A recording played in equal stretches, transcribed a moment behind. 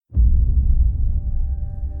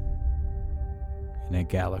in a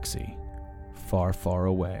galaxy far, far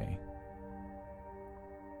away.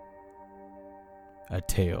 A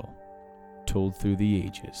tale told through the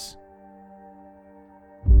ages.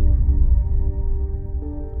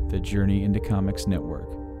 The Journey into Comics Network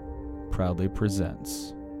proudly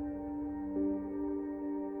presents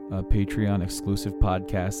a Patreon exclusive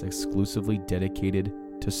podcast exclusively dedicated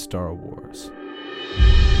to Star Wars.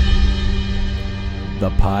 The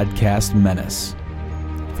Podcast Menace,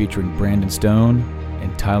 featuring Brandon Stone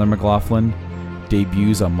and Tyler McLaughlin,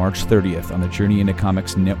 debuts on March 30th on the Journey into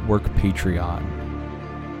Comics Network Patreon.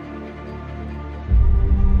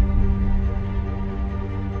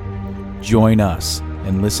 Join us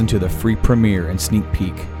and listen to the free premiere and sneak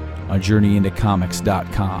peek on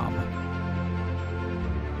JourneyIntoComics.com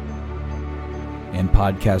and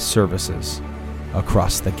podcast services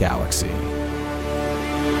across the galaxy.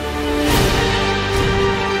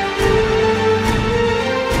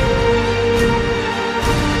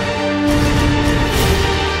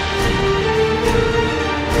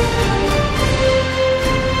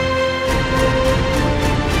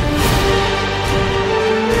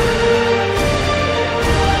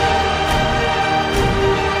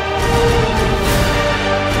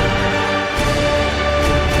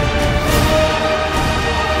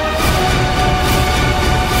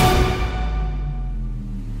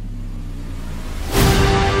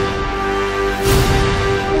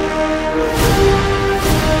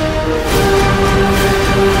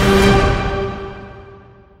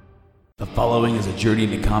 The following is a Journey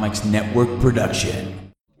into Comics Network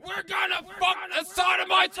production. We're gonna fuck the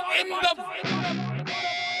sodomites in the...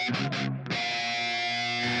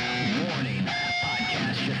 Warning,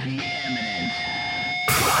 catastrophe imminent.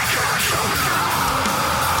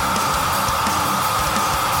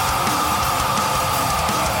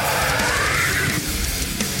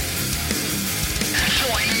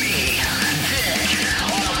 Join me, Dick,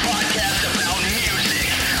 on a podcast about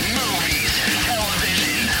music, movies,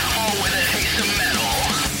 television, all with a taste of metal.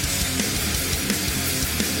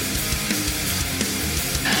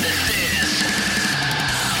 This is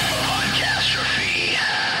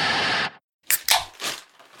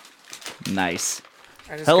Podcastrophe. Nice.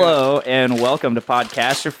 Hello and welcome to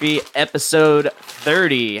Podcastrophe, episode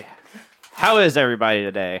 30. How is everybody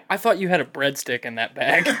today? I thought you had a breadstick in that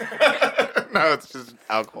bag. No, it's just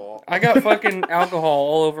alcohol. I got fucking alcohol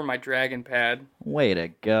all over my dragon pad. Way to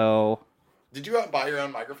go. Did you buy your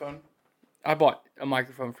own microphone? I bought a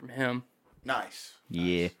microphone from him, Nice.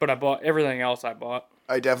 Yeah. but I bought everything else I bought.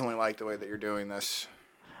 I definitely like the way that you're doing this.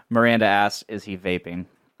 Miranda asked, is he vaping?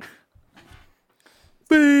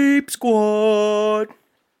 Vape Squad.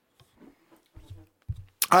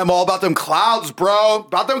 I'm all about them clouds, bro.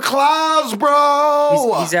 About them clouds,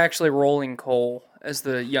 bro. He's actually rolling coal, as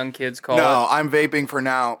the young kids call No, it. I'm vaping for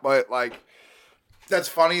now, but that's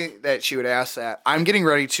funny that she would ask that. I'm getting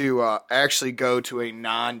ready to actually go to a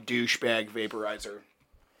non-douchebag vaporizer.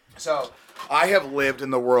 So I have lived in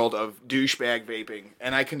the world of douchebag vaping,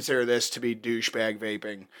 and I consider this to be douchebag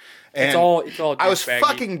vaping. And It's all I was douchebaggy.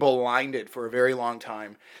 fucking blinded for a very long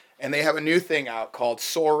time, and they have a new thing out called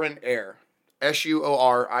Sorin Air,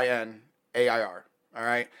 SUORINAIR. All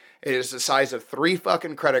right, it is the size of 3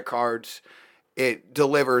 fucking credit cards. It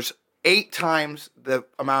delivers 8 times the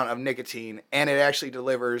amount of nicotine, and it actually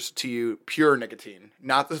delivers to you pure nicotine,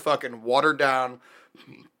 not the fucking watered down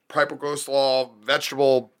Piperglycol,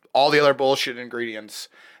 vegetable, all the other bullshit ingredients.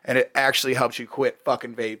 And it actually helps you quit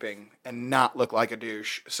fucking vaping and not look like a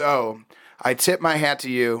douche. So I tip my hat to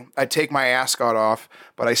you. I take my ascot off,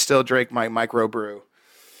 but I still drink my microbrew.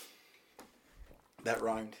 That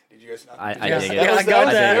rhymed. Did you guys not? I Yes, dig it. yeah, I got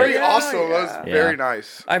was that. very Yeah, awesome. That was yeah. very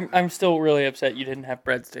nice. I'm still really upset you didn't have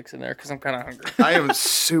breadsticks in there, because I'm kind of hungry. I am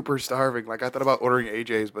super starving. I thought about ordering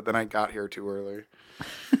AJ's, but then I got here too early.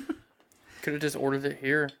 Could have just ordered it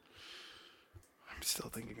here. I'm still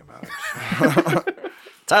thinking about it.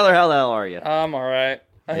 Tyler, how the hell are you? I'm alright.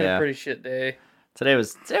 I had Yeah. a pretty shit day. I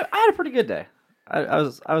had a pretty good day. I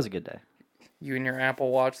was a good day. You and your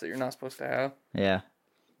Apple Watch that you're not supposed to have. Yeah.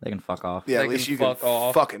 They can fuck off. Yeah, They at least can you can fuck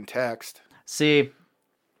off. fucking text. See,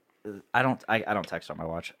 I don't text on my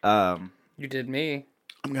watch. You did me.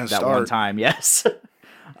 I'm gonna That start. one time, yes.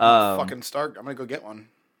 Fucking start. I'm gonna go get one.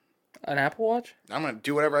 An Apple Watch? I'm gonna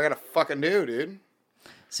do whatever I gotta fucking do, dude.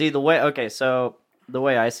 See, the way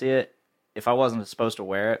I see it, if I wasn't supposed to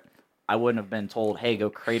wear it, I wouldn't have been told, hey, go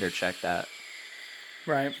crater check that.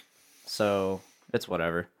 Right. So, it's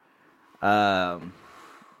whatever. Yeah,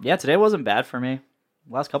 today wasn't bad for me.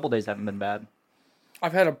 Last couple days haven't been bad.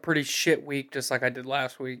 I've had a pretty shit week, just like I did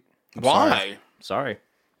last week. Why? Sorry.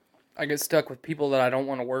 I get stuck with people that I don't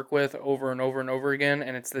want to work with over and over and over again,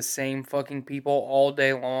 and it's the same fucking people all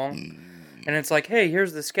day long. And it's like, hey,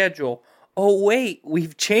 here's the schedule. Oh, wait,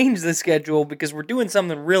 we've changed the schedule because we're doing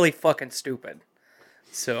something really fucking stupid.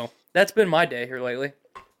 So, that's been my day here lately.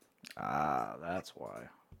 Ah, that's why.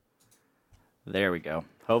 There we go.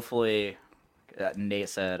 Hopefully, Nate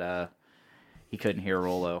said he couldn't hear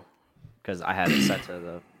Rolo because I had it set to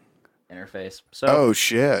the interface. So, Oh,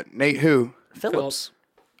 shit. Nate who? Phillips.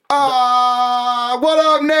 What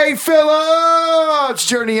up, Nate Phillips?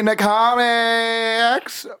 Journey into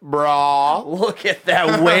Comics, brah. Look at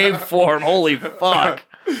that waveform. Holy fuck.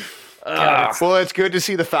 Well, it's good to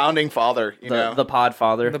see the founding father, you know. The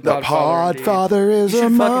Podfather. The Podfather, indeed. Podfather is You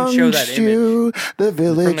should fucking show that amongst you. The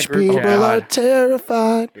village group people chat. are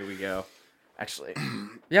terrified. Here we go. Actually,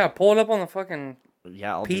 Yeah, pull it up on the fucking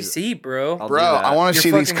yeah, I'll PC, bro. I'll Bro, do that. I want to Your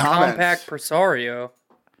see these fucking comments. compact Presario.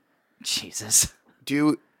 Jesus.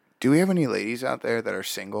 Do we have any ladies out there that are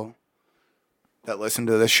single that listen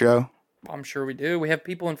to this show? I'm sure we do. We have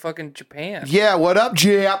people in fucking Japan. Yeah, what up,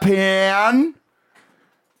 Japan?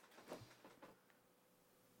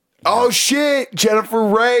 Oh shit, Jennifer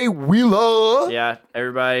Ray Wheeler. Yeah,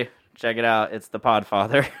 everybody, check it out. It's the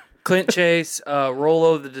Podfather. Clint Chase,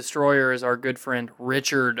 Rolo the Destroyer is our good friend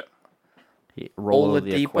Richard Rolo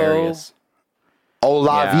the Oladipo. Aquarius.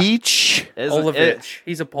 Olavich. Olavich.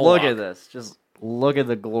 He's a Polak. Look at this. Just look at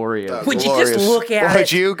the glory of Would you just look at Would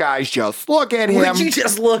it? you guys just look at him? Would you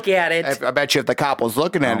just look at it? I bet you if the cop was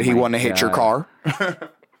looking at it, he my wouldn't have hit your God.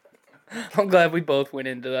 car. I'm glad we both went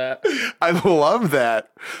into that. I love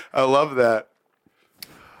that. I love that.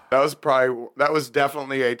 That was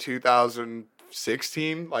definitely a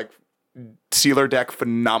 2016 like sealer deck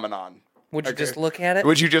phenomenon. Would you Okay. just look at it?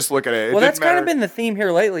 Would you just look at it? It Well, didn't that's kind of matter. been the theme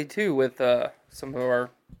here lately too, with some of our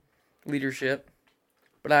leadership.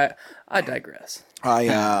 But I digress.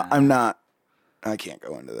 I'm not. I can't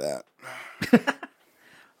go into that.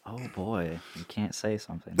 Oh boy, you can't say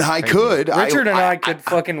something. I Crazy. could. Richard and I could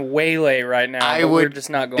fucking waylay right now, I but we're would- just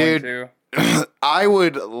not going dude. to. I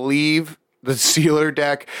would leave the sealer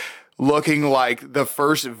deck looking like the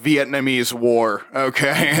first Vietnamese war.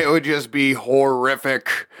 Okay, it would just be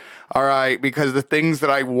horrific. All right, because the things that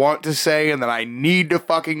I want to say and that I need to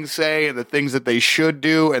fucking say, and the things that they should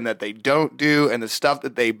do and that they don't do, and the stuff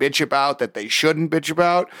that they bitch about that they shouldn't bitch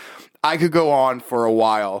about, I could go on for a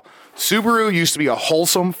while. Subaru used to be a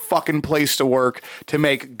wholesome fucking place to work to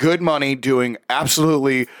make good money doing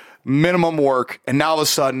absolutely minimum work, and now all of a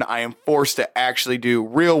sudden I am forced to actually do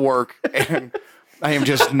real work, and I am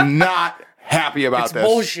just not happy about It's this.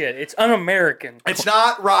 bullshit. It's un-American. It's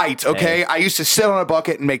not right, okay? I used to sit on a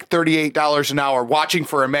bucket and make $38 an hour watching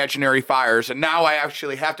for imaginary fires, and now I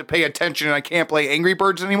actually have to pay attention and I can't play Angry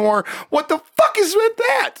Birds anymore. What the fuck is with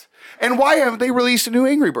that? And why haven't they released a new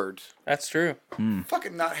Angry Birds? That's true.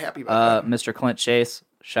 Fucking not happy about that. Mr. Clint Chase,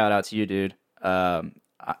 shout out to you, dude.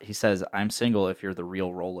 He says, "I'm single if you're the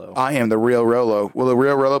real Rolo." I am the real Rolo. Will the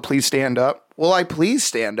real Rolo please stand up? Will I please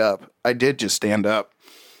stand up? I did just stand up.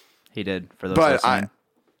 He did for those But listening.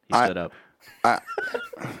 He stood up.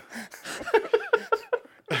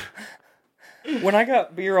 When I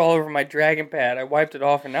got beer all over my dragon pad, I wiped it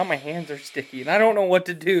off, and now my hands are sticky, and I don't know what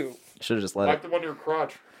to do. Should have just let it. the one in your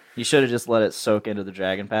crotch. You should have just let it soak into the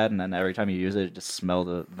dragon pad, and then every time you use it, it just smell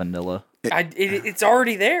the vanilla. It's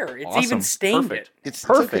already there. It's even Awesome. stained Perfect. it. It's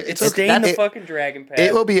Perfect. It's okay. stained the It- fucking dragon pad.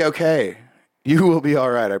 It will be okay. You will be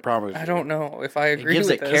all right. I promise. I don't know if I It agree gives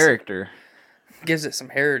with it this. character. Gives it some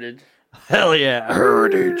heritage. Hell yeah.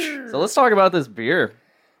 Heritage. So let's talk about this beer.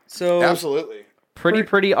 So Absolutely.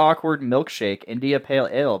 Pretty awkward milkshake India Pale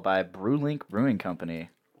Ale by Brewlink Brewing Company.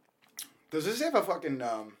 Does this have a fucking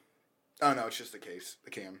Oh no, it's just the case,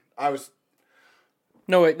 the can.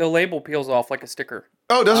 no, wait, the label peels off like a sticker.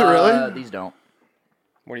 Oh, does it really? These don't.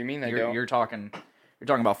 What do you mean they You're, don't? you're talking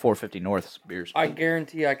about 450 North's beers. I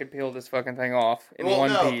guarantee I could peel this fucking thing off in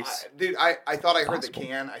one piece. Dude, I thought I heard Possible. the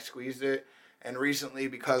can. I squeezed it. And recently,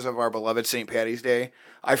 because of our beloved St. Patty's Day,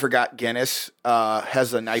 I forgot Guinness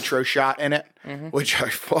has a nitro shot in it, which I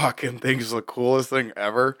fucking think is the coolest thing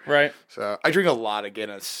ever. Right. So I drink a lot of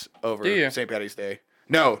Guinness over Do you? St. Patty's Day.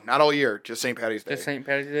 No, not all year, just St. Patty's Day. Just St.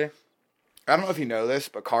 Patty's Day? I don't know if you know this,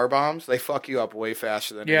 but car bombs, they fuck you up way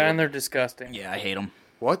faster than Yeah, you and they're disgusting. Yeah, I hate them.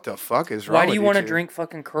 What the fuck is wrong Why do with you want to two? drink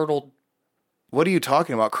fucking curdled? What are you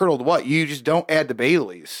talking about? Curdled what? You just don't add the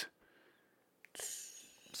Baileys.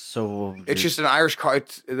 So It's just an Irish car.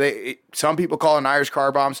 Some people call it an Irish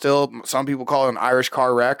car bomb still. Some people call it an Irish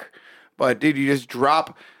car wreck. But, dude, you just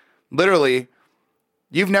drop, literally,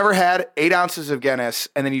 you've never had 8 ounces of Guinness,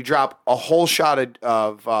 and then you drop a whole shot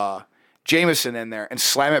of Jameson in there and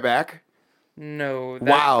slam it back. No.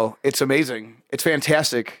 Wow, it's amazing. It's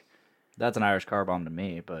fantastic. That's an Irish car bomb to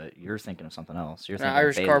me, but you're thinking of something else. You're An thinking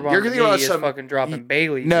Irish of car Bailey's. bomb You're to thinking me about is some- fucking dropping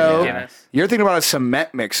Bailey's. No, in Guinness. you're thinking about a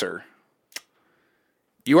cement mixer.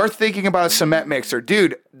 You are thinking about a cement mixer,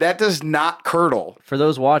 dude. That does not curdle. For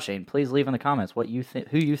those watching, please leave in the comments what you think.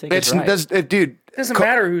 Who you think is right. Dude. It doesn't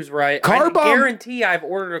matter who's right. Car I bomb- guarantee I've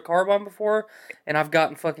ordered a car bomb before, and I've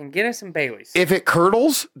gotten fucking Guinness and Bailey's. If it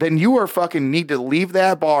curdles, then you are fucking need to leave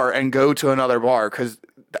that bar and go to another bar because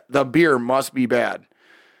the beer must be bad.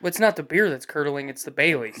 It's not the beer that's curdling; it's the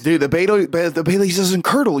Bailey's. Dude, the Bailey's doesn't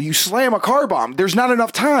curdle. You slam a car bomb. There's not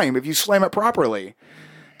enough time if you slam it properly.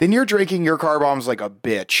 Then you're drinking your car bombs like a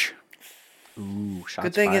bitch. Ooh, shots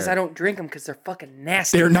Good thing is fired. I don't drink them because they're fucking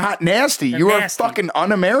nasty. They're not nasty. They're You nasty. are fucking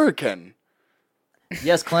un-American.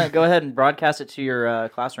 Yes, Clint, go ahead and broadcast it to your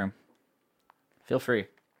classroom. Feel free.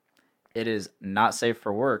 It is not safe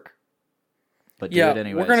for work, but do Yeah, it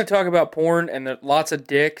anyways. we're gonna talk about porn and lots of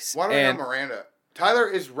dicks. Why don't and I know Miranda? Tyler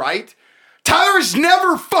is right. Tyler is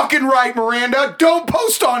never fucking right, Miranda. Don't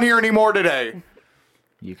post on here anymore today.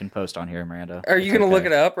 You can post on here, Miranda. Are you gonna look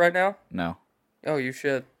it up right now? No. Oh, you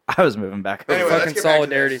should. I was moving back. Anyway, let's Fucking get back to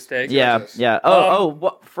solidarity this. steak. Yeah, this. yeah.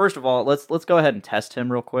 First of all, let's go ahead and test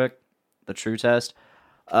him real quick. The true test.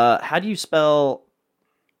 How do you spell?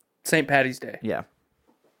 St. Patty's Day. Yeah,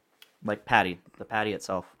 like patty, the patty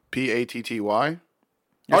itself. Patty. Oh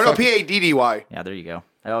You're no, fucking- Paddy. Yeah, there you go.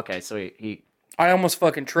 Okay, so he I almost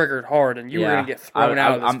fucking triggered hard, and you were Yeah. gonna get thrown I-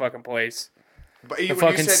 out of this I'm- fucking place. But The when you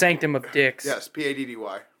fucking said- sanctum of dicks. Yes, Paddy.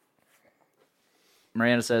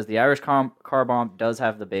 Miranda says the Irish car bomb does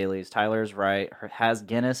have the Baileys. Tyler's right. Has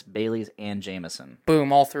Guinness, Baileys, and Jameson.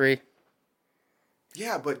 Boom, all three.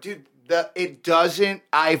 Yeah, but dude, it doesn't.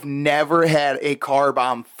 I've never had a car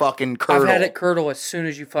bomb fucking curdle. I've had it curdle as soon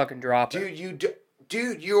as you fucking drop it.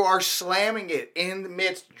 Dude, you are slamming it in the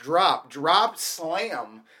midst. Drop,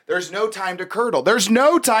 slam. There's no time to curdle. There's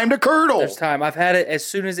no time to curdle. There's time. I've had it as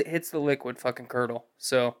soon as it hits the liquid, fucking curdle.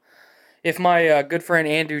 So, if my good friend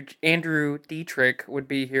Andrew Dietrich would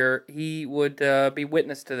be here, he would be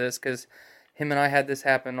witness to this because him and I had this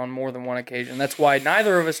happen on more than one occasion. That's why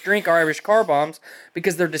neither of us drink Irish car bombs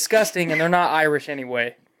because they're disgusting and they're not Irish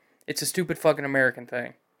anyway. It's a stupid fucking American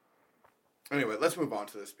thing. Anyway, let's move on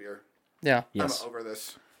to this beer. Yeah. Yes. I'm over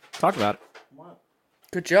this. Talk about it.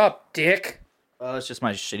 Good job, Dick. It's just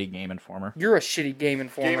my shitty Game Informer. You're a shitty Game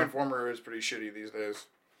Informer. Game Informer is pretty shitty these days.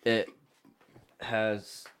 It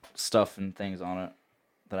has stuff and things on it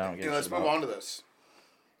that I don't get. Okay, let's move on to this.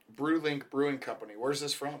 Brewlink Brewing Company. Where's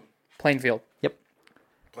this from? Plainfield, Yep.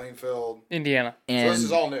 Plainfield. Indiana. And So this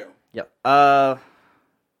is all new. Yep.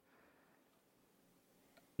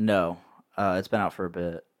 No. It's been out for a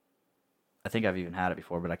bit. I think I've even had it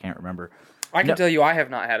before, but I can't remember. I can No. tell you I have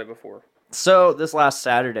not had it before. So this last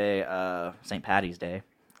Saturday, St. Patty's Day,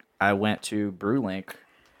 I went to Brewlink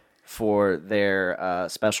for their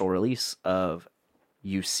special release of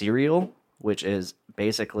U Cereal, which is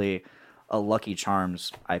basically a Lucky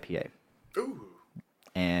Charms IPA. Ooh.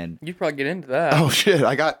 And You'd probably get into that. Oh shit!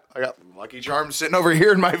 I got Lucky Charms sitting over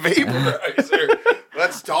here in my vaporizer.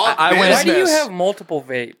 Let's talk. I went- Why do you business. have multiple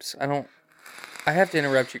vapes? I have to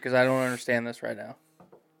interrupt you because I don't understand this right now.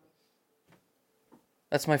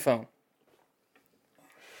 That's my phone.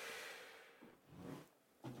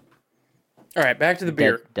 All right, back to the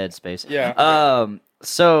beer. Dead Space. Yeah.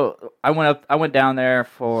 So I went down there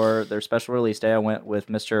for their special release day. I went with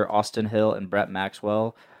Mr. Austin Hill and Brett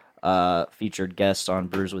Maxwell, featured guests on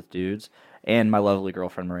Brews with Dudes, and my lovely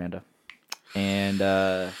girlfriend Miranda. And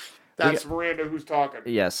That's Miranda who's talking.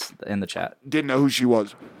 yes, in the chat. Didn't know who she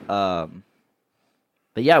was.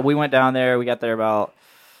 But yeah, we went down there. We got there about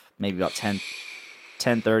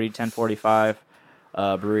 10:30, 10:45.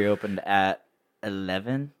 Brewery opened at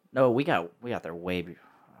 11. No, we got there way before.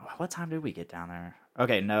 What time did we get down there?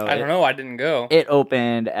 Okay, no. I don't know. I didn't go. It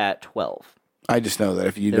opened at 12. I just know that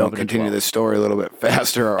if you They don't opened at continue 12. this story a little bit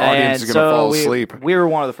faster, our audience And is going to fall we, asleep. We were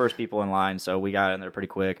one of the first people in line, so we got in there pretty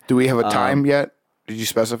quick. Do we have a time yet? Did you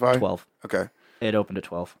specify? 12. Okay. It opened at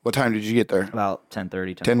 12. What time did you get there? About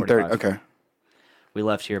 10:30, 10:30. 10:45. Okay. We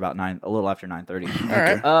left here about a little after 9:30. All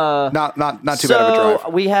right. Not too bad of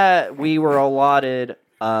a drive. we were allotted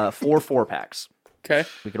 4 4-packs. Okay.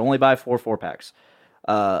 We could only buy 4 4-packs.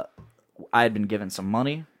 I had been given some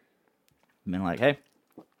money. Been like, hey,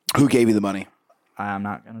 Who gave you the money? I'm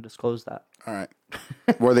not going to disclose that. All right.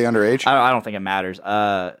 Were they underage? I don't think it matters.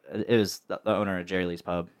 It was the owner of Jerry Lee's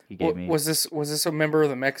Pub. He gave me. Was this a member of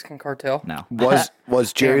the Mexican cartel? No. Was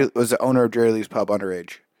the owner of Jerry Lee's Pub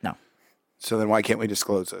underage? No. So then why can't we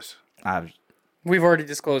disclose this? We've already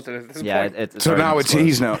disclosed it at this Yeah, point. it's So already now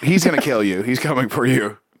disclosed. he's going to kill you. He's coming for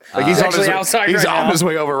you. Like he's on actually his, outside he's right on now. his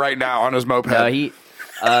way over right now on his moped.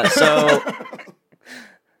 So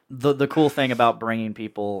the cool thing about bringing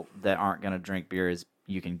people that aren't going to drink beer is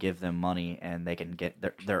you can give them money and they can get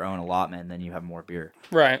their own allotment, and then you have more beer.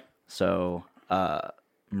 Right. So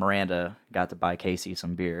Miranda got to buy Casey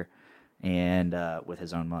some beer, and with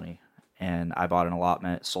his own money, and I bought an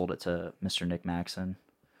allotment, sold it to Mr. Nick Maxon,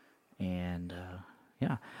 and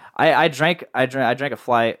yeah, I drank a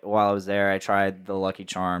flight while I was there. I tried the Lucky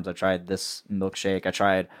Charms. I tried this milkshake. I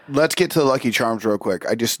tried. Let's get to the Lucky Charms real quick.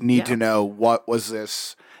 I just need to know, what was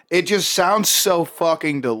this? It just sounds so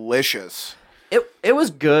fucking delicious. It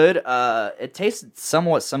was good. It tasted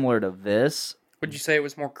somewhat similar to this. Would you say it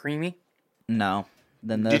was more creamy? No.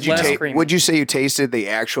 Than this. Did you Less creamy. would you say you tasted the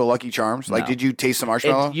actual Lucky Charms? Like, No. did you taste the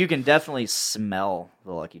marshmallow? You can definitely smell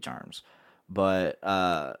the Lucky Charms, but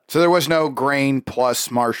So there was no grain plus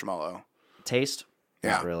marshmallow. taste,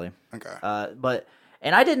 Yeah. not really. Okay. But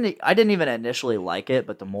I didn't even initially like it,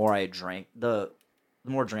 but the more I drank, the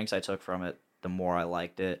more drinks I took from it, the more I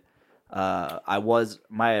liked it.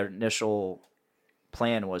 My initial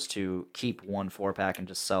plan was to keep 1 4-pack and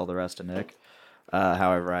just sell the rest to Nick.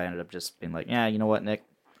 However, I ended up just being like, yeah, you know what, Nick,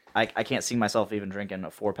 I can't see myself even drinking a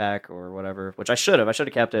 4-pack or whatever, which I should have. I should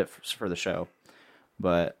have kept it for the show.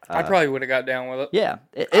 But I probably would have got down with it. yeah,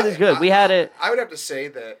 it is good. We had it. I would have to say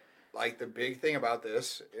that, like, the big thing about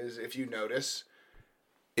this is if you notice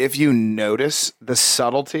the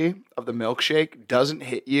subtlety of the milkshake doesn't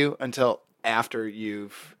hit you until after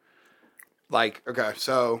you've, like, okay,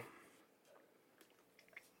 so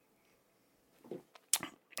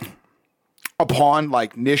upon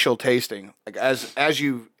like initial tasting, like as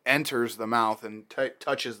you enters the mouth and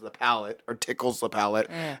touches the palate or tickles the palate,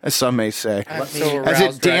 as some may say, I'm so as aroused it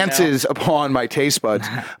right dances upon my taste buds,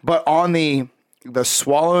 but on the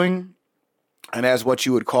swallowing and as what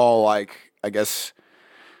you would call, like, I guess,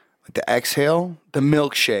 like the exhale, the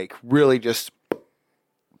milkshake really just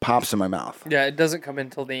pops in my mouth. Yeah, it doesn't come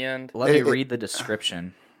until the end. Let me It- read the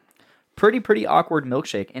description. Pretty awkward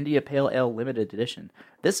milkshake, India Pale Ale Limited Edition.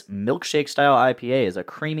 This milkshake style IPA is a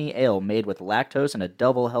creamy ale made with lactose and a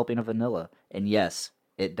double helping of vanilla. And yes,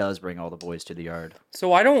 it does bring all the boys to the yard.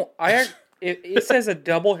 So it says a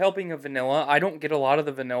double helping of vanilla. I don't get a lot of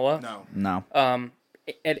the vanilla. No. No.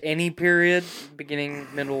 At any period, beginning,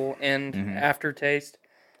 middle, end, aftertaste.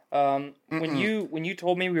 When you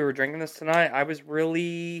told me we were drinking this tonight, I was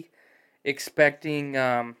really expecting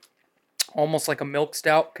almost like a milk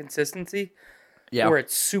stout consistency, Yeah. where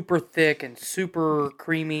it's super thick and super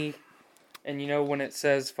creamy. And you know when it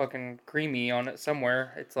says fucking creamy on it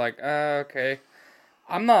somewhere, it's like, okay.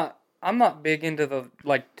 I'm not big into the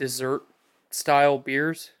like dessert style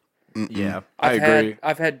beers. Yeah. I agree.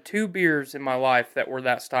 I've had 2 beers in my life that were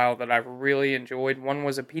that style that I've really enjoyed. One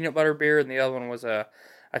was a peanut butter beer, and the other one was a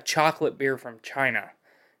chocolate beer from China,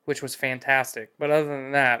 which was fantastic. But other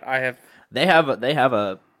than that, I have. They have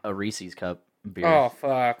a Reese's cup beer. Oh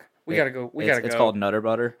fuck, we gotta go. We gotta go. It's called Nutter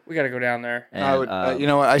Butter. We gotta go down there. And, I would, you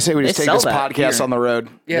know what? I say we just they take sell this that podcast here. on the road.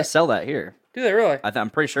 Yeah. They sell that here. Do they really? I'm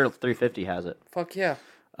pretty sure 350 has it. Fuck yeah.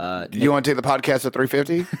 Do you want to take the podcast at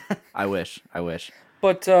 350? I wish.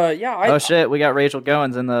 But yeah, Oh shit, we got Rachel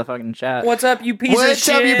Goins in the fucking chat. What's up, you piece of What's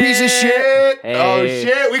shit? up, you piece of shit? Hey. Oh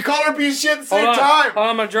shit, we called her a piece of shit at the same Hold on. time. Hold on,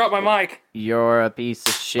 I'm gonna drop my mic. You're a piece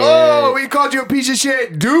of shit. Oh, we called you a piece of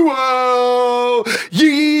shit duo.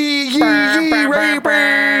 Yee,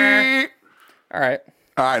 Ray. All right.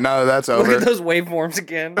 All right, now that that's Look over. at those waveforms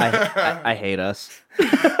again. I hate us.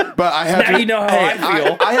 But I have Now to. you know how I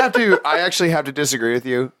feel. I have to. I actually have to disagree with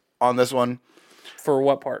you on this one For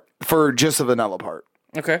what part? for just the vanilla part,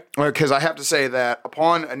 Okay. because I have to say that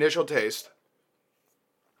upon initial taste,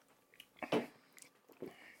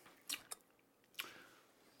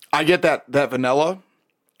 I get that vanilla.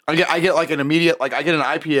 I get like an immediate, like I get an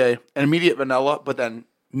IPA, an immediate vanilla, but then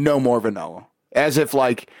no more vanilla, as if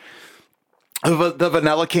like the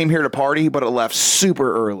vanilla came here to party, but it left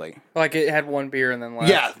super early. Like it had 1 beer and then left.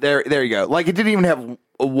 Yeah, there you go. Like it didn't even have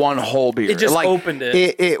one whole beer. It just like, opened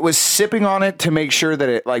it. It was sipping on it to make sure that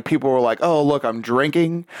it, like, people were like, oh, look, I'm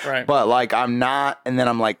drinking. Right. But like I'm not, and then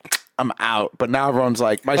I'm like, I'm out. But now everyone's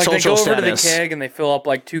like, my Like they social go over to the status. keg and they fill up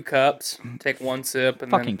like 2 cups, take 1 sip,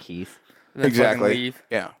 and Fucking Keith. then Exactly. fucking leave.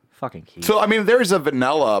 Yeah. Fucking Keith. So I mean, there's a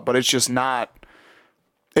vanilla, but it's just not.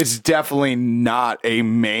 It's definitely not a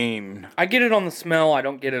main. I get it on the smell. I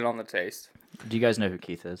don't get it on the taste. Do you guys know who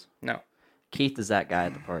Keith is? No. Keith is that guy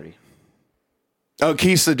at the party. Oh,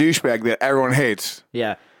 Keith's the douchebag that everyone hates.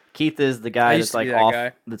 Yeah. Keith is the guy I that's used to like be that off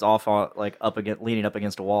guy. that's off on, like up against leaning up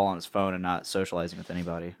against a wall on his phone and not socializing with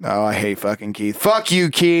anybody. Oh, I hate fucking Keith. Fuck you,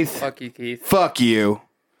 Keith. Fuck you, Keith. Fuck you.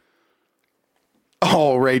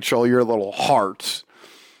 Oh, Rachel, your little heart.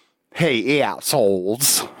 Hey,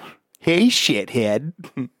 assholes. Hey, shithead.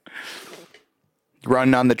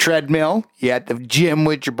 Running on the treadmill. You at the gym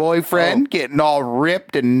with your boyfriend, getting all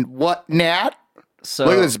ripped and whatnot. So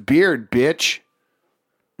Look at this beard, bitch.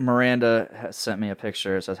 Miranda has sent me a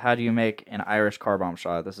picture. It says, how do you make an Irish car bomb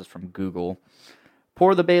shot? This is from Google.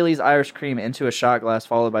 Pour the Bailey's Irish cream into a shot glass,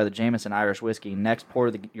 followed by the Jameson Irish whiskey. Next,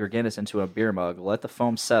 pour your Guinness into a beer mug. Let the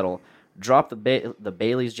foam settle. Drop the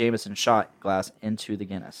Bailey's Jameson shot glass into the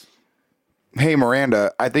Guinness. Hey,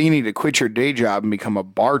 Miranda, I think you need to quit your day job and become a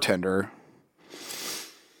bartender.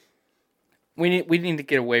 We need to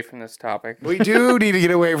get away from this topic. We do need to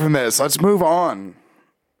get away from this. Let's move on.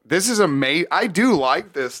 This is amazing. I do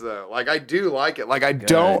like this, though. Like, I do like it. Like,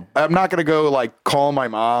 I'm not going to go, like, call my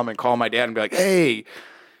mom and call my dad and be like, hey, you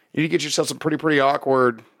need to get yourself some pretty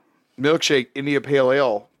awkward milkshake India Pale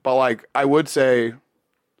Ale. But, like, I would say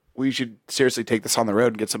we should seriously take this on the road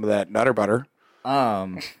and get some of that Nutter Butter.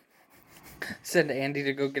 Send Andy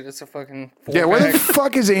to go get us a fucking 4-pack. Yeah, where the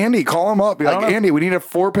fuck is Andy? Call him up. Be like, Andy, we need a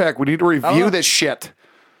 4-pack. We need to review this shit.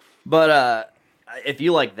 But if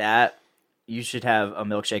you like that, you should have a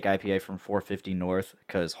milkshake IPA from 450 North,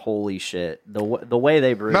 because holy shit, the way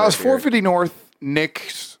they brew. Now, is 450 North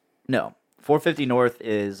Nick's? No, 450 North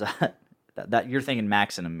is that you're thinking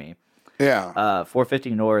Maxon and me. Yeah. 450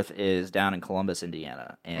 North is down in Columbus,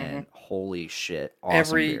 Indiana, and holy shit,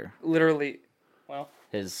 awesome beer. Literally, well,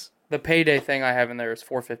 the payday thing I have in there is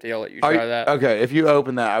 450. I'll let you try that. Okay, if you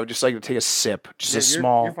open that, I would just like to take a sip. Just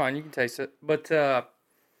small. You're fine. You can taste it. But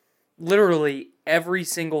literally every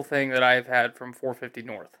single thing that I have had from 450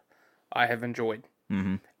 North, I have enjoyed.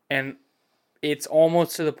 Mm-hmm. And it's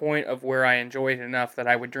almost to the point of where I enjoy it enough that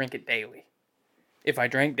I would drink it daily. If I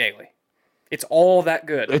drank daily. It's all that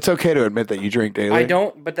good. It's okay to admit that you drink daily. I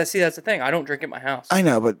don't, but that's the thing. I don't drink at my house. I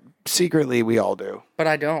know, but secretly we all do. But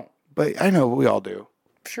I don't. But I know we all do.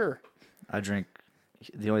 Sure. I drink.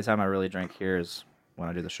 The only time I really drink here is when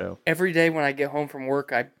I do the show. Every day when I get home from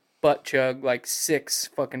work, I butt chug like 6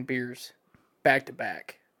 fucking beers back to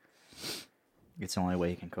back. It's the only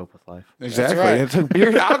way you can cope with life. Exactly.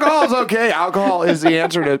 Right. Alcohol is okay. Alcohol is the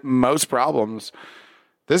answer to most problems.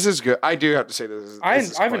 This is good. I do have to say this.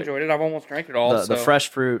 I've enjoyed it. I've almost drank it all. The fresh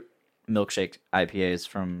fruit milkshake IPAs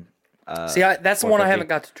from. That's the one I haven't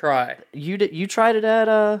got to try. You tried it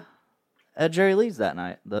at Jerry Lee's that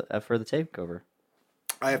night for the takeover.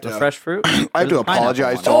 I have the to fresh fruit. I have to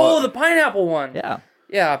apologize to the pineapple one.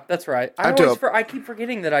 Yeah, that's right. I keep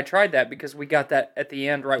forgetting that I tried that because we got that at the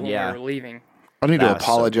end right when we were leaving. I need to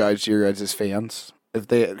apologize to your guys' fans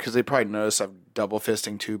because they probably notice I'm double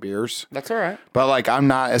fisting 2 beers. That's all right. But like I'm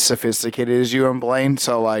not as sophisticated as you and Blaine,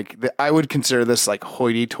 so like I would consider this like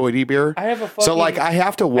hoity-toity beer. I have I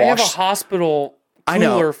have to wash. I have a hospital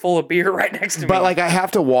cooler full of beer right next to me. But like I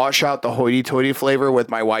have to wash out the hoity-toity flavor with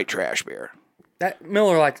my white trash beer. That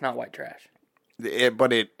Miller Lite's not white trash. It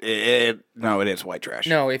is white trash.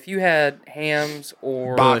 No, if you had Hams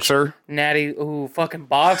or Boxer, Natty, fucking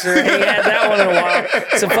Boxer, I ain't had that one in a while.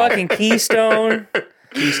 Some fucking Keystone,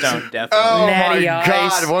 definitely. Oh Natty my Ice.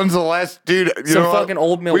 God, when's the last dude? Some fucking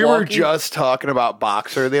old Milwaukee. We were just talking about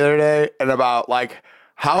Boxer the other day and about like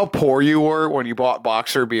how poor you were when you bought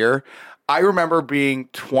Boxer beer. I remember being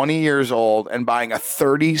 20 years old and buying a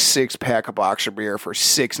 36-pack of Boxer beer for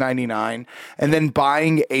 $6.99 and then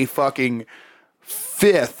buying a fucking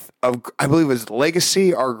 5th of, I believe it was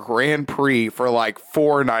Legacy or Grand Prix for like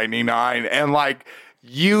 $4.99. And like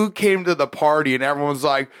you came to the party and everyone was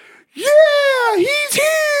like, yeah, he's here.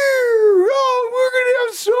 Oh, we're going to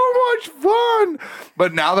have so much fun.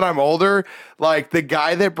 But now that I'm older, like the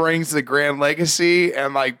guy that brings the Grand Legacy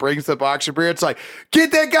and like brings the Boxer beer, it's like,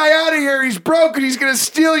 get that guy out of here. He's broke and he's going to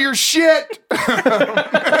steal your shit.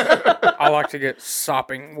 I like to get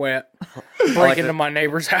sopping wet, break into my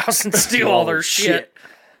neighbor's house and steal all their shit.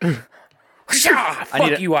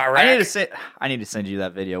 Fuck you, Iraq. I need to send you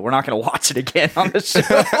that video. We're not going to watch it again on the show.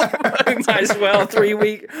 Might as well.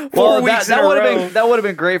 4 weeks in a row. That would have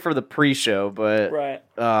been great for the pre-show, but right.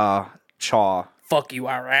 Chaw. Fuck you,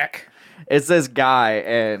 Iraq. It's this guy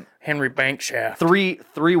and Henry Bankshaft.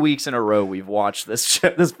 3 weeks in a row we've watched this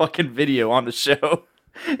fucking video on the show,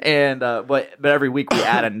 and but every week we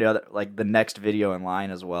add another like the next video in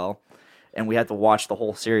line as well, and we have to watch the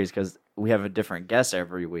whole series because we have a different guest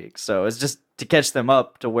every week. So it's just to catch them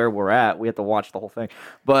up to where we're at. We have to watch the whole thing.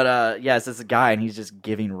 But it's this guy, and he's just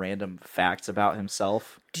giving random facts about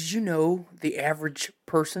himself. Did you know the average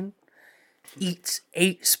person eats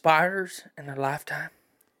 8 spiders in their lifetime?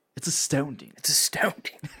 It's astounding.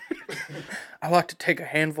 I like to take a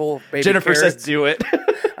handful of baby Jennifer carrots. says do it.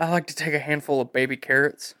 I like to take a handful of baby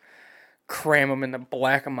carrots, cram them in the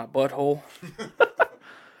black of my butthole.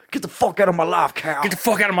 Get the fuck out of my life, cow. Get the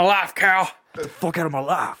fuck out of my life, cow. Get the fuck out of my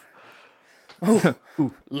life.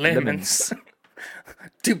 Ooh, lemons.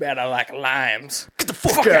 Too bad I like limes. Get the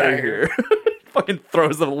fuck out of here. Fucking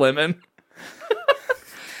throws the lemon.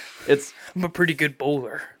 I'm a pretty good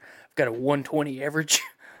bowler. I've got a 120 average.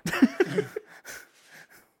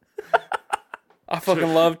 I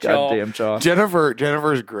fucking love Chaw. Goddamn Chaw.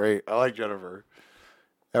 Jennifer's great. I like Jennifer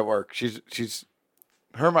at work. She's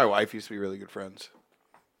her and my wife used to be really good friends.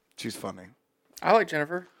 She's funny. I like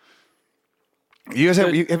Jennifer. You guys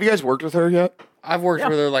have you guys worked with her yet? I've worked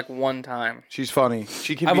with her like one time. She's funny.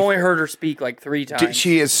 She can. I've only heard her speak like 3 times.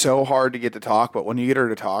 She is so hard to get to talk, but when you get her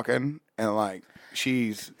to talking, and like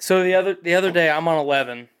she's So the other day, I'm on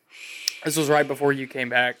 11. This was right before you came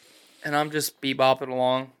back, and I'm just bebopping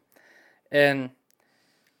along, and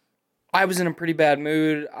I was in a pretty bad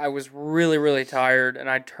mood. I was really, really tired, and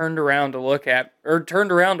I turned around to walk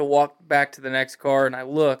back to the next car, and I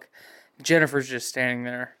look, Jennifer's just standing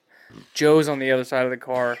there. Joe's on the other side of the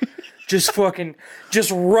car, just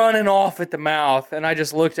running off at the mouth, and I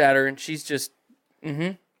just looked at her, and she's just,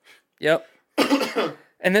 yep.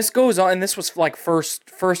 And this goes on, and this was like first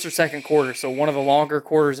or second quarter, so one of the longer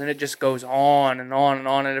quarters, and it just goes on and on and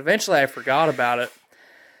on, and eventually I forgot about it.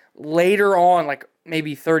 Later on, like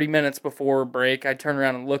maybe 30 minutes before break, I turn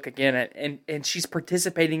around and look again, and she's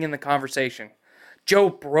participating in the conversation. Joe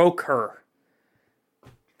broke her.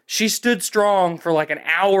 She stood strong for like an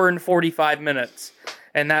hour and 45 minutes,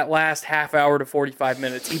 and that last half hour to 45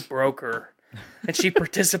 minutes, he broke her. And she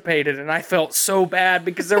participated, and I felt so bad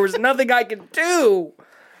because there was nothing I could do.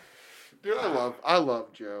 dude. I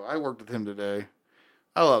love Joe. I worked with him today.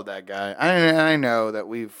 I love that guy. I know that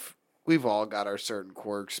we've all got our certain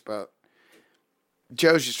quirks, but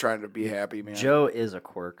Joe's just trying to be happy, man. Joe is a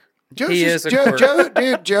quirk. He is a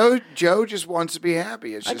quirk. Joe just wants to be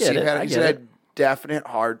happy. It's I just get it. he's had a definite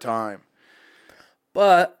hard time.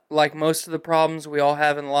 But, like most of the problems we all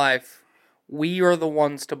have in life, we are the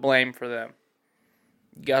ones to blame for them.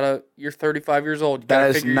 You're 35 years old. You That gotta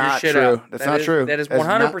is figure not your shit true. out. That's not true. That is That's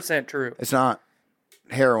 100% true. It's not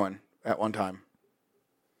heroin at one time.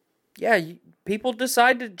 Yeah, people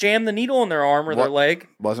decide to jam the needle in their arm or their What? leg.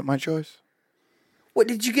 Wasn't my choice. What,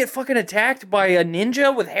 did you get fucking attacked by a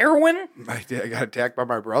ninja with heroin? I got attacked by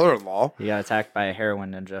my brother-in-law. He got attacked by a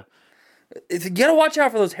heroin ninja. You gotta watch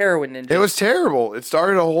out for those heroin ninjas. It was terrible. It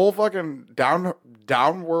started a whole fucking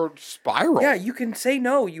downward spiral. Yeah, you can say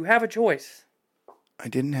no. You have a choice. I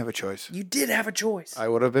didn't have a choice. You did have a choice. I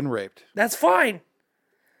would have been raped. That's fine.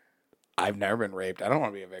 I've never been raped. I don't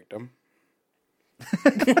want to be a victim.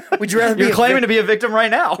 Would you rather be You're claiming to be a victim right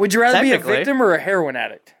now. Would you rather be a technically. victim or a heroin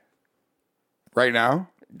addict? Right now?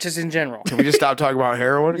 Just in general. Can we just stop talking about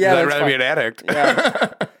heroin? 'Cause Yeah, I'd that's rather be fine. an addict.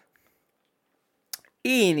 Yeah.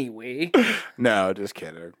 Anyway. No, just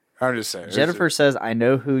kidding. I'm just saying. Jennifer says, I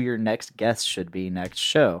know who your next guest should be next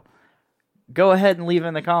show. Go ahead and leave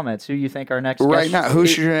in the comments who you think our next Right guest now, who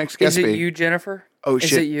should your next guest Is it be? you, Jennifer? Oh, Is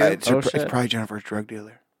shit. it you? It's, Oh, it's shit. probably Jennifer's drug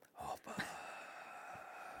dealer. Oh, fuck.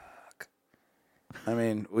 I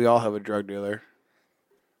mean, we all have a drug dealer.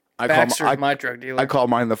 Baxter's my drug dealer. I call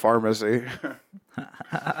mine the pharmacy. Big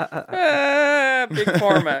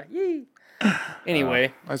Pharma. Yee.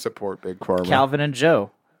 Anyway. I support Big Pharma. Calvin and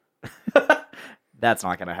Joe. That's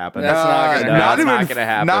not going to happen. That's not gonna No, happen. that's not gonna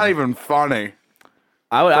happen. Not even funny.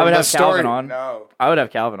 I would From have the story- Calvin on. No. I would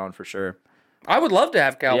have Calvin on for sure. I would love to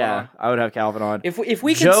have Calvin yeah, on. I would have Calvin on. If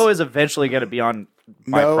we could Joe is eventually going to be on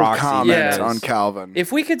by No proxy. comments Yeah. on Calvin.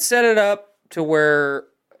 If we could set it up to where,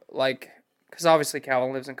 like, because obviously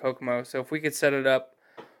Calvin lives in Kokomo, so if we could set it up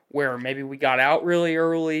where maybe we got out really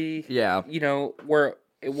early, Yeah. you know, where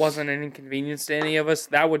it wasn't an inconvenience to any of us,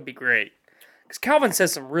 that would be great. Because Calvin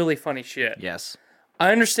says some really funny shit. Yes.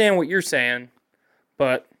 I understand what you're saying,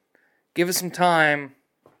 but give us some time.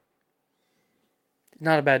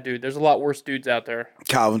 Not a bad dude. There's a lot worse dudes out there.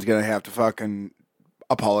 Calvin's going to have to fucking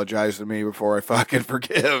apologize to me before I fucking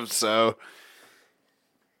forgive, so.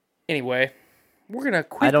 Anyway, we're gonna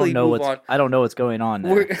quickly I don't know move on. I don't know what's going on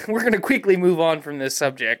there. We're gonna quickly move on from this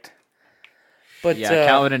subject. But Yeah,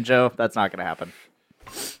 Calvin and Joe, that's not going to happen.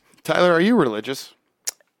 Tyler, are you religious?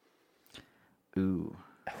 Ooh.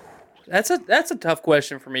 that's a tough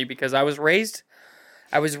question for me because I was raised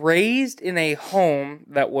in a home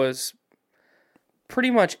that was pretty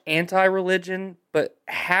much anti-religion, but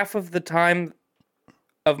half of the time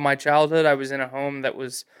of my childhood I was in a home that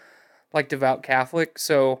was like devout Catholic,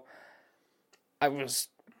 so I was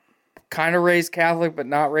kind of raised Catholic but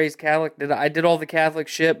not raised Catholic. I did all the Catholic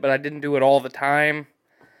shit, but I didn't do it all the time.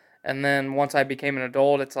 And then once I became an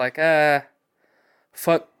adult, it's like,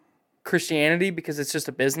 fuck Christianity because it's just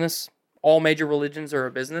a business. All major religions are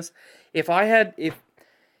a business. If I had,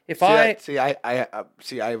 I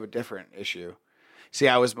have a different issue. See,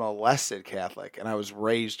 I was molested Catholic and I was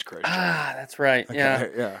raised Christian. that's right. Yeah.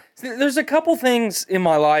 Yeah. There's a couple things in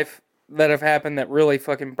my life that have happened that really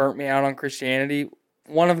fucking burnt me out on Christianity.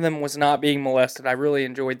 One of them was not being molested. I really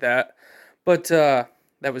enjoyed that. But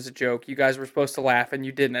that was a joke. You guys were supposed to laugh and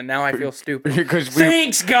you didn't, and now I feel stupid.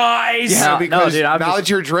 Thanks, guys! Yeah, because dude, now I'm just- that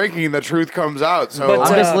you're drinking, the truth comes out. So But,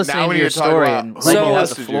 I'm just now listening we to your need to talk story about and who letting you have the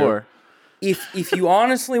molested you. floor. If you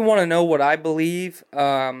honestly want to know what I believe,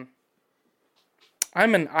 I'm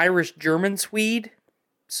an Irish-German Swede,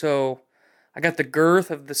 so I got the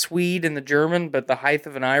girth of the Swede and the German, but the height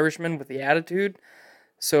of an Irishman with the attitude.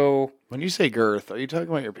 So When you say girth, are you talking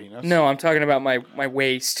about your penis? no, I'm talking about my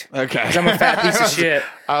waist. Okay. 'Cause I'm a fat piece of shit.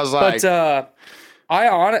 I was like, But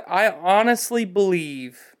I honestly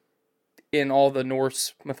believe in all the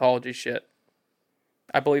Norse mythology shit.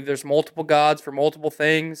 I believe there's multiple gods for multiple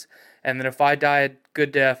things, and that if I die a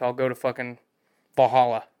good death, I'll go to fucking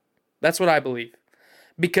Valhalla. That's what I believe.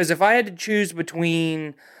 Because if I had to choose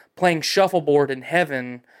between playing shuffleboard in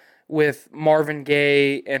heaven with Marvin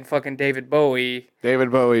Gaye and fucking David Bowie,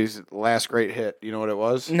 David Bowie's last great hit. You know what it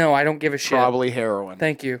was? no, I don't give a shit. Probably heroin.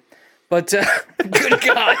 Thank you. But, good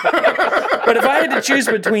God. But if I had to choose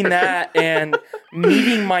between that and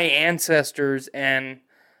meeting my ancestors and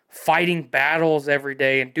fighting battles every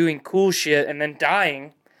day and doing cool shit and then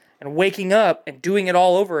dying and waking up and doing it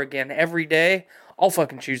all over again every day, I'll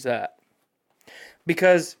fucking choose that.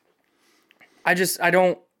 Because I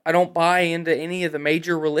don't buy into any of the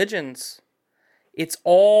major religions. It's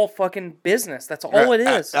all fucking business. That's all it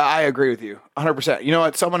is. I agree with you 100%. You know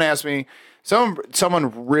what? Someone asked me,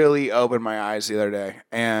 someone really opened my eyes the other day,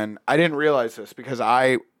 and I didn't realize this because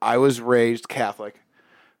I was raised Catholic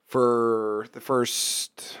for the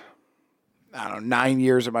first, 9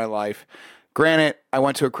 years of my life. Granted, I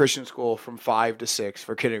went to a Christian school from 5 to 6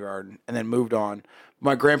 for kindergarten and then moved on.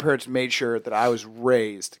 My grandparents made sure that I was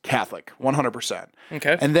raised Catholic, 100%.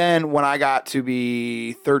 Okay. And then when I got to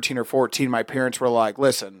be 13 or 14, my parents were like,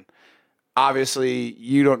 listen, obviously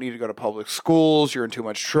you don't need to go to public schools. You're in too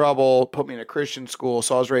much trouble. Put me in a Christian school.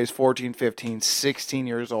 So I was raised 14, 15, 16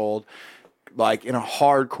 years old, like in a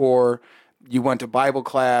hardcore, you went to Bible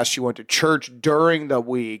class, you went to church during the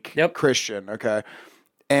week, Yep. Christian, okay?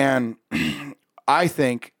 And I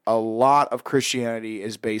think a lot of Christianity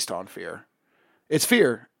is based on fear. It's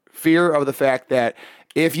fear. Fear of the fact that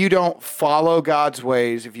if you don't follow God's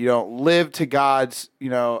ways, if you don't live to God's,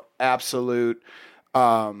 absolute,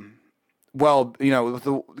 God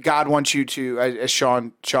wants you to, as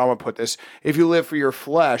Sean would put this, if you live for your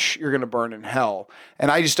flesh, you're going to burn in hell. And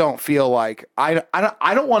I just don't feel like, I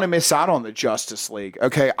don't want to miss out on the Justice League,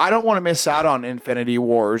 okay? I don't want to miss out on Infinity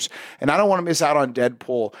Wars, and I don't want to miss out on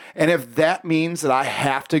Deadpool. And if that means that I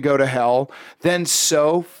have to go to hell, then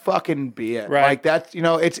so fucking be it. Right. Like that's,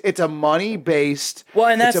 it's a money-based. Well,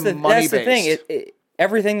 and that's it's a the thing. money-based.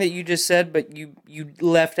 Everything that you just said, but you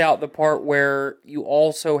left out the part where you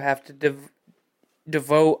also have to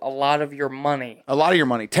devote a lot of your money. A lot of your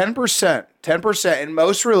money. 10%. 10%. In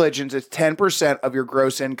most religions, it's 10% of your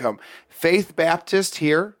gross income. Faith Baptist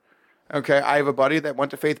here, okay, I have a buddy that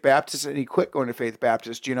went to Faith Baptist and he quit going to Faith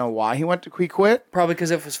Baptist. Do you know why he quit? Probably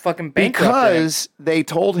because it was fucking bankrupt. Because they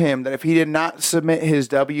told him that if he did not submit his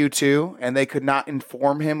W-2 and they could not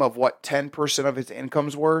inform him of what 10% of his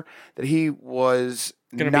incomes were, that he was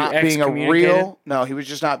Gonna be not being a excommunicated? he was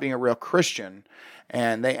just not being a real Christian.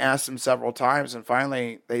 And they asked him several times, and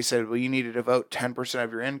finally they said, well, you need to devote 10%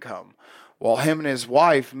 of your income. Well, him and his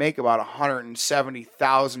wife make about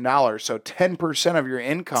 $170,000, so 10% of your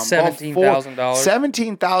income.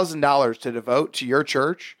 $17,000. $17,000 to devote to your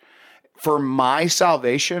church. For my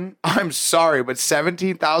salvation, I'm sorry, but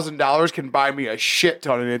 $17,000 can buy me a shit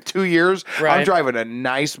ton. And in 2 years, I'm Right. driving a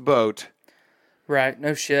nice boat. Right,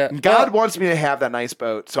 no shit. God wants me to have that nice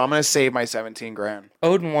boat, so I'm going to save my 17 grand.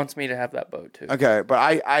 Odin wants me to have that boat too. Okay, but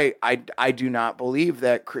I do not believe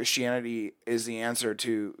that Christianity is the answer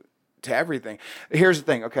to everything. Here's the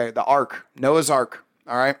thing, okay, the Ark, Noah's Ark,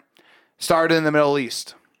 all right, started in the Middle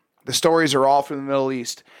East. The stories are all from the Middle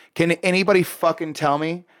East. Can anybody fucking tell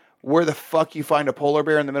me where the fuck you find a polar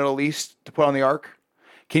bear in the Middle East to put on the Ark?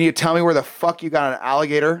 Can you tell me where the fuck you got an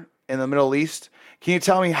alligator in the Middle East? Can you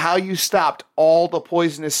tell me how you stopped all the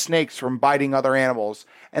poisonous snakes from biting other animals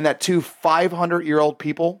and that 2 500-year-old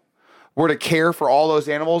people were to care for all those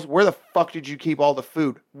animals, where the fuck did you keep all the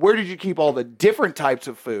food? Where did you keep all the different types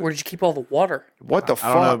of food? Where did you keep all the water? What the fuck?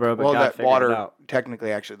 I don't know, bro, but well, God that figured it water, out.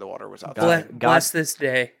 technically, actually, the water was outside. Bless this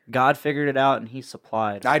day. God figured it out and he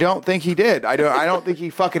supplied. I don't think he did. I don't think he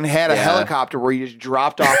fucking had a Yeah. helicopter where he just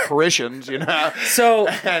dropped off Parisians, you know? So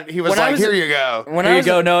And he was When I like, was- here you go. when Here I you was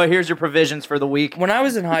go, Noah. Here's your provisions for the week. when I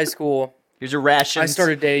was in high school, Here's your rations. I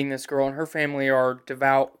started dating this girl, and her family are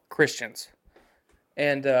devout Christians.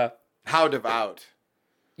 And How devout.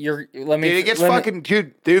 let me. Dude, it gets let me- fucking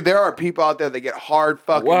dude. There are people out there that get hard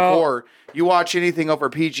fucking Well- core. You watch anything over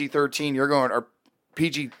PG-13, you're going or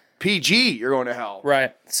PG, you're going to hell.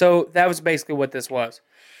 Right. So that was basically what this was,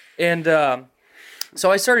 and so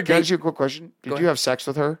I started Can I dating. ask you a quick question? Did you ahead. have sex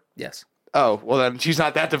with her? Yes. Oh, well then she's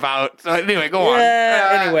not that devout. So anyway, go on.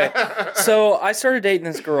 Yeah, anyway, so I started dating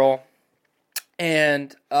this girl,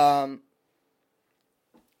 and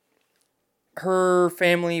her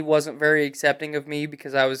family wasn't very accepting of me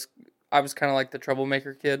because I was kind of like the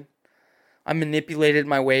troublemaker kid. I manipulated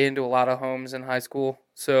my way into a lot of homes in high school,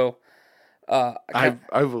 so I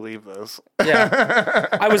believe this. yeah,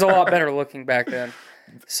 I was a lot better looking back then.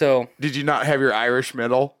 So Did you not have your Irish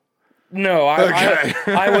middle? no, Okay.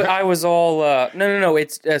 I was all no.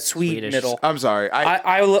 It's a sweet Swedish. middle. I'm sorry.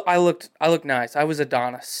 I looked nice. I was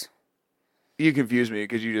Adonis. You confused me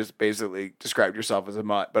because you just basically described yourself as a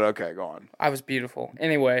mutt. But okay, go on. I was beautiful.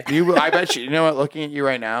 Anyway, I bet you. You know what? Looking at you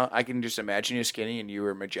right now, I can just imagine you skinny and you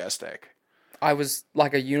were majestic. I was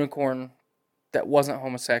like a unicorn that wasn't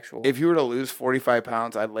homosexual. If you were to lose 45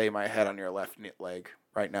 pounds, I'd lay my head on your left leg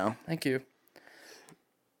right now. Thank you.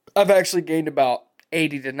 I've actually gained about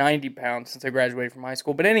 80 to 90 pounds since I graduated from high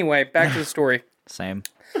school. But anyway, back to the story. Same.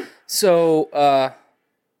 So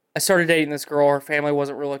I started dating this girl. Her family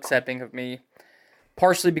wasn't real accepting of me,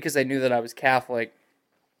 partially because they knew that I was Catholic.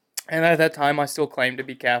 And at that time, I still claimed to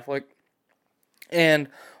be Catholic. And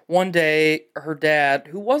one day, her dad,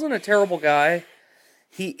 who wasn't a terrible guy,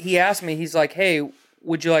 he asked me, he's like, hey,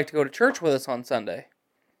 would you like to go to church with us on Sunday?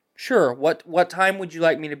 Sure. What time would you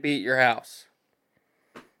like me to be at your house?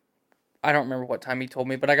 I don't remember what time he told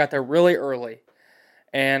me, but I got there really early.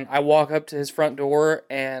 And I walk up to his front door,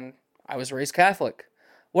 and I was raised Catholic.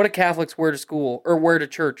 What do Catholics wear to school, or wear to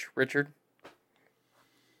church, Richard?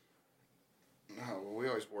 Oh, well, we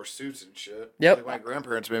always wore suits and shit. Yep. Like my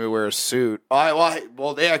grandparents made me wear a suit.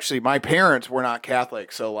 Well, they actually, my parents were not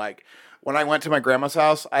Catholic, so like when I went to my grandma's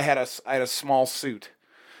house, I had a small suit.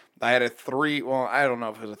 I had I don't know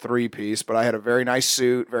if it was a 3-piece, but I had a very nice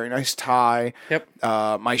suit, very nice tie. Yep.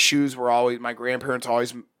 My shoes were my grandparents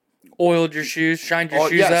always. Oiled your shoes, shined your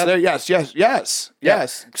shoes yes, up.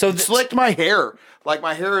 yes. So slicked my hair like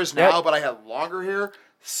my hair is now, Yep. but I have longer hair.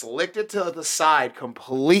 Slicked it to the side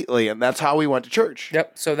completely, and that's how we went to church.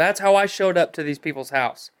 Yep. So that's how I showed up to these people's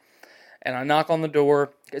house. And I knock on the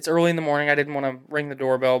door. It's early in the morning. I didn't want to ring the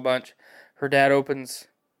doorbell a bunch. Her dad opens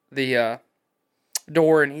the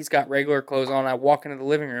door, and he's got regular clothes on. I walk into the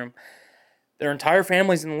living room. Their entire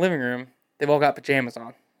family's in the living room. They've all got pajamas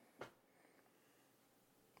on.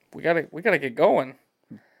 We gotta get going.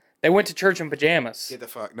 They went to church in pajamas. Get the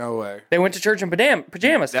fuck, no way. They went to church in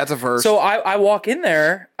pajamas. That's a first. So I walk in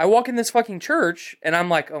there. I walk in this fucking church, and I'm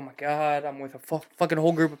like, oh my god, I'm with a fucking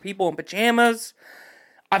whole group of people in pajamas.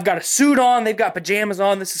 I've got a suit on. They've got pajamas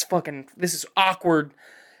on. This is awkward.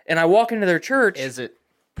 And I walk into their church. Is it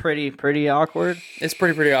pretty awkward? It's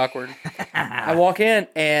pretty awkward. I walk in,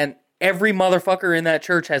 and every motherfucker in that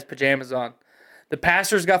church has pajamas on. The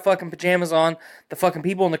pastor's got fucking pajamas on. The fucking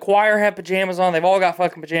people in the choir have pajamas on. They've all got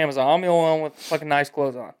fucking pajamas on. I'm the only one with fucking nice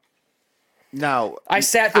clothes on. No. I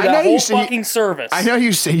sat through I know that you whole say- fucking service. I know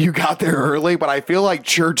you say you got there early, but I feel like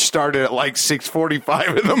church started at like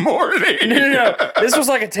 6:45 in the morning. No. This was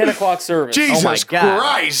like a 10 o'clock service. Jesus my God.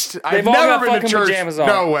 Christ. They've I've all got never been to fucking church. pajamas on.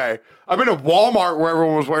 No way. I've been to Walmart where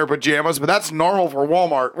everyone was wearing pajamas, but that's normal for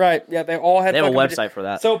Walmart. Right. Yeah, they all had They have a fucking website for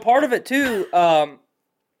that. So part of it too,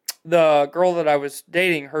 the girl that I was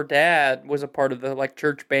dating, her dad was a part of the like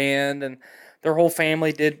church band, and their whole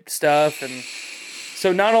family did stuff. And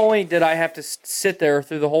so not only did I have to sit there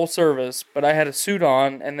through the whole service, but I had a suit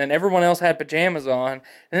on, and then everyone else had pajamas on, and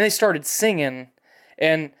then they started singing.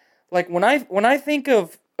 And like when I think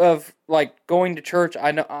of like going to church,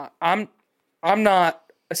 I know I'm not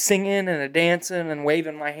a singing and a dancing and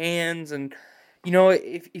waving my hands. And you know,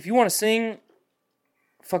 if you want to sing,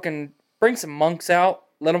 fucking bring some monks out.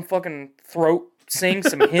 Let them fucking sing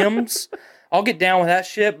some hymns. I'll get down with that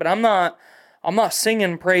shit, but I'm not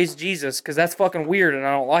singing praise Jesus because that's fucking weird and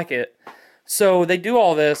I don't like it. So they do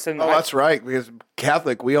all this, and Oh, that's right, because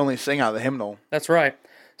Catholic, we only sing out of the hymnal. that's right.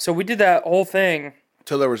 So we did that whole thing.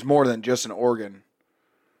 Till there was more than just an organ.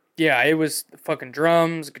 Yeah, it was fucking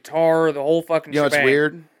drums, guitar, the whole fucking You know what's shebang.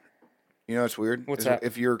 weird? You know what's weird? What's Is that?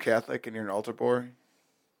 If you're Catholic and you're an altar boy,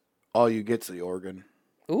 all you get's the organ.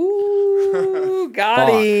 Ooh, got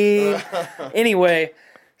it. Anyway,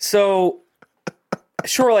 so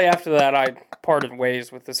shortly after that, I parted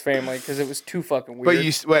ways with this family because it was too fucking weird. But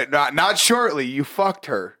you wait, not shortly. You fucked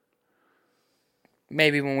her.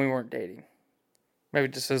 Maybe when we weren't dating. Maybe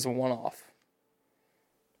just as a one-off.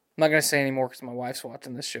 I'm not going to say anymore because my wife's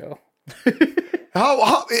watching this show.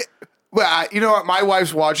 Well, you know what? My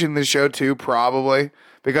wife's watching this show too, probably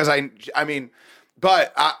because I mean,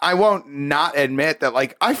 but I won't not admit that.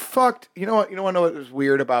 Like I fucked. You know what? You know what was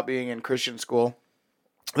weird about being in Christian school?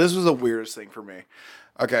 This was the weirdest thing for me.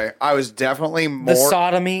 Okay, I was definitely more The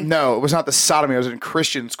sodomy? No, it was not the sodomy. I was in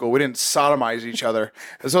Christian school. We didn't sodomize each other.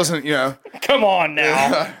 This wasn't, you know. Come on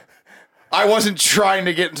now. I wasn't trying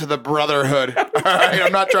to get into the brotherhood. All right,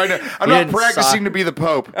 I'm not trying to. I'm not didn't practicing to be the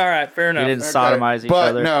Pope. All right, fair enough. We didn't sodomize each But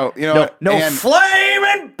other. no, you know what? No And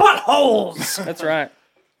flaming buttholes. That's right.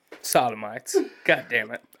 Sodomites. God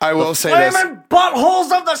damn it. I will say this. Flaming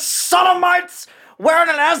buttholes of the sodomites wearing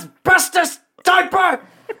an asbestos diaper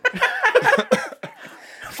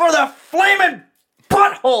for the flaming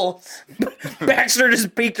buttholes. Baxter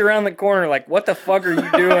just peeked around the corner like, what the fuck are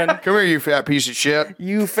you doing? Come here, you fat piece of shit.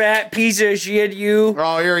 You fat piece of shit, you.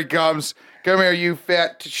 Oh, here he comes. Come here, you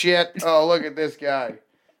fat shit. Oh, look at this guy.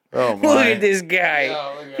 Oh, my. Look at this guy.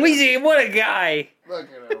 Oh, look at We see what a guy. Look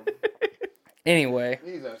at him. Anyway,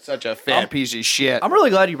 He's such a fat piece of shit. I'm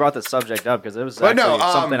really glad you brought this subject up because it was But actually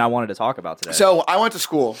no, something I wanted to talk about today. So I went to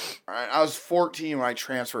school. All right, I was 14 when I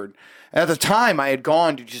transferred. And at the time, I had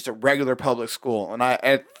gone to just a regular public school. And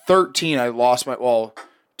at 13, I lost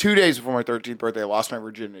 2 days before my 13th birthday, I lost my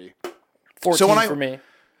virginity. 14 when for me.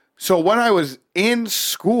 So when I was in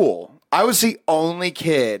school, I was the only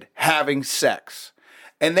kid having sex.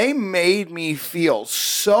 And they made me feel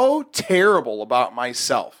so terrible about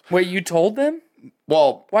myself. Wait, you told them?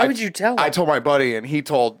 Well, Why would you tell I them? told my buddy, and he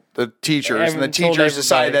told the teachers, and the Everyone told teachers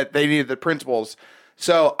decided everybody. that they needed the principals.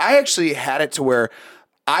 So I actually had it to where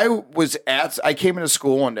I came into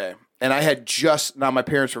school one day, and I had now my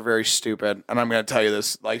parents were very stupid, and I'm going to tell you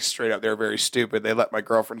this like straight up, they're very stupid. They let my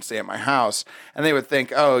girlfriend stay at my house, and they would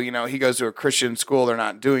think, oh, you know, he goes to a Christian school, they're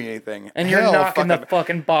not doing anything. And you're Hell, knocking the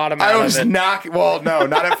fucking bottom out I was of it. knocking. Well, no,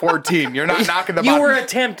 not at 14. You're not knocking the You bottom. were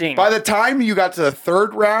attempting. By the time you got to the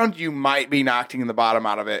third round, you might be knocking the bottom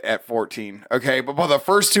out of it at 14. Okay, but by the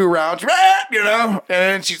first two rounds, you know, and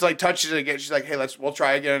then she's like touches it again. She's like, "Hey, we'll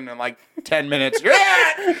try again in like 10 minutes."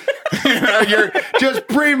 You know, you're just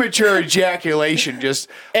premature ejaculation, just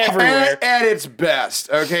Everywhere. at its best.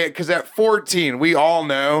 Okay, because at 14, we all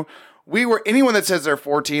know. Anyone that says they're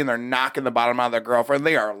 14, they're knocking the bottom out of their girlfriend,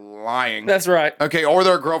 they are lying. That's right. Okay, or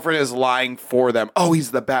their girlfriend is lying for them. Oh,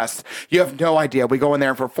 he's the best. You have no idea. We go in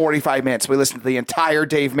there for 45 minutes. We listen to the entire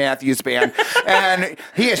Dave Matthews Band, and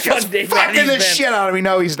he is just Dave fucking Matthews the Band. shit out of me.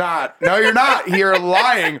 No, he's not. No, you're not. You're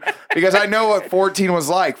lying because I know what 14 was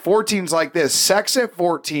like. 14's like this. Sex at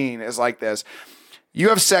 14 is like this. You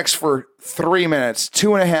have sex for 3 minutes.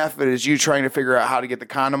 2.5 of it is you trying to figure out how to get the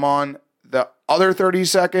condom on. The other 30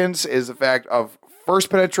 seconds is the fact of first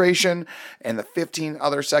penetration, and the 15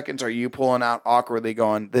 other seconds are you pulling out awkwardly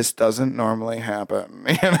going, this doesn't normally happen.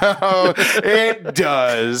 You know, it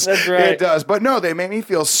does. That's right. It does. But no, they made me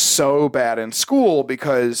feel so bad in school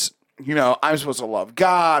because, you know, I'm supposed to love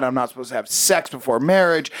God. I'm not supposed to have sex before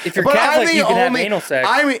marriage. If you're But Catholic, I'm you can have anal sex.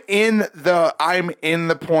 I'm in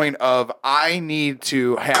the point of I need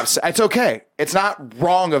to have sex. It's okay. It's not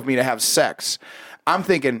wrong of me to have sex. I'm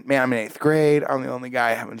thinking, man, I'm in 8th grade. I'm the only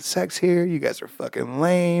guy having sex here. You guys are fucking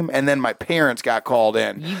lame. And then my parents got called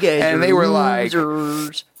in. you guys and are they were like,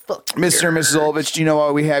 losers. Fuck. Mr. and Mrs. Olvich, do you know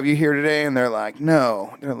why we have you here today? And they're like,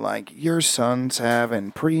 no. They're like, your son's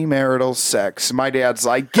having premarital sex. My dad's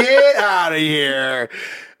like, get out of here.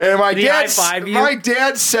 And my Did he dad, high-five you? my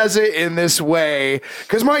dad says it in this way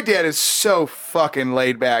because my dad is so fucking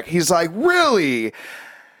laid back. He's like, really?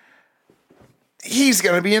 He's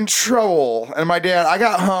going to be in trouble. And my dad, I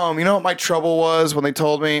got home. You know what my trouble was when they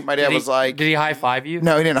told me? My dad was like, Did he high five you?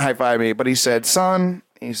 no, he didn't high five me, but he said, son,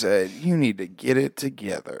 he said, you need to get it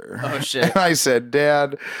together. Oh, shit. And I said,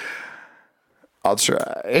 Dad, I'll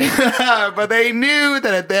try. But they knew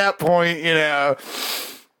that at that point, you know,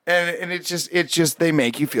 and it's just, they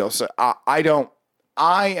make you feel so,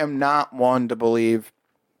 I am not one to believe.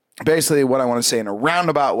 Basically, what I want to say in a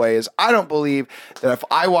roundabout way is I don't believe that if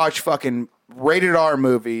I watch fucking rated R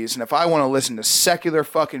movies, and if I want to listen to secular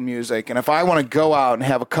fucking music, and if I want to go out and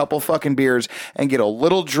have a couple fucking beers and get a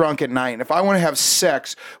little drunk at night, and if I want to have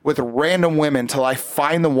sex with random women till I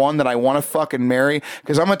find the one that I want to fucking marry,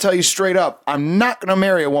 because I'm going to tell you straight up, I'm not going to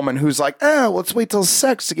marry a woman who's like, let's wait till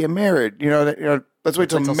sex to get married. Let's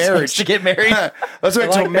wait till marriage to get married. Let's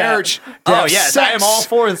wait till like marriage. to Oh, have yes, I am sex. all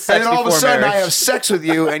for the sex And then all of a before sudden, I marriage. have sex with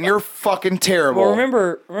you, and you're fucking terrible. Well,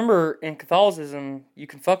 remember, in Catholicism, you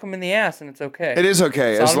can fuck them in the ass and it's okay. It is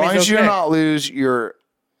okay as long Sodomy's as you do okay. not lose your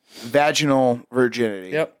vaginal virginity.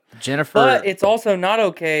 Yep. Jennifer. But it's also not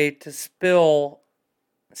okay to spill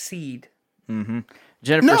seed.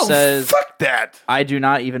 Jennifer No, says, fuck that. I do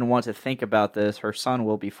not even want to think about this. Her son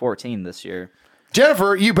will be 14 this year.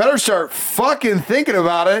 Jennifer, you better start fucking thinking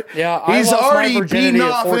about it. Yeah, I he's lost my already virginity beaten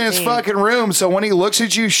at off in his 14. fucking room. So when he looks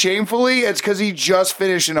at you shamefully, it's because he just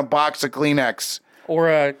finished in a box of Kleenex Or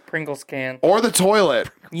a Pringles can. or the toilet.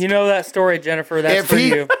 You know that story, Jennifer. That's for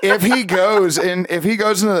you. if he goes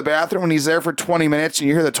into the bathroom and he's there for 20 minutes and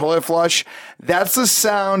you hear the toilet flush, that's the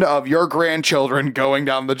sound of your grandchildren going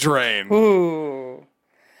down the drain. Ooh.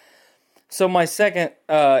 So my second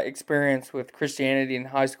experience with Christianity in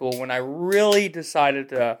high school, when I really decided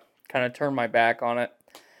to kind of turn my back on it,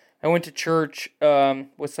 I went to church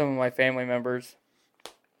with some of my family members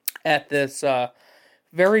at this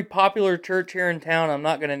very popular church here in town. I'm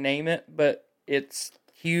not going to name it, but it's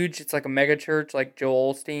huge. It's like a mega church, like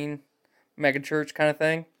Joel Osteen mega church kind of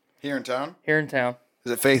thing Here in town? here in town.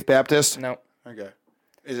 Is it Faith Baptist? No, Okay.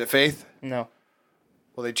 Is it Faith? no,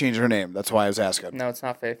 Well, they changed her name. That's why I was asking. no, it's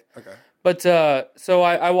not Faith. Okay. But so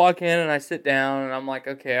I walk in and I sit down and I'm like,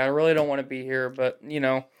 okay, I really don't want to be here, but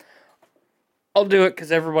I'll do it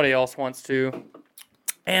because everybody else wants to.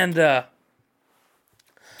 And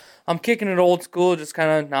I'm kicking it old school, just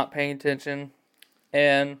kind of not paying attention.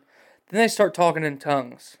 And then they start talking in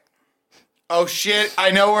tongues. Oh shit!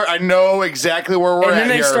 I know exactly where we're And at then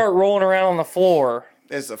they here. start rolling around on the floor.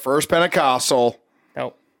 It's the first Pentecostal.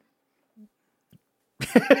 Nope.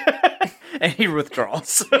 And he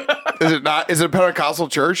withdraws. Is it not? Is it a Pentecostal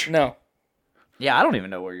church? No. Yeah, I don't even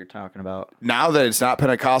know what you're talking about. Now that it's not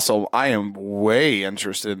Pentecostal, I am way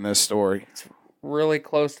interested in this story. Really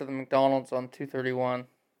close to the McDonald's on 231.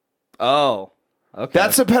 Oh, okay.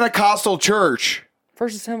 That's a Pentecostal church.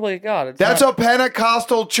 First Assembly of God. It's That's not- a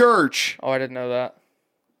Pentecostal church. Oh, I didn't know that.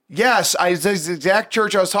 Yes, it's the exact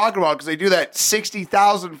church I was talking about because they do that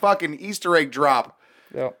 60,000 fucking Easter egg drop.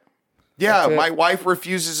 Yep. Yeah, That's it. my wife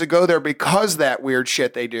refuses to go there because that weird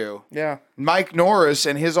shit they do. Yeah. Mike Norris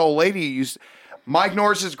and his old lady Mike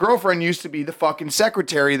Norris's girlfriend used to be the fucking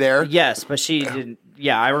secretary there. Yes, but she didn't.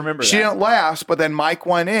 Yeah, I remember She that. didn't last, but then Mike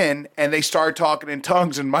went in and they started talking in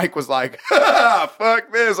tongues, and Mike was like,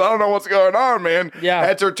 fuck this. I don't know what's going on, man. Yeah.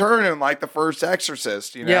 Heads are turning like the first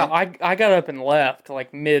exorcist, you know? Yeah, I got up and left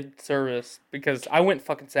like mid-service because I went and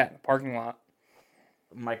fucking sat in the parking lot.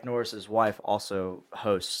 Mike Norris's wife also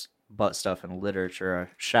hosts Butt Stuff and Literature.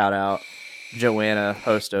 Shout out Joanna,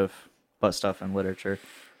 host of Butt Stuff and Literature.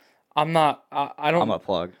 I'm not. I don't. I'm a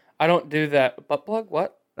plug. I don't do that. Butt plug?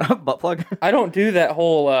 What? Butt plug? I don't do that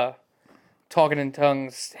whole talking in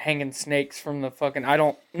tongues, hanging snakes from the fucking. I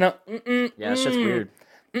don't. No. Yeah, it's just weird.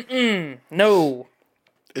 No.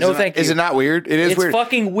 No, thank you. Is it not weird? It is It's weird.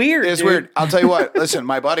 fucking weird. It's dude. weird. I'll tell you what. Listen,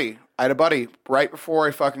 I had a buddy right before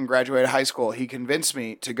I fucking graduated high school. He convinced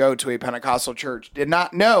me to go to a Pentecostal church. Did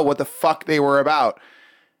not know what the fuck they were about.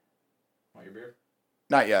 Want your beer?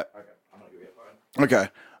 Not yet. Okay. I'm gonna give you a fine.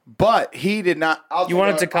 Okay. But he did not. You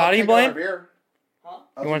want a Tecate, Blaine? Beer.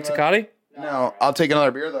 You want a Tecate? No, I'll take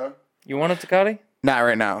another beer though. You want a Tecate? Not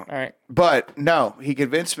right now. All right. But no, he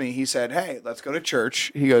convinced me. He said, hey, let's go to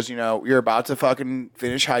church. He goes, you're about to fucking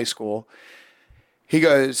finish high school. He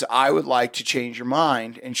goes, I would like to change your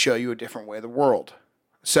mind and show you a different way of the world.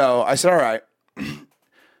 So I said, all right.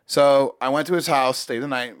 So I went to his house, stayed the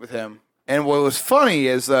night with him. And what was funny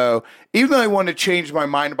is, though, even though I wanted to change my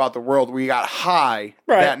mind about the world, we got high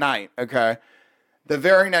that night, okay? The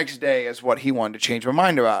very next day is what he wanted to change my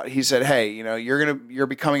mind about. He said, hey, you're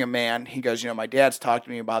becoming a man. He goes, my dad's talked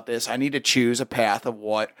to me about this. I need to choose a path of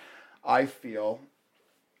what I feel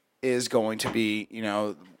is going to be,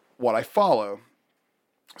 what I follow.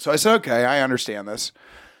 So I said, okay, I understand this.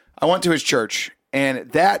 I went to his church, and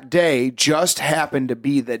that day just happened to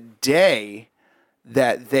be the day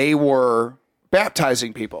that they were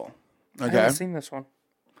baptizing people. I Okay. haven't seen this one.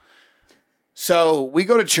 So we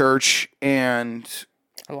go to church, and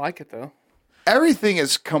I like it though. everything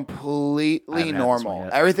is I completely haven't had this normal. one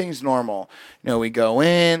yet. Everything's normal. We go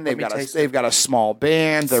in. me taste it. They've got a small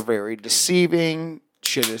band. They're very deceiving.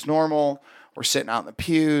 Shit is normal. We're sitting out in the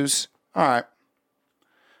pews. All right.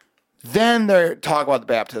 Then they talk about the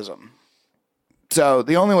baptism. So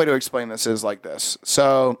the only way to explain this is like this.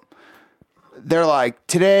 So they're like,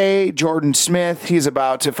 today, Jordan Smith, he is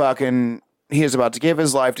about to give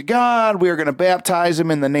his life to God. We are going to baptize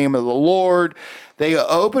him in the name of the Lord. They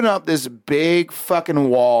open up this big fucking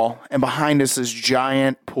wall, and behind us this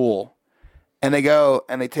giant pool. And they go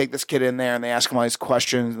and they take this kid in there and they ask him all these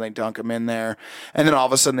questions and they dunk him in there. And then all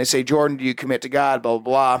of a sudden they say, Jordan, do you commit to God? Blah,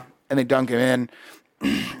 blah, blah. And they dunk him in.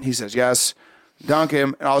 He says, yes. Dunk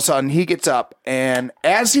him. And all of a sudden he gets up. And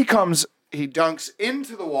as he dunks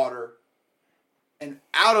into the water and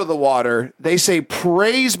out of the water, they say,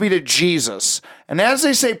 praise be to Jesus. And as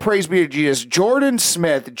they say, praise be to Jesus, Jordan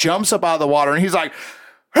Smith jumps up out of the water and he's like,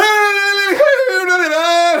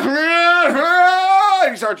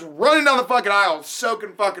 he starts running down the fucking aisle,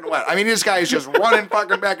 soaking fucking wet. I mean, this guy is just running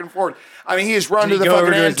fucking back and forth. I mean, he is running to the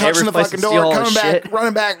fucking end, touching the fucking door, coming back,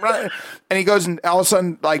 running back, running. And he goes, and all of a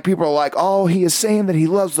sudden, like, people are like, oh, he is saying that he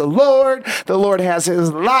loves the Lord. The Lord has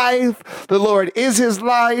his life. The Lord is his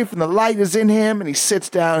life, and the light is in him. And he sits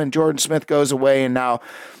down, and Jordan Smith goes away, and now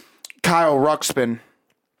Kyle Ruxpin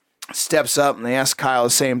steps up, and they ask Kyle the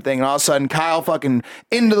same thing. And all of a sudden, Kyle fucking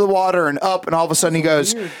into the water and up, and all of a sudden he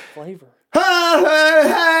goes, Weird flavor. and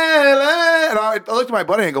I looked at my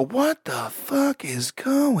buddy and I go, what the fuck is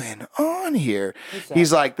going on here?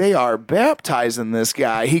 He's like, they are baptizing this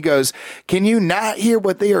guy. He goes, can you not hear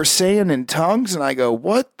what they are saying in tongues? And I go,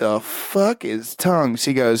 what the fuck is tongues?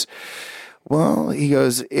 He goes,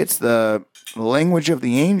 it's the language of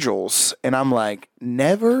the angels. And I'm like,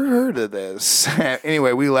 never heard of this.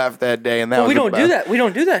 Anyway, we left that day, and that was we don't do that. We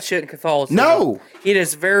don't do that shit in Catholicism. No. It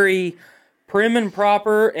is very prim and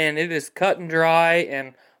proper, and it is cut and dry,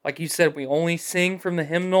 and like you said, we only sing from the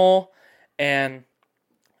hymnal, and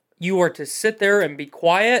you are to sit there and be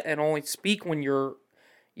quiet and only speak when you're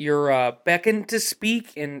beckoned to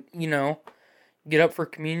speak, and get up for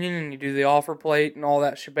communion and you do the offer plate and all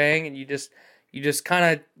that shebang, and you just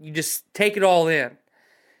take it all in.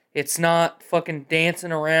 It's not fucking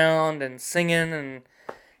dancing around and singing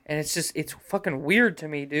and it's fucking weird to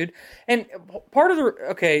me, dude. And part of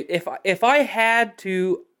if I had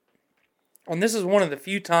to, and this is one of the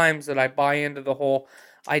few times that I buy into the whole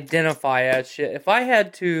identify as shit. If I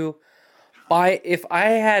had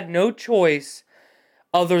no choice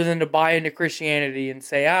other than to buy into Christianity and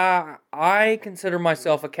say, I consider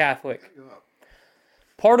myself a Catholic.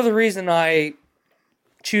 Part of the reason I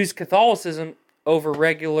choose Catholicism over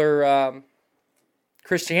regular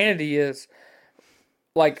Christianity is,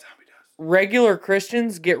 like, regular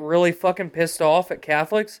Christians get really fucking pissed off at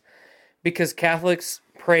Catholics because Catholics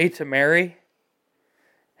pray to Mary.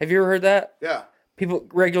 Have you ever heard that? Yeah.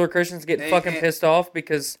 Regular Christians get fucking pissed off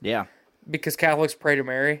because Catholics pray to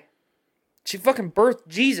Mary. She fucking birthed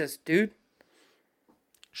Jesus, dude.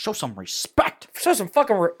 Show some respect.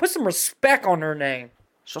 Put some respect on her name.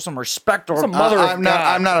 Show some respect, or Some mother of I'm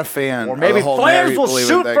God. not a fan. or maybe of the whole flames Mary will believing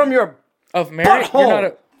shoot thing. from your. Of Mary? You're not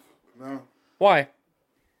a... No. Why?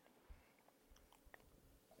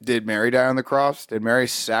 Did Mary die on the cross? Did Mary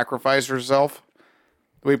sacrifice herself?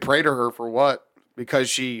 We pray to her for what? Because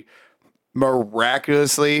she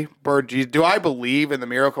miraculously birthed Jesus. Do I believe in the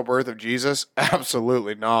miracle birth of Jesus?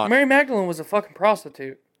 Absolutely not. Mary Magdalene was a fucking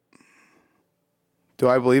prostitute. Do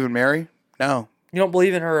I believe in Mary? No. You don't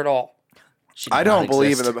believe in her at all. I don't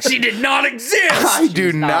believe in the... She did not exist! I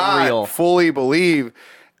do not not real. fully believe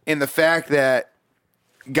in the fact that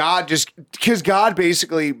because God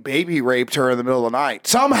basically baby raped her in the middle of the night.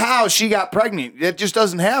 Somehow she got pregnant. It just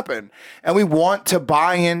doesn't happen. And we want to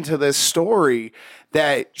buy into this story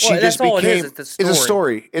that she Well, just that's all it became. is. It's a It's a story.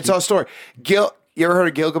 story. It's a story. You ever heard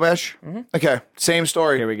of Gilgamesh? Mm-hmm. Okay. Same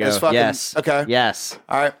story. Here we go. as fucking- Yes. Okay. Yes.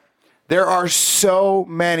 All right. There are so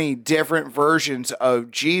many different versions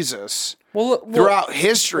of Jesus throughout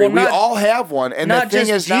history. well, We all have one. And the Not thing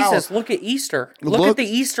just is now... Jesus. Look at Easter. Look at the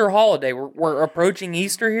Easter holiday. We're approaching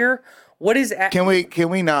Easter here. What is... Can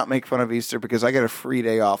we not make fun of Easter because I got a free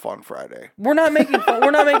day off on Friday? We're not making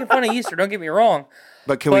fun of Easter. Don't get me wrong.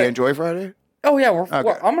 But can we enjoy Friday? Oh yeah,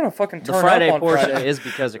 I'm gonna fucking turn The Friday up on portion Friday. is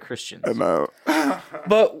because of Christians. No.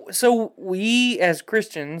 But so we as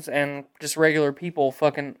Christians and just regular people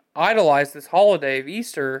fucking idolize this holiday of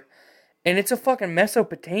Easter, and it's a fucking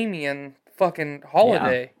Mesopotamian fucking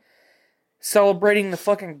holiday. Celebrating the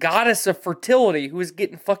fucking goddess of fertility who is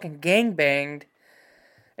getting fucking gangbanged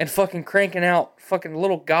and fucking cranking out fucking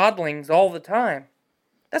little godlings all the time.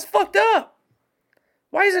 That's fucked up.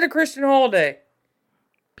 Why is it a Christian holiday?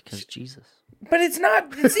 Because Jesus. But it's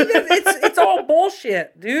not. See, it's all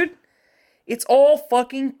bullshit, dude. It's all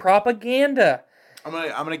fucking propaganda. I'm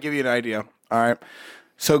gonna give you an idea. All right.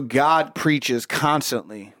 So God preaches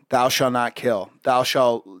constantly, thou shalt not kill. Thou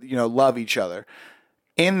shalt, love each other.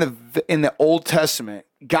 In the Old Testament,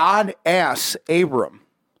 God asks Abram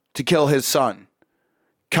to kill his son.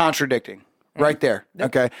 Contradicting. Right there.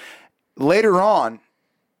 Okay. Later on,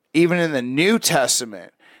 even in the New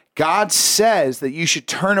Testament, God says that you should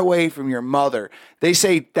turn away from your mother. They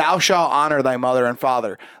say, thou shalt honor thy mother and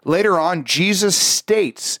father. Later on, Jesus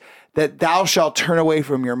states that thou shalt turn away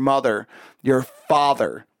from your mother, your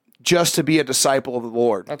father, just to be a disciple of the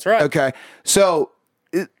Lord. That's right. Okay. So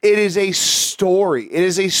it is a story. It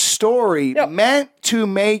is a story meant to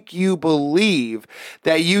make you believe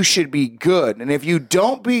that you should be good. And if you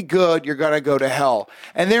don't be good, you're going to go to hell.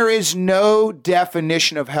 And there is no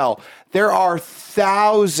definition of hell. There are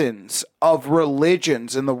thousands of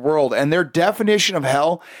religions in the world, and their definition of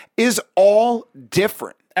hell is all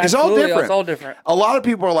different. It's all Absolutely, different. it's all different. A lot of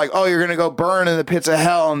people are like, oh, you're going to go burn in the pits of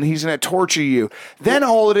hell and he's going to torture you. Then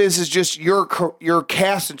all it is just you're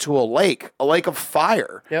cast into a lake of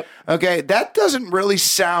fire. Yep. Okay, that doesn't really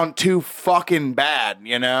sound too fucking bad,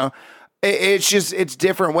 It's just, it's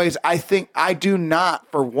different ways. I do not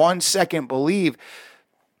for 1 second believe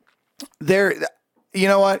there, you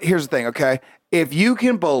know what? Here's the thing, okay? If you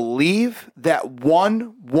can believe that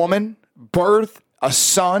one woman birthed a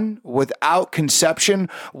son without conception,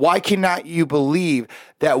 why cannot you believe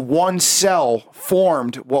that one cell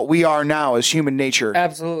formed what we are now as human nature?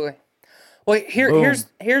 Absolutely. Well, here's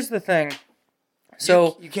the thing.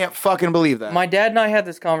 So you can't fucking believe that. my dad and I had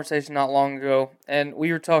this conversation not long ago, and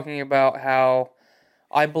we were talking about how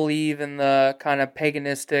I believe in the kind of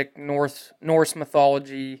paganistic Norse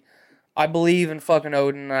mythology. I believe in fucking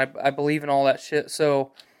Odin. I believe in all that shit.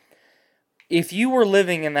 So if you were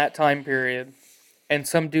living in that time period and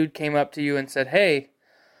some dude came up to you and said, hey,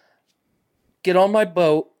 get on my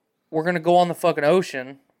boat. We're going to go on the fucking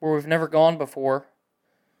ocean where we've never gone before.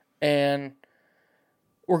 And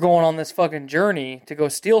we're going on this fucking journey to go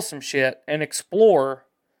steal some shit and explore.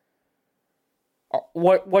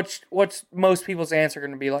 What's most people's answer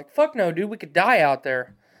going to be? Like, fuck no, dude, we could die out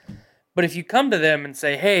there. But if you come to them and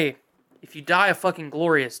say, hey, if you die a fucking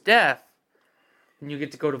glorious death, then you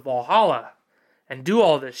get to go to Valhalla and do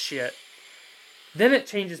all this shit, then it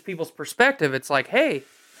changes people's perspective. It's like, hey,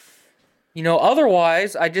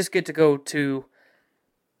 otherwise I just get to go to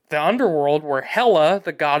the underworld where Hela,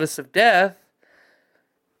 the goddess of death,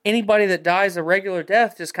 anybody that dies a regular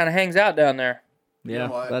death just kind of hangs out down there. Yeah,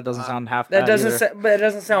 what? that doesn't sound half That bad doesn't either. but it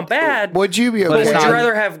doesn't sound bad. Would you be But okay? would it's you not-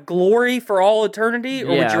 rather have glory for all eternity, or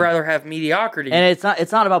would Yeah. you rather have mediocrity? And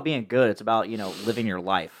it's not about being good. It's about living your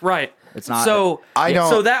life. Right. It's not. So I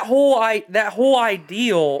don't- So that whole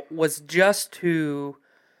ideal was just to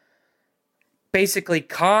basically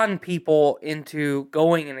con people into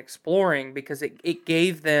going and exploring because it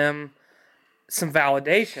gave them some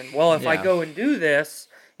validation. Well, if I Yeah. go and do this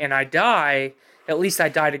and I die, at least I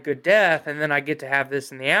died a good death, and then I get to have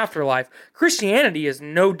this in the afterlife. Christianity is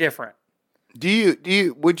no different.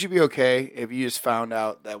 Would you be okay if you just found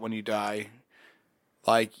out that when you die,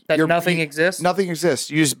 like That nothing exists? Nothing exists.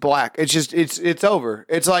 You just black. It's just it's over.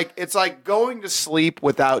 It's like going to sleep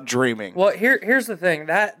without dreaming. Well, here's the thing.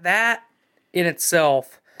 That in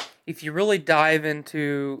itself, if you really dive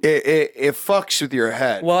into It fucks with your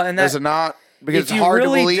head. Well, and does that- it not? Because if it's you hard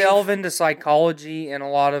really to believe. delve into psychology and a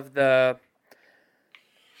lot of the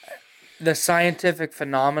scientific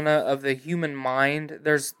phenomena of the human mind,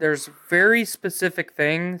 there's very specific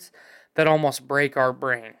things that almost break our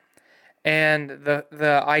brain. And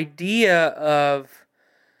the idea of,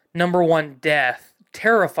 number one, death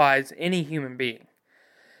terrifies any human being.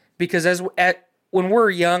 Because when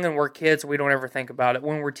we're young and we're kids, we don't ever think about it.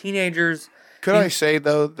 When we're teenagers, Could I say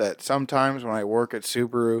though that sometimes when I work at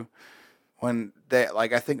Subaru, when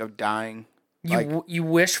I think of dying. you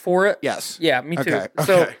wish for it? Yes. Yeah, me too. Okay.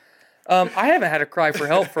 So Okay. I haven't had a cry for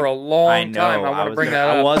help for a long I know. time. I want to bring that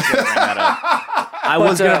up. I was going to bring that up. I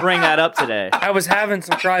was going to bring that up today. I was having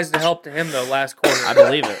some cries to help to him though last quarter. I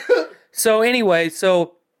believe it. So anyway,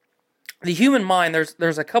 the human mind,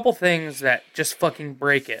 there's a couple things that just fucking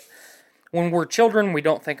break it. When we're children, we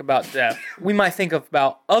don't think about death. We might think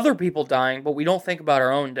about other people dying, but we don't think about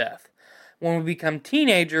our own death. When we become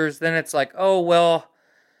teenagers, then it's like, oh well,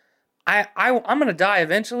 I'm gonna die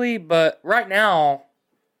eventually, but right now,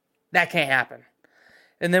 that can't happen.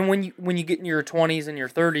 And then when you get in your 20s and your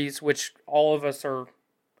 30s, which all of us are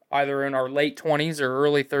either in our late 20s or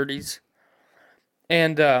early 30s,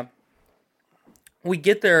 and we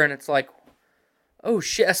get there and it's like, oh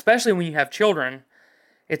shit, especially when you have children,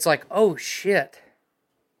 it's like, oh shit,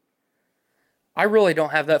 I really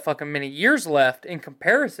don't have that fucking many years left in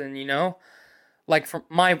comparison, Like from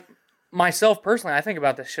myself personally, I think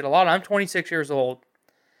about this shit a lot. I'm 26 years old.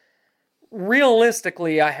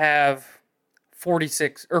 Realistically, I have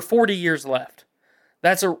 46 or 40 years left.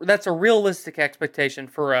 That's a realistic expectation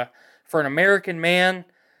for an American man.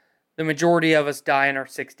 The majority of us die in our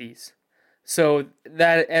 60s. So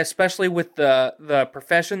that, especially with the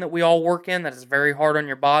profession that we all work in, that is very hard on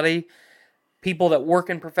your body. People that work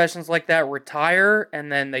in professions like that retire,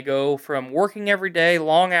 and then they go from working every day,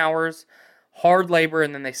 long hours, hard labor,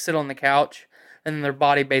 and then they sit on the couch, and then their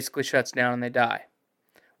body basically shuts down and they die.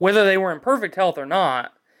 Whether they were in perfect health or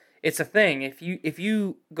not, it's a thing. If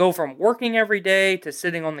you go from working every day to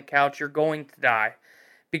sitting on the couch, you're going to die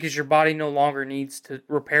because your body no longer needs to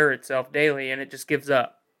repair itself daily, and it just gives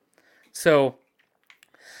up. So,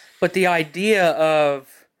 but the idea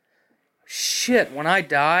of, shit, when I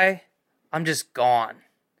die, I'm just gone.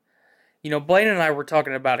 You know, Blaine and I were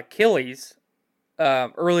talking about Achilles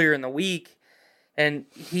earlier in the week, and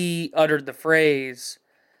he uttered the phrase,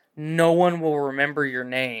 "No one will remember your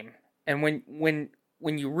name." And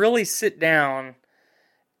when you really sit down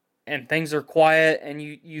and things are quiet and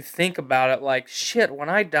you think about it, like, shit, when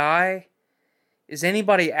I die, is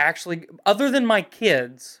anybody actually, other than my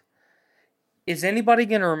kids, is anybody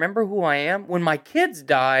going to remember who I am? When my kids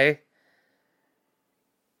die,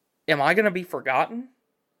 am I going to be forgotten?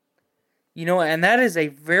 You know, and that is a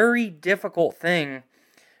very difficult thing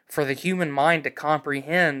for the human mind to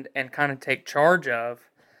comprehend and kind of take charge of.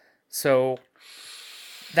 So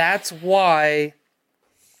that's why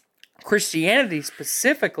Christianity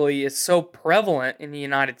specifically is so prevalent in the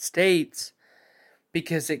United States,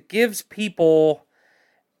 because it gives people,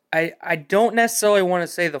 I don't necessarily want to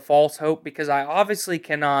say the false hope, because I obviously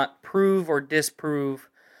cannot prove or disprove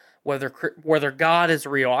whether God is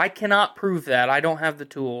real. I cannot prove that. I don't have the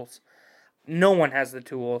tools. No one has the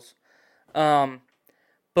tools.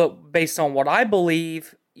 But based on what I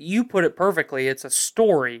believe, you put it perfectly. It's a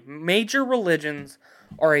story. Major religions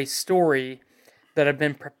are a story that have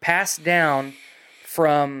been passed down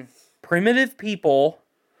from primitive people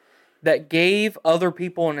that gave other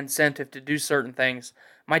people an incentive to do certain things.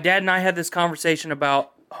 My dad and I had this conversation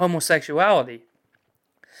about homosexuality.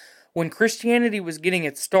 When Christianity was getting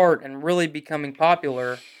its start and really becoming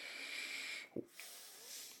popular,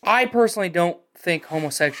 I personally don't think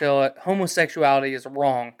homosexuality is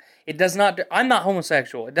wrong. It does not. I'm not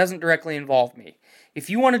homosexual. It doesn't directly involve me. If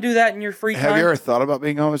you want to do that in your free time, Have you ever thought about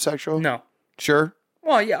being homosexual? No. Sure.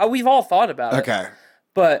 Well, yeah, we've all thought about it. Okay.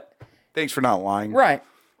 But Thanks for not lying. right,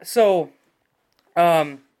 so,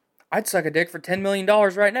 I'd suck a dick for $10 million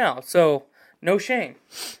right now. So no shame.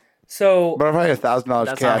 So But if I had $1,000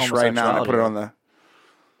 That's not cash right now and I put it homosexuality. on the.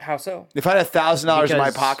 how so? If I had $1,000 in my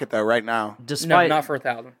Because- pocket though, right now, No, Despite not for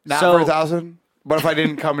 1,000. not So- for 1,000. What if I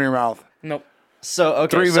didn't come in your mouth? Nope. so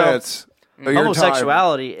okay, 3 so minutes. Of your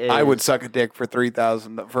homosexuality time, is I would suck a dick for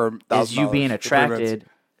 3,000 for $1,000. is you being for 3 minutes. attracted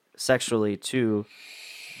sexually to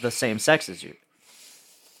the same sex as you.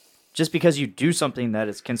 Just because you do something that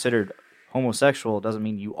is considered homosexual doesn't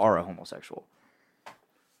mean you are a homosexual.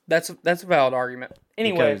 That's a valid argument.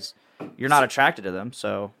 Anyway, Because you're not attracted to them,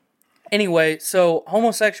 so so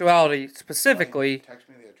homosexuality specifically, Text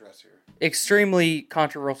me the address here. extremely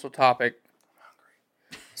controversial topic.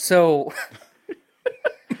 So,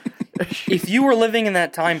 if you were living in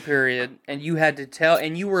that time period and you had to tell,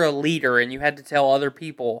 and you were a leader and you had to tell other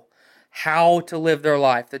people how to live their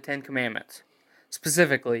life, the 10 Commandments,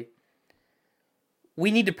 specifically, we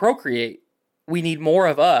need to procreate. We need more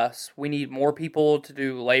of us. We need more people to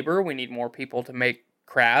do labor. We need more people to make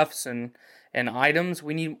crafts and items.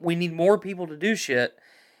 We need more people to do shit.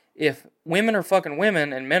 If women are fucking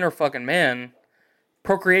women and men are fucking men,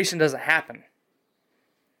 procreation doesn't happen.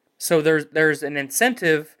 So there's an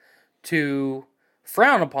incentive to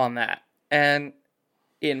frown upon that. And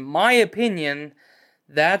in my opinion,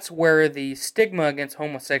 that's where the stigma against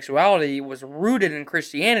homosexuality was rooted in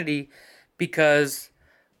Christianity, because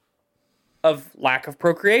of lack of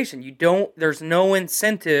procreation. There's no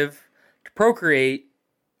incentive to procreate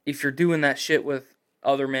if you're doing that shit with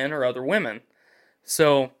other men or other women.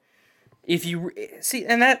 So if you see,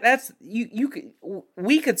 and that's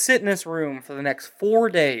we could sit in this room for the next 4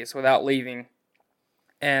 days without leaving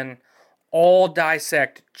and all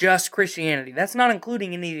dissect just Christianity. That's not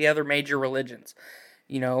including any of the other major religions.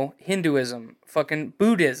 You know, Hinduism, fucking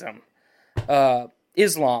Buddhism,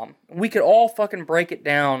 Islam. We could all fucking break it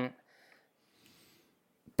down.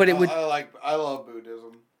 But it would. I love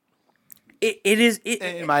Buddhism. It is.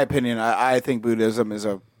 In my opinion, I think Buddhism is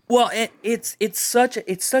a. Well, it's such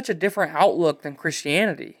a different outlook than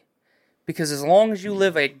Christianity, because as long as you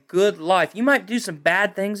live a good life, you might do some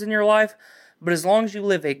bad things in your life, but as long as you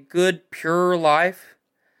live a good, pure life,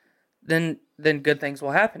 then good things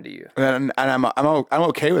will happen to you. And I'm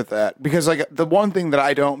okay with that, because like the one thing that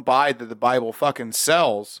I don't buy that the Bible fucking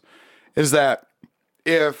sells is that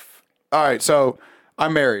all right, so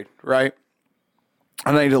I'm married, right?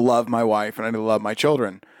 And I need to love my wife and I need to love my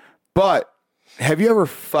children. But have you ever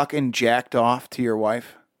fucking jacked off to your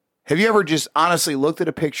wife? Have you ever just honestly looked at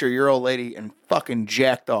a picture of your old lady and fucking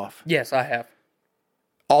jacked off? Yes, I have.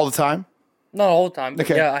 All the time? Not all the time, but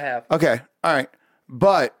Okay. yeah, I have. Okay, all right.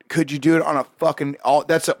 But could you do it on a fucking...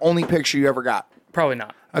 that's the only picture you ever got. Probably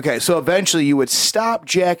not. Okay, so eventually you would stop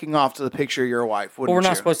jacking off to the picture of your wife, wouldn't But we're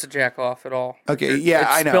not you? supposed to jack off at all. Okay, yeah, It's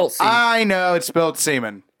I know. spelt seed. I know it's spelled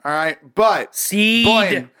semen. All right, but Seed.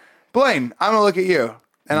 Blaine, I'm gonna look at you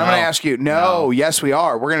and I'm No. gonna ask you. No, yes, we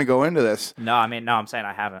are. We're gonna go into this. No, I mean, no, I'm saying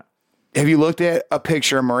I haven't. Have you looked at a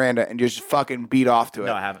picture of Miranda and just fucking beat off to it?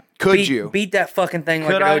 No, I haven't. Could you? Beat that fucking thing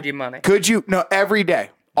like Could it I? owed you money. Could you? No, every day,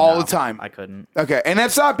 all No, the time. I couldn't. Okay, and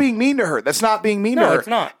that's not being mean to her. That's not being mean to No, her. it's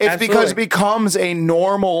not. It's because it Absolutely. becomes a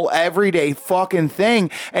normal, everyday fucking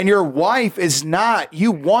thing. And your wife is not.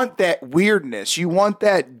 You want that weirdness. You want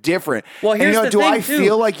that different. Well, and here's the do thing, I too.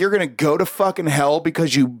 feel like you're going to go to fucking hell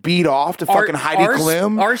because you beat off to fucking Heidi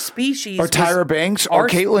Klum? Our species or Tyra was, Banks? Or our-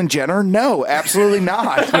 Caitlyn Jenner? No, absolutely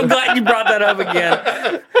not. I'm glad you brought that up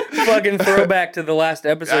again. Fucking throwback to the last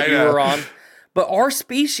episode I you know. were on. But our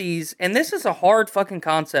species, and this is a hard fucking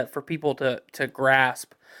concept for people to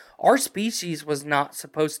grasp. Our species was not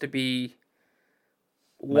supposed to be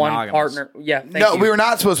one Monogamous. partner. Yeah, thank No, you. we were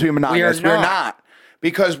not supposed to be monogamous. We are We're not. not.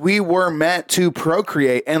 Because we were meant to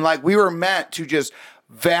procreate, and like we were meant to just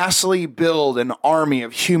vastly build an army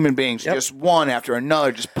of human beings, Yep. just one after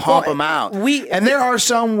another, just pump Well, them out. and there are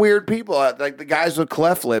some weird people, like the guys with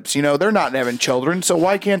cleft lips. You know, they're not having children, so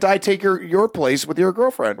why can't I take your place with your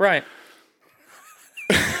girlfriend? Right.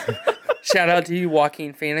 Shout out to you,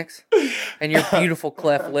 Joaquin Phoenix, and your beautiful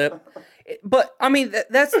cleft lip. But I mean,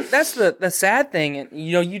 that's the sad thing, and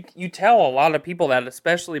you know, you tell a lot of people that,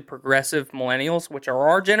 especially progressive millennials, which are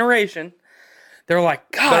our generation. They're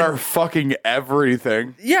like, God, That are fucking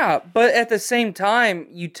everything. yeah. But at the same time,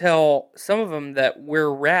 you tell some of them that we're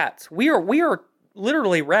rats. We are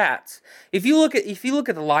literally rats. If you look at the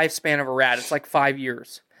lifespan of a rat, it's like 5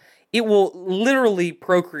 years. It will literally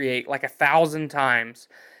procreate like 1,000 times,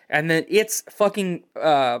 and then its fucking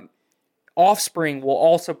offspring will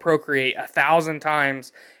also procreate 1,000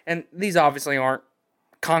 times. And these obviously aren't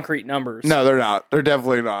concrete numbers. No, they're not. They're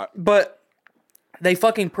definitely not. But they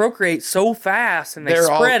fucking procreate so fast, and they They're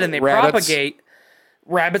all spread and they rabbits. propagate.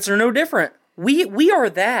 Rabbits are no different. We are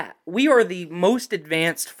that. We are the most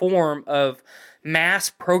advanced form of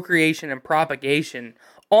mass procreation and propagation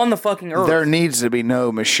on the fucking earth. There needs to be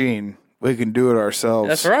no machine. We can do it ourselves.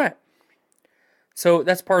 That's right. So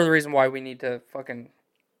that's part of the reason why we need to fucking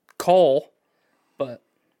cull. But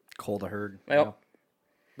Cold herd. well,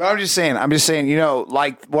 But I'm just saying, you know,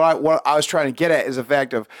 like what I was trying to get at is the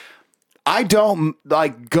fact of I don't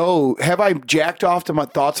have I jacked off to my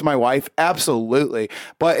thoughts of my wife? Absolutely.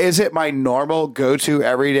 But is it my normal go-to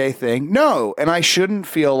everyday thing? No. And I shouldn't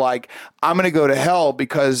feel like I'm going to go to hell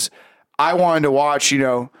because I wanted to watch, you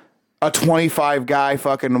know, a 25 guy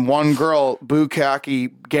fucking one girl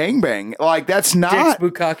bukkake gangbang. Like that's not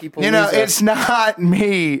Dick's Bukkake You know, Palooza. it's not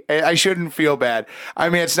me. I shouldn't feel bad. I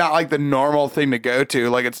mean, it's not like the normal thing to go to.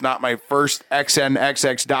 Like it's not my first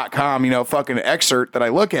xnxx.com, you know, fucking excerpt that I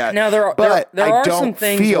look at. Now there but are I don't some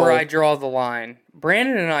things feel, where I draw the line.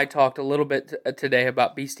 Brandon and I talked a little bit today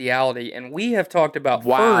about bestiality, and we have talked about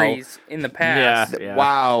Wow. furries in the past. Yeah.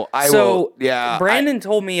 Wow. So Brandon Brandon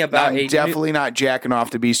told me about I'm a definitely not jacking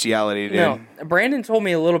off to bestiality, dude. no. Brandon told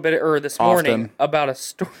me a little bit this morning Often. about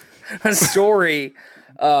a story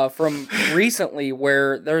from recently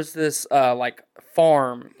where there's this like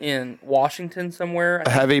farm in Washington somewhere. A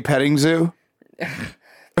heavy petting zoo.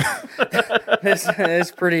 This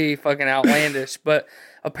is pretty fucking outlandish, but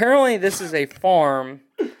apparently this is a farm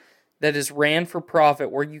that is ran for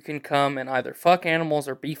profit where you can come and either fuck animals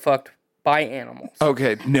or be fucked by animals.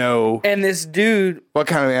 Okay, no. And this dude, What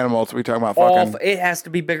kind of animals are we talking about? off, Fucking. it has to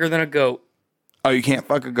be bigger than a goat. Oh, you can't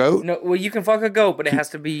fuck a goat? No, well, you can fuck a goat, but it has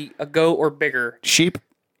to be a goat or bigger. Sheep?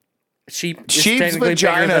 Sheep is Sheep's technically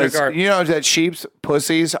bigger than a vaginas. goat. You know that sheep's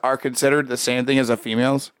pussies are considered the same thing as a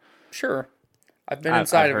female's? Sure. I've been I've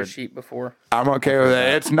inside of a heard. sheep before. I'm okay with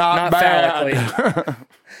that. It's not, Not bad. phallically.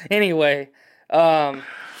 Anyway,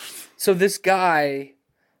 so this guy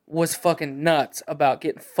was fucking nuts about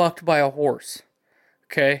getting fucked by a horse.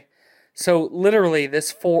 Okay? So literally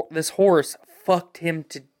this horse fucked him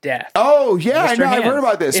to death. Oh, yeah, I Mr. know. I've heard Hands.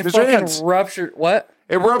 about this. It Mr. fucking Hands. ruptured what?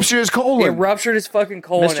 It ruptured his colon. It ruptured his fucking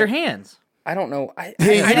colon. Mr. Hands. I don't know. I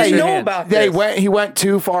Yeah, didn't know hands. about Yeah, this. he went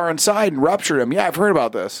too far inside and ruptured him. Yeah, I've heard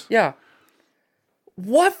about this. Yeah.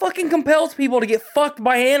 What fucking compels people to get fucked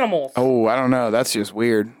by animals? Oh, I don't know. That's just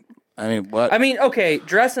weird. I mean, what? I mean, okay,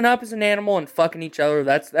 dressing up as an animal and fucking each other,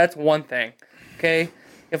 that's one thing. Okay?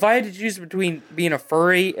 If I had to choose between being a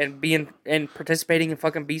furry and participating in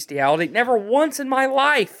fucking bestiality, never once in my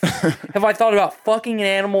life have I thought about fucking an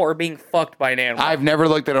animal or being fucked by an animal. I've never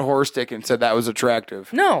looked at a horse dick and said that was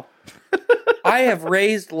attractive. No. I have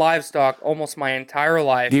raised livestock almost my entire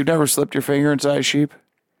life. You've never slipped your finger inside a sheep?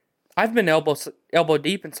 I've been elbow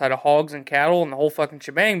deep inside of hogs and cattle and the whole fucking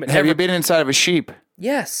shebang, but Have never. you been inside of a sheep?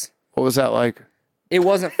 Yes. What was that like? It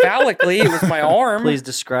wasn't phallically, it was my arm. Please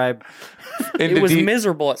describe. It was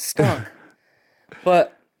miserable. It stunk.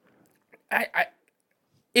 But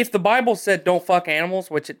if the Bible said don't fuck animals,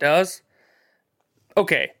 which it does,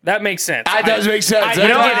 okay, that makes sense. That does make sense. I That's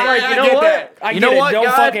get right. it. I You know get what? that. I You get know it. what, Don't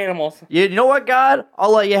God? fuck animals. You know what, God?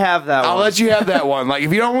 I'll let you have that I'll one. let you have that one. Like,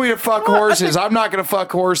 if you don't want me to fuck horses, I'm not going to fuck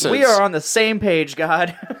horses. We are on the same page,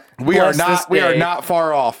 God. We are Bless not. this We are day. not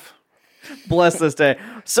far off. Bless this day.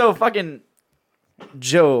 So fucking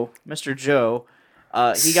Joe, Mr. Joe,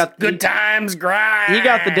 he got Good times, grind. he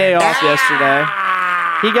got the day off yesterday.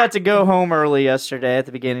 He got to go home early yesterday at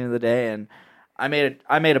the beginning of the day, and I made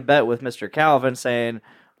a bet with Mr. Calvin saying,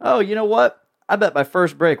 "Oh, you know what? I bet by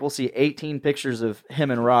first break we'll see 18 pictures of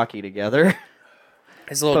him and Rocky together."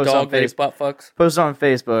 His little Post on dog that his Facebook. butt fucks. Posted on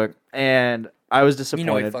Facebook, and I was You disappointed.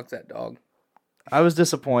 know he fucks that dog. I was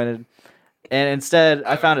disappointed, and instead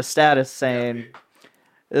I found a status saying,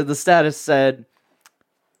 the status said,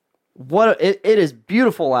 "What it is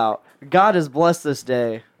beautiful out. God has blessed this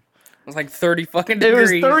day." It was like 30 fucking It was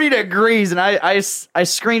degrees. 30 degrees, and I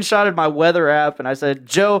screenshotted my weather app, and I said,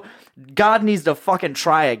 "Joe, God needs to fucking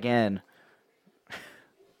try again."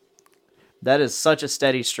 That is such a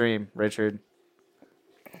steady stream, Richard.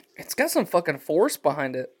 It's got some fucking force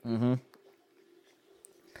behind it.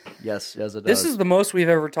 Yes, it does. This is the most we've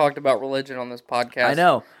ever talked about religion on this podcast. I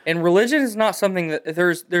know. And religion is not something that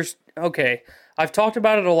there's okay. I've talked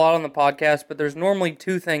about it a lot on the podcast, but there's normally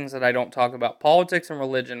two things that I don't talk about: politics and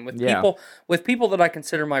religion with Yeah. people that I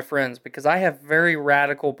consider my friends, because I have very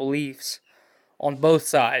radical beliefs on both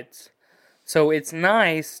sides. So it's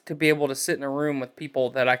nice to be able to sit in a room with people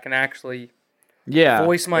that I can actually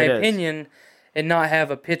voice my it is. opinion and not have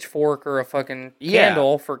a pitchfork or a fucking Yeah.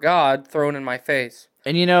 candle for God thrown in my face.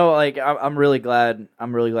 And you know, like I'm really glad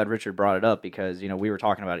Richard brought it up, because you know we were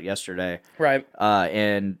talking about it yesterday. Right.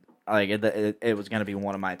 And like it was going to be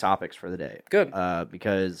one of my topics for the day. Good.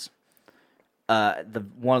 Because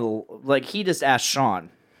he just asked Sean.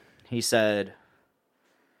 He said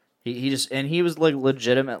he was like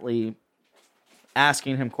legitimately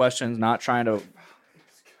asking him questions, not trying to.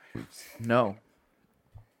 No.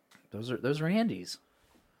 Those are Andes.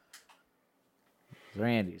 Those are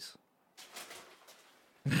Andes.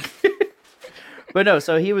 But no,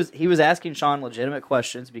 so he was asking Sean legitimate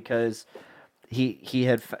questions because he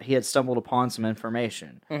had stumbled upon some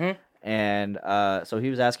information, and so he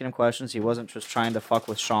was asking him questions. He wasn't just trying to fuck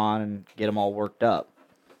with Sean and get him all worked up.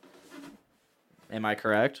 Am I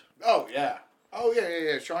correct? Oh yeah. Oh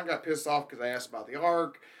yeah. Sean got pissed off because I asked about the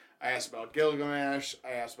Ark. I asked about Gilgamesh.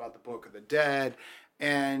 I asked about the Book of the Dead.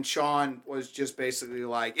 And Sean was just basically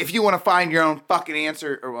like, if you want to find your own fucking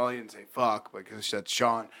answer, or well, he didn't say fuck because that's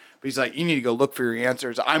Sean. But he's like, you need to go look for your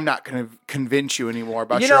answers. I'm not going to convince you anymore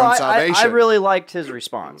about your own salvation. I really liked his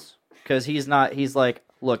response, because he's like,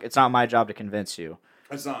 look, it's not my job to convince you.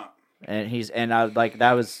 It's not. And I like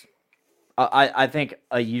that was, I think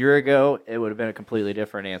a year ago it would have been a completely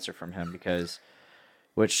different answer from him,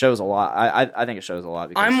 which shows a lot. I think it shows a lot.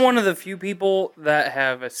 Because I'm one of the few people that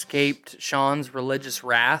have escaped Sean's religious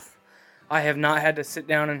wrath. I have not had to sit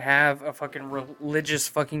down and have a fucking religious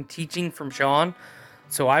fucking teaching from Sean,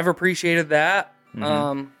 so I've appreciated that.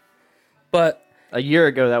 But a year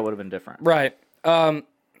ago that would have been different. right,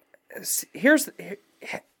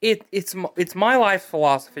 it's my life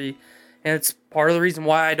philosophy, and it's part of the reason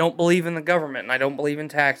why I don't believe in the government, and I don't believe in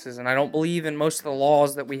taxes, and I don't believe in most of the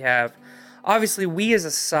laws that we have. Obviously, we as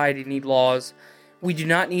a society need laws. We do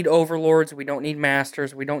not need overlords. We don't need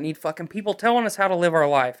masters. We don't need fucking people telling us how to live our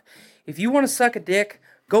life. If you want to suck a dick,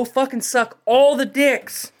 go fucking suck all the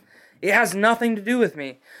dicks. It has nothing to do with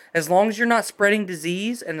me. As long as you're not spreading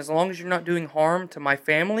disease and as long as you're not doing harm to my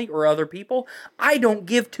family or other people, I don't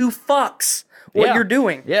give two fucks what Yeah. you're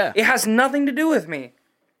doing. Yeah. It has nothing to do with me.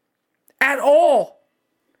 At all.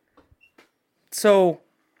 So,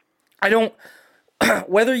 I don't...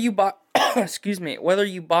 whether you buy... excuse me. Whether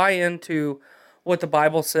you buy into what the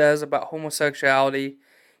Bible says about homosexuality,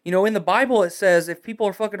 You know, in the Bible it says if people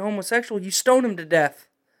are fucking homosexual, you stone them to death.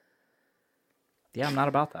 Yeah, I'm not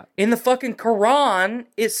about that. In the fucking Quran,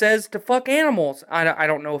 it says to fuck animals. I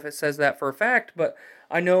don't know if it says that for a fact, but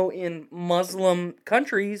I know in Muslim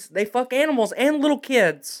countries, they fuck animals and little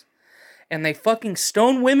kids. And they fucking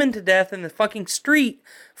stone women to death in the fucking street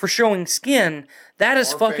for showing skin. That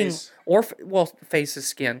is Or fucking... face. Well, face is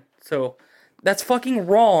skin. So, that's fucking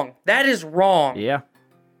wrong. That is wrong. Yeah.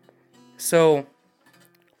 So...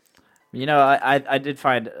 You know, I did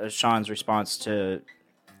find Sean's response to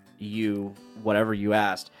you, whatever you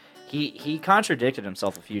asked. He contradicted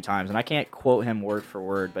himself a few times, and I can't quote him word for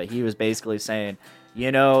word, but he was basically saying,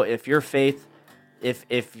 you know, if your faith,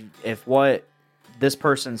 if what this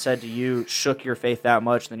person said to you shook your faith that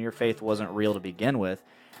much, then your faith wasn't real to begin with.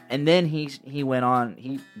 And then he went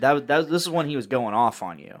on. This is when he was going off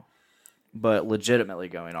on you, but legitimately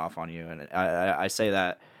going off on you, and I say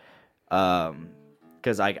that.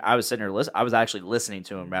 Because I was sitting there, I was actually listening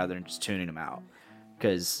to him rather than just tuning him out,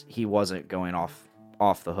 because he wasn't going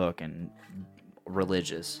off the hook and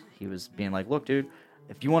religious. He was being like, "Look, dude,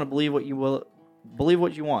 if you want to believe what you will, believe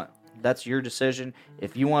what you want. That's your decision.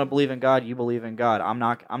 If you want to believe in God, you believe in God. I'm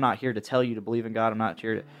not here to tell you to believe in God. I'm not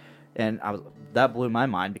here to." And that blew my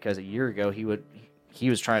mind, because a year ago he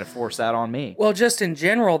was trying to force that on me. Well, just in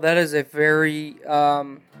general, that is a very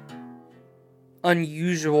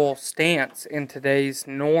unusual stance in today's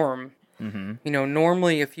norm. Mm-hmm. You know,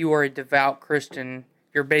 normally if you are a devout Christian,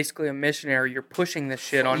 you're basically a missionary. You're pushing this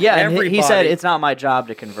shit on Yeah, and everybody. he said it's not my job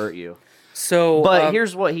to convert you. So, But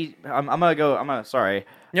here's what I'm gonna sorry.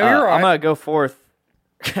 No, you're all right. I'm gonna go forth.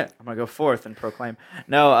 I'm gonna go forth and proclaim.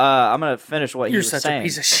 No, I'm gonna finish what he you're was such saying. a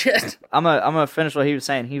piece of shit. I'm gonna finish what he was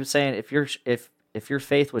saying. He was saying if your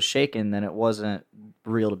faith was shaken, then it wasn't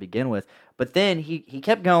real to begin with. But then he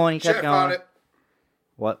kept going. He kept Shit, going. found it.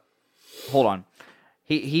 What? Hold on.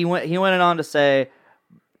 He went on to say,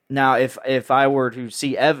 now if I were to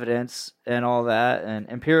see evidence and all that, and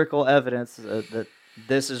empirical evidence that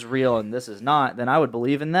this is real and this is not, then I would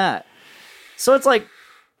believe in that. So it's like,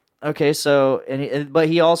 okay, so but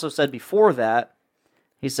he also said before that,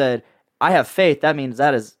 he said, I have faith. That means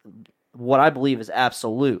that is what I believe is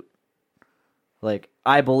absolute. Like,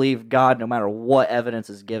 I believe God no matter what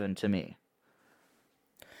evidence is given to me.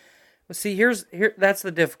 Well, see, here that's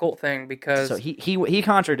the difficult thing, because So he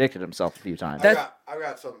contradicted himself a few times. That- I've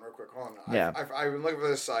got something real quick. Hold on. Yeah. I've been looking for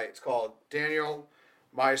this site. It's called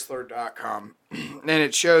DanielMeisler.com. And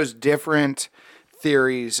it shows different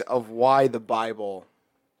theories of why the Bible.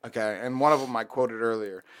 Okay. And one of them I quoted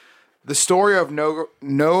earlier. The story of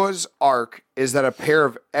Noah's Ark is that a pair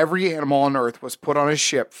of every animal on earth was put on a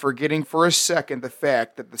ship, forgetting for a second the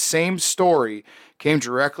fact that the same story came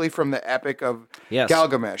directly from the Epic of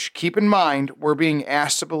Gilgamesh. Keep in mind, we're being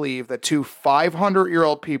asked to believe that two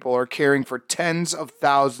 500-year-old people are caring for tens of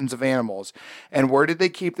thousands of animals. And where did they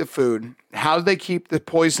keep the food? How did they keep the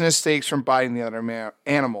poisonous snakes from biting the other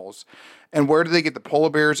animals? And where did they get the polar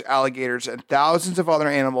bears, alligators, and thousands of other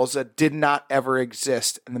animals that did not ever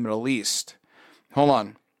exist in the Middle East? Hold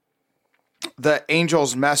on. The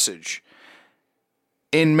angel's message.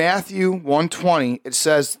 In Matthew 1:20, it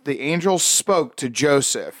says the angel spoke to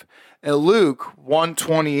Joseph. In Luke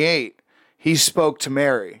 1:28, he spoke to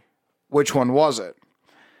Mary. Which one was it?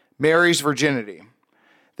 Mary's virginity.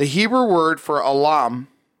 The Hebrew word for alam,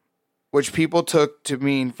 which people took to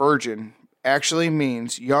mean virgin, actually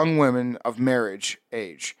means young women of marriage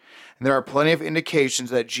age. And there are plenty of indications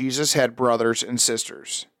that Jesus had brothers and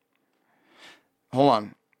sisters. Hold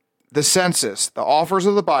on. The census, the authors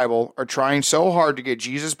of the Bible, are trying so hard to get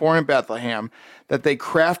Jesus born in Bethlehem that they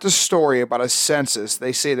craft a story about a census.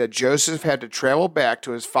 They say that Joseph had to travel back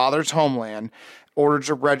to his father's homeland in order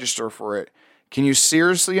to register for it. Can you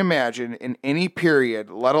seriously imagine, in any period,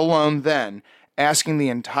 let alone then, asking the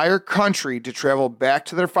entire country to travel back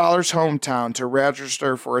to their father's hometown to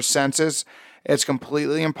register for a census? It's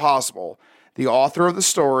completely impossible. The author of the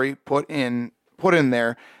story put in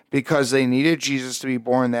there because they needed Jesus to be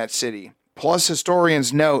born in that city. Plus,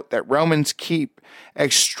 historians note that Romans keep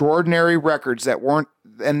extraordinary records that weren't,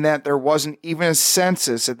 and that there wasn't even a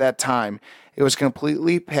census at that time. It was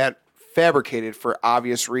completely fabricated for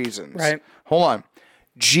obvious reasons. Right. Hold on.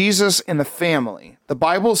 Jesus and the family. The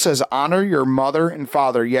Bible says honor your mother and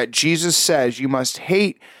father, yet Jesus says you must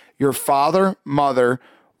hate your father, mother,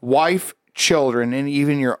 wife, children, and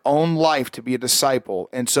even your own life to be a disciple.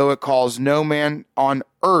 And so it calls no man on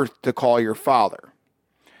earth to call your father.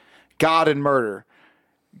 God and murder.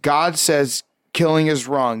 God says killing is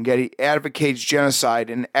wrong, yet he advocates genocide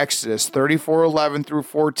in Exodus 34:11 through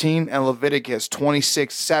 14 and Leviticus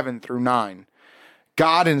 26:7 through 9.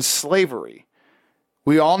 God and slavery.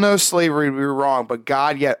 We all know slavery to be wrong, but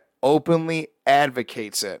God yet openly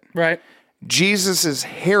advocates it. Right. Jesus'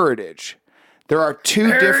 heritage. There are two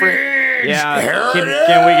different. Yeah.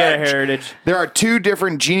 Can we get a heritage? There are two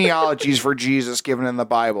different genealogies for Jesus given in the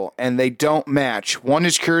Bible, and they don't match. One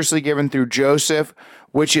is curiously given through Joseph,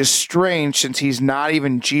 which is strange since he's not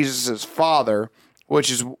even Jesus' father,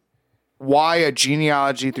 which is why a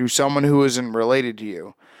genealogy through someone who isn't related to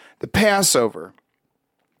you. The Passover.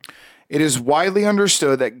 It is widely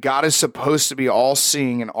understood that God is supposed to be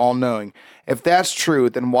all-seeing and all-knowing. If that's true,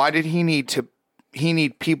 then why did he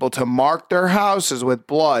need people to mark their houses with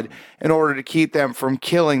blood in order to keep them from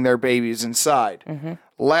killing their babies inside? Mm-hmm.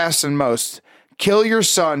 Last and most, kill your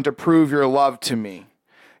son to prove your love to me.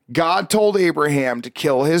 God told Abraham to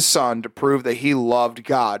kill his son to prove that he loved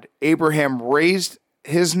God. Abraham raised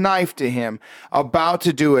his knife to him, about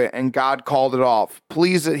to do it, and God called it off,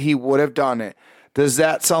 pleased that he would have done it. Does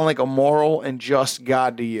that sound like a moral and just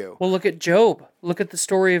God to you? Well, look at Job. Look at the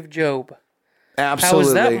story of Job. Absolutely. How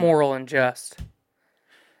is that moral and just?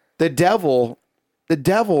 The devil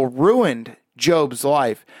ruined Job's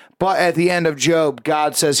life. But at the end of Job,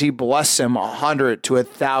 God says he blessed him 100 to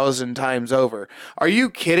 1,000 times over. Are you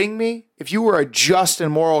kidding me? If you were a just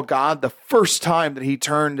and moral God, the first time that he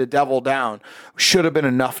turned the devil down should have been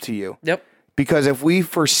enough to you. Yep. Because if we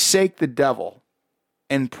forsake the devil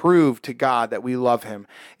and prove to God that we love him,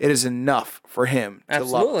 it is enough for him to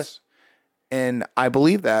love us. And I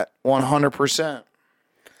believe that 100%.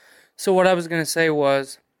 So what I was going to say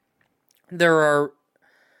was, there are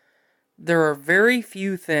very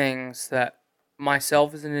few things that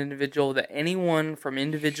myself as an individual, that anyone from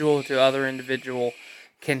individual to other individual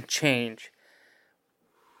can change.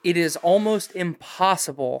 It is almost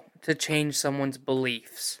impossible to change someone's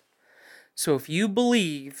beliefs. So if you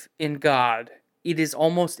believe in God, it is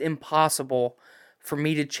almost impossible for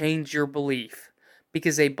me to change your belief,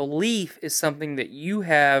 because a belief is something that you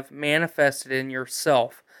have manifested in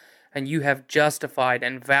yourself and you have justified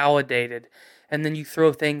and validated, and then you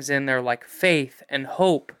throw things in there like faith and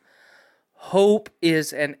hope. Hope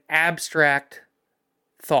is an abstract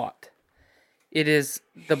thought. It is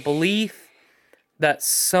the belief that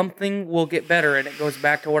something will get better, and it goes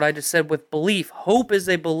back to what I just said with belief. Hope is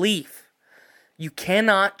a belief. You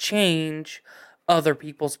cannot change other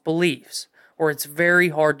people's beliefs, or it's very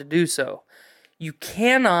hard to do so. You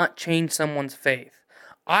cannot change someone's faith.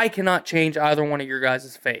 I cannot change either one of your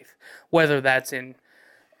guys' faith, whether that's in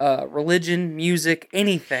religion, music,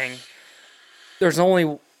 anything. There's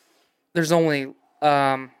only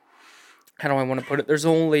how do I want to put it? There's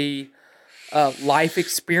only life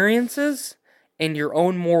experiences and your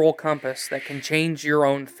own moral compass that can change your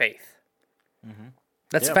own faith. Mm-hmm.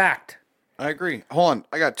 That's fact. I agree. Hold on.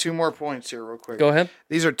 I got two more points here real quick. Go ahead.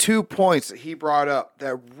 These are 2 points that he brought up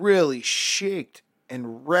that really shaked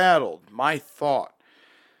and rattled my thought.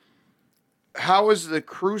 How is the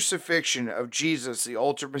crucifixion of Jesus the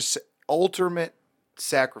ultimate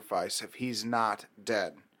sacrifice if he's not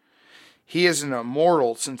dead? He is an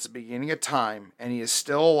immortal since the beginning of time, and he is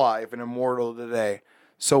still alive and immortal today.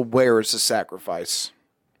 So where is the sacrifice?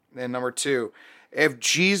 Then number 2, if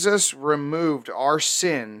Jesus removed our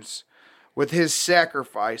sins with his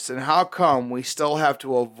sacrifice, then how come we still have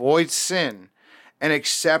to avoid sin and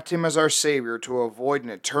accept him as our Savior to avoid an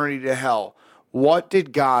eternity to hell? What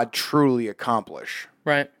did God truly accomplish?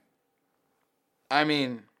 Right. I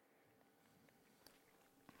mean,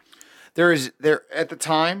 there at the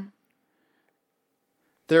time,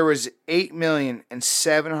 there was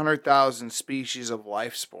 8,700,000 species of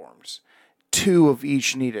life forms. 2 of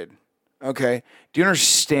each needed. Okay? Do you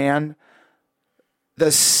understand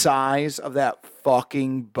the size of that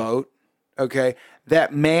fucking boat? Okay?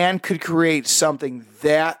 That man could create something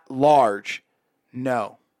that large?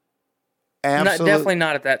 No. Absolutely. Definitely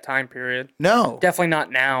not at that time period. No. Definitely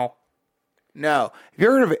not now. No. Have you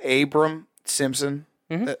heard of Abram Simpson?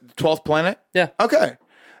 Mm-hmm. The 12th planet? Yeah. Okay.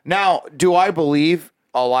 Now, do I believe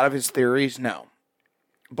a lot of his theories? No.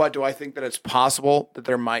 But do I think that it's possible that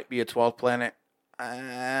there might be a 12th planet?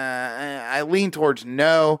 I lean towards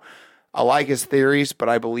no. I like his theories, but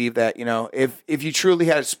I believe that, if you truly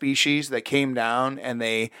had a species that came down and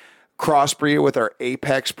they crossbreed with our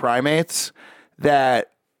apex primates, that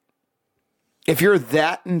if you're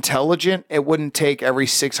that intelligent, it wouldn't take every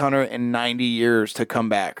 690 years to come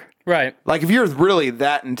back. Right. Like, if you're really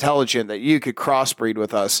that intelligent that you could crossbreed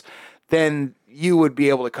with us, then you would be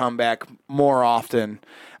able to come back more often.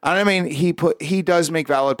 And I mean, he does make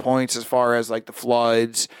valid points as far as like the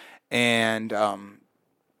floods and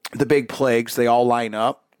the big plagues. They all line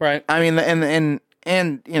up. Right. I mean, and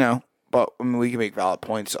but I mean, we can make valid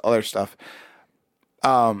points, other stuff.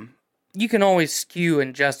 You can always skew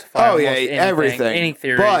and justify Oh, yeah, almost anything, everything. any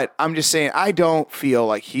theory. But I'm just saying, I don't feel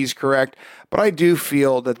like he's correct, but I do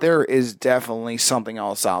feel that there is definitely something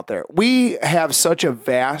else out there. We have such a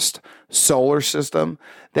vast solar system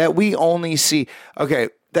that we only see. Okay,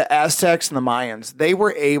 the Aztecs and the Mayans, they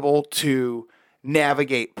were able to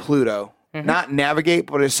navigate Pluto. Not navigate,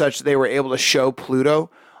 but as such, they were able to show Pluto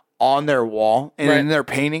on their wall and in their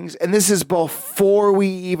paintings. And this is before we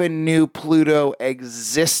even knew Pluto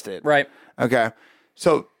existed. Right. Okay.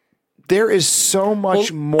 So there is so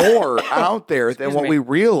much more out there than what me. we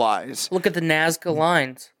realize. Look at the Nazca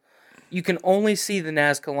lines. You can only see the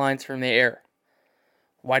Nazca lines from the air.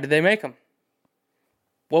 Why did they make them?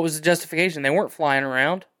 What was the justification? They weren't flying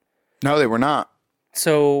around. No, they were not.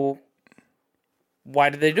 So why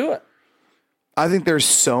did they do it? I think there's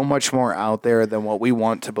so much more out there than what we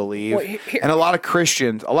want to believe. Well, And a lot of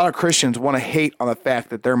Christians want to hate on the fact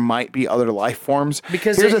that there might be other life forms.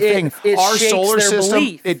 Because here's it- the thing, it our shakes solar their system,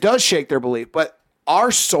 belief. it does shake their belief, but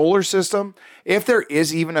our solar system, if there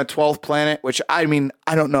is even a 12th planet, which I mean,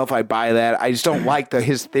 I don't know if I buy that. I just don't like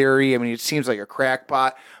his theory. I mean, it seems like a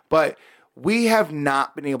crackpot, but we have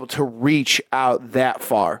not been able to reach out that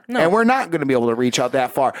far. No. And we're not going to be able to reach out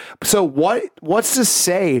that far. So what's to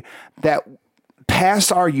say that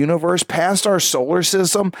past our universe, past our solar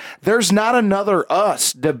system, there's not another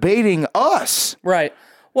us debating us? Right.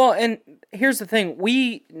 Well, and here's the thing.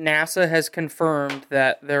 NASA has confirmed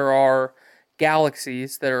that there are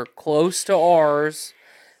galaxies that are close to ours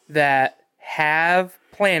that have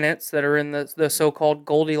planets that are in the so-called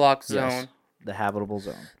Goldilocks zone. Yes, the habitable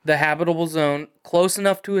zone. The habitable zone, close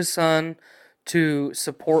enough to his sun to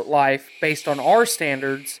support life based on our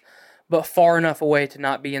standards, but far enough away to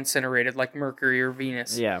not be incinerated like Mercury or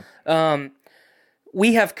Venus. Yeah.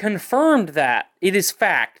 We have confirmed that. It is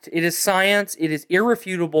fact. It is science. It is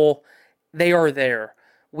irrefutable. They are there.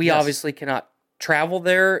 We obviously cannot travel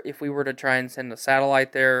there. If we were to try and send a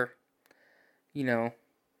satellite there,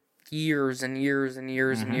 years and years and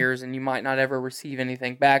years and years, and you might not ever receive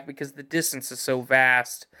anything back because the distance is so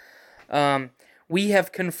vast. We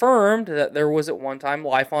have confirmed that there was at one time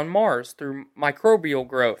life on Mars through microbial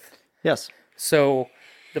growth. Yes. So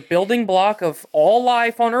the building block of all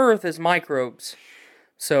life on Earth is microbes.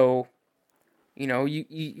 So,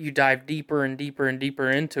 you dive deeper and deeper and deeper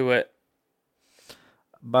into it.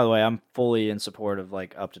 By the way, I'm fully in support of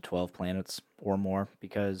up to 12 planets or more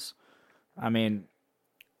because,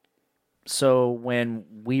 so when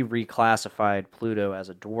we reclassified Pluto as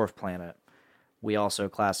a dwarf planet, we also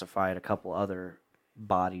classified a couple other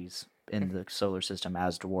bodies in the solar system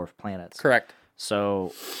as dwarf planets. Correct.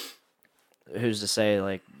 So who's to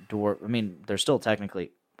say dwarf? They're still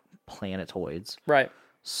technically planetoids. Right.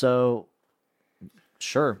 So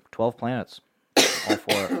sure, 12 planets. All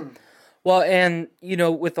for it. Well, and,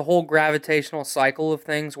 with the whole gravitational cycle of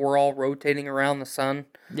things, we're all rotating around the sun.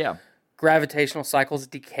 Yeah. Gravitational cycles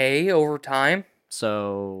decay over time.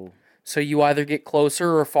 So you either get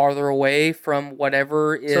closer or farther away from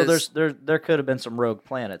whatever is... So there could have been some rogue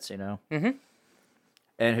planets, Mm-hmm.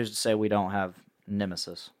 And who's to say we don't have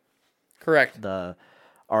Nemesis? Correct.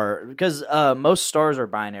 Because most stars are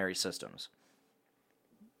binary systems.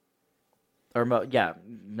 So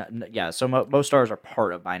most stars are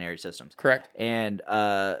part of binary systems. Correct. And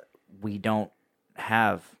we don't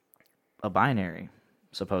have a binary,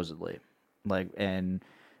 supposedly. But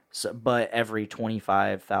every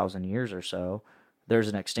 25,000 years or so, there's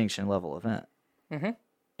an extinction level event. Mm-hmm.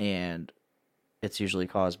 And it's usually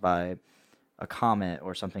caused by a comet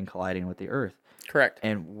or something colliding with the Earth. Correct.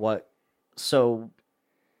 And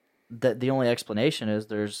the only explanation is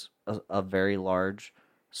there's a very large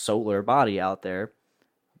solar body out there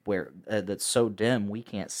where that's so dim we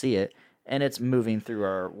can't see it, and it's moving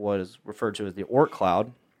through what is referred to as the Oort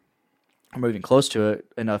cloud, moving close to it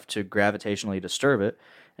enough to gravitationally disturb it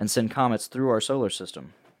and send comets through our solar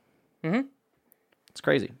system. Mm-hmm. It's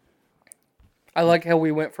crazy. I like how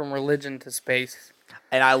we went from religion to space.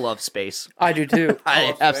 And I love space. I do too.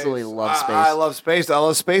 I absolutely love space. I love space. I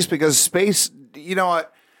love space because space, you know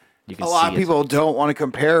what? You can A lot see of it. people don't want to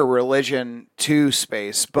compare religion to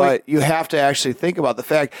space, but you have to actually think about the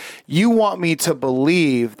fact you want me to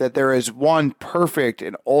believe that there is one perfect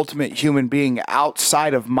and ultimate human being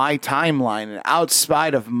outside of my timeline and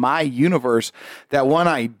outside of my universe, that when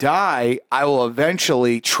I die, I will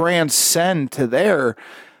eventually transcend to there.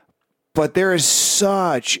 But there is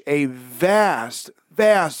such a vast,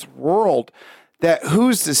 vast world that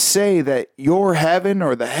who's to say that your heaven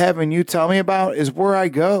or the heaven you tell me about is where I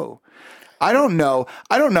go? I don't know.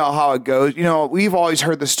 I don't know how it goes. We've always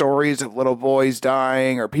heard the stories of little boys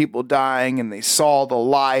dying or people dying and they saw the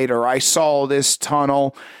light or I saw this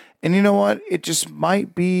tunnel. And you know what? It just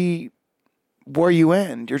might be where you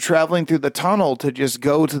end. You're traveling through the tunnel to just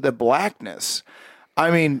go to the blackness.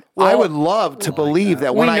 I mean, I would love to believe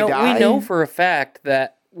that when I die, we know for a fact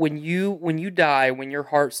that when you die, when your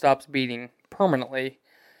heart stops beating permanently,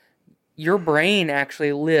 your brain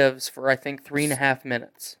actually lives for, I think, 3.5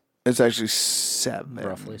 minutes. it's actually 7.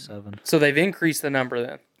 Roughly 7. So they've increased the number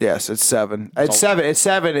then. Yes, it's 7. It's 7. It's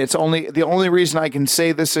 7. It's only the only reason I can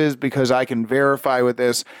say this is because I can verify with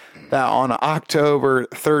this that on October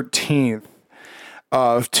 13th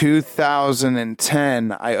of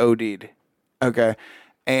 2010 I OD'd. Okay.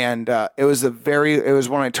 And it was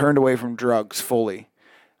when I turned away from drugs fully.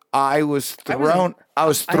 I was thrown I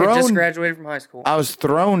had just graduated from high school. I was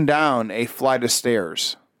thrown down a flight of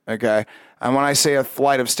stairs. Okay. And when I say a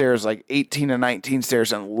flight of stairs, like 18 to 19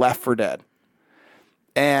 stairs, and left for dead.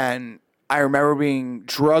 And I remember being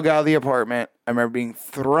drug out of the apartment. I remember being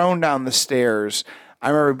thrown down the stairs. I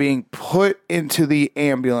remember being put into the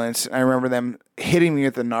ambulance. I remember them hitting me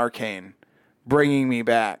with the Narcan, bringing me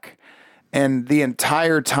back. And the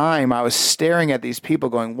entire time I was staring at these people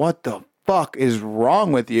going, what the fuck is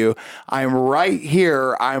wrong with you? I'm right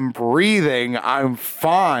here. I'm breathing. I'm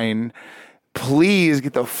fine. Please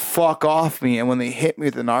get the fuck off me. And when they hit me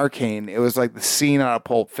with the Narcan, it was like the scene out of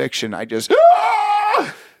Pulp Fiction. I just,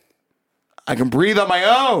 I can breathe on my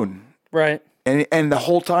own. Right. And the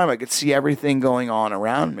whole time I could see everything going on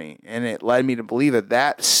around me. And it led me to believe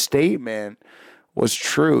that statement was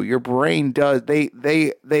true. Your brain does,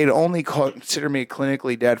 they'd only consider me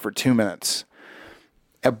clinically dead for 2 minutes.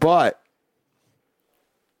 But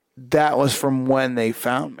that was from when they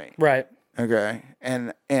found me. Right. Okay.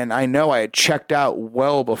 And I know I had checked out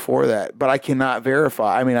well before that, but I cannot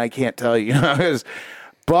verify. I mean, I can't tell you,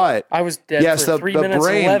 but I was dead for 3 minutes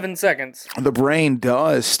and 11 seconds. The brain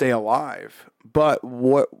does stay alive. But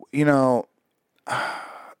what,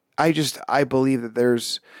 I believe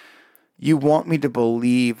that you want me to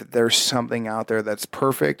believe that there's something out there that's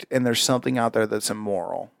perfect and there's something out there that's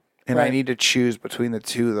immoral. And I need to choose between the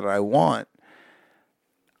two that I want.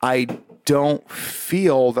 I don't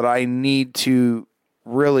feel that I need to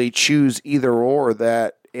really choose either or,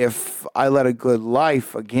 that if I led a good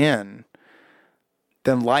life again,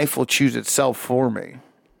 then life will choose itself for me.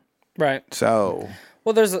 Right. So,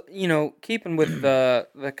 well, there's, keeping with the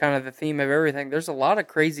kind of the theme of everything, there's a lot of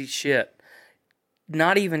crazy shit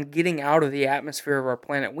not even getting out of the atmosphere of our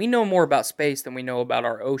planet. We know more about space than we know about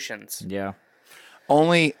our oceans. Yeah.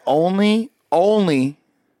 Only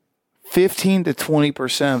 15 to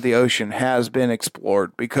 20% of the ocean has been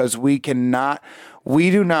explored because we do not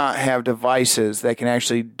have devices that can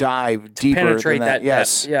actually dive deeper penetrate than that.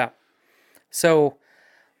 Yes. Depth. Yeah. So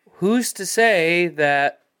who's to say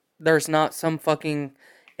that there's not some fucking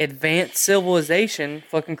advanced civilization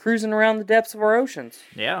fucking cruising around the depths of our oceans?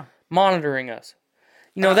 Yeah. Monitoring us.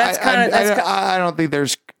 That's kind of... I don't think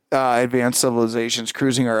there's advanced civilizations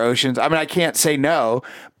cruising our oceans. I mean, I can't say no,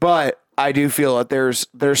 but I do feel that there's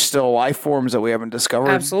still life forms that we haven't discovered.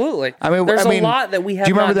 Absolutely. There's a lot that we have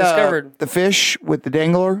not discovered. The fish with the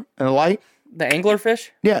dangler and the light? The anglerfish?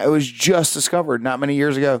 Yeah, it was just discovered not many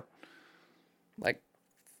years ago. Like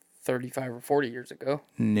 35 or 40 years ago.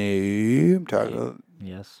 No, I'm talking about...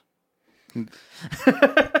 Yes.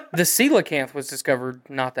 The coelacanth was discovered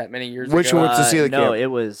not that many years ago. Which one's the coelacanth? No, it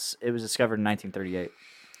was discovered in 1938.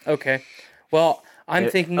 Okay. Well, I'm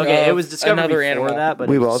thinking it was discovered another before animal. that, but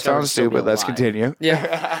we both sound stupid. Let's continue.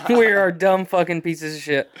 Yeah. We are dumb fucking pieces of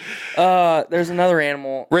shit. There's another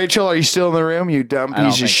animal. Rachel, are you still in the room, you dumb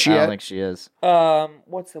piece of shit? I don't think she is.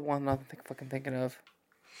 What's the one I'm fucking thinking of?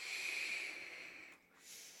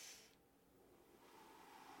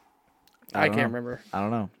 I can't remember. I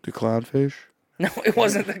don't know. The clownfish? No, it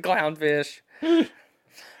wasn't the clownfish.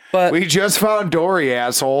 But we just found Dory,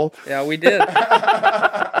 asshole. Yeah, we did.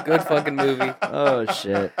 Good fucking movie. Oh,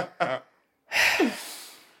 shit.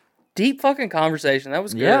 Deep fucking conversation. That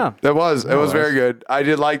was good. Yeah. It was very good. I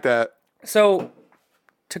did like that. So,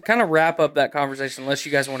 to kind of wrap up that conversation, unless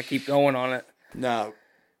you guys want to keep going on it. No.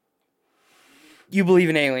 You believe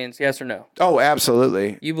in aliens, yes or no? Oh,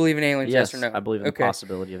 absolutely. You believe in aliens, yes or no? I believe in the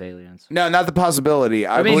possibility of aliens. No, not the possibility.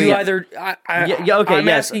 I mean, believe you either... I'm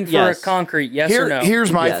asking for a concrete yes or no.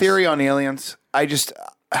 Here's my theory on aliens. I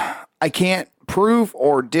can't prove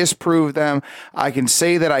or disprove them. I can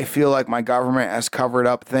say that I feel like my government has covered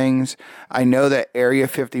up things. I know that Area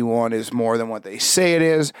 51 is more than what they say it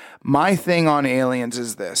is. My thing on aliens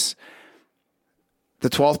is this. The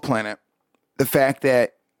 12th planet. The fact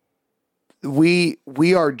that we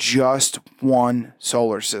are just one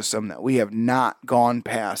solar system that we have not gone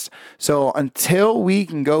past. So until we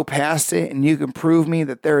can go past it and you can prove me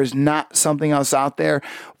that there is not something else out there,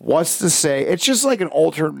 what's to say? It's just like an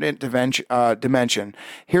alternate dimension.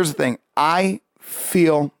 Here's the thing. I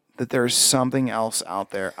feel that there's something else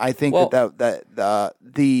out there. I think that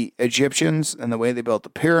the Egyptians and the way they built the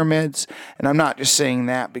pyramids, and I'm not just saying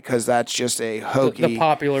that because that's just a hokey... The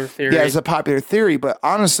popular theory. Yeah, it's a popular theory, but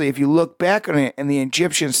honestly, if you look back on it, in the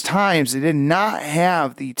Egyptians' times, they did not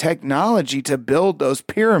have the technology to build those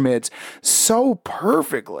pyramids so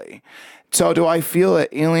perfectly. So do I feel that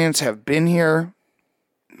aliens have been here?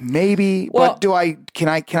 Maybe, Well, but can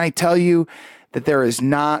I tell you that there is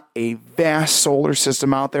not a vast solar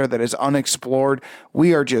system out there that is unexplored?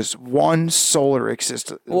 We are just one solar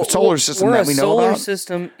system we're that we know a solar about.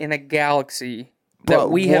 system in a galaxy But that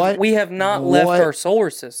we have not left our solar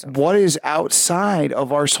system. What is outside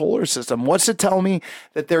of our solar system? What's to tell me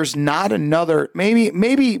that there's not another? Maybe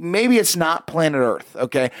it's not planet Earth.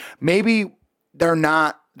 Okay, maybe they're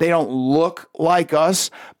not. They don't look like us,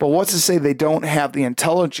 but what's to say they don't have the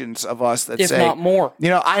intelligence of us that If say, not more. You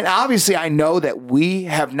know, I know that we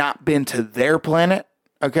have not been to their planet,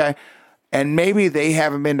 okay? And maybe they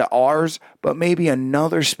haven't been to ours, but maybe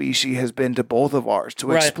another species has been to both of ours to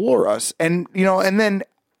Right. explore us. And, you know, and then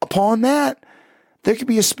upon that, there could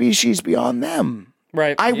be a species beyond them.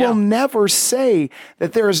 Right. I will never say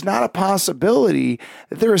that there is not a possibility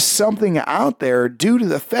that there is something out there due to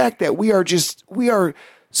the fact that we are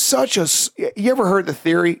such a... You ever heard the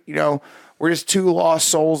theory, you know, we're just two lost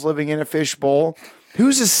souls living in a fish bowl?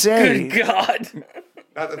 Who's to say... Good God.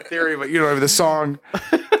 Not the theory, but you know, the song.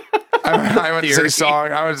 I wouldn't say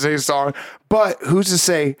song. I would say song. But who's to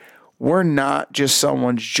say we're not just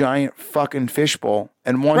someone's giant fucking fishbowl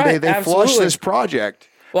and one day they flush absolutely. this project?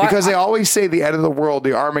 Well, Because they always say the end of the world,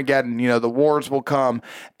 the Armageddon, you know, the wars will come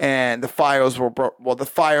and the fires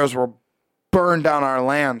will burn down our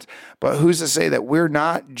lands. But who's to say that we're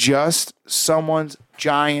not just someone's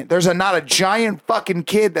giant? There's not a giant fucking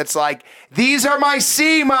kid that's like, these are my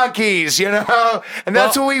sea monkeys, you know? And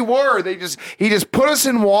that's what we were. He just put us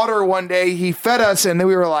in water one day. He fed us, and then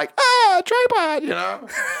we were like, tripod, you know?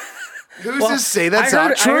 Who's to say that's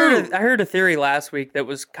not true? I heard a theory last week that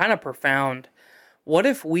was kind of profound. What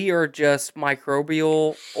if we are just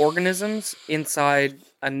microbial organisms inside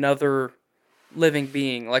another living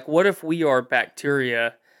being? Like, what if we are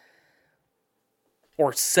bacteria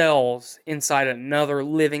or cells inside another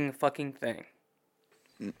living fucking thing?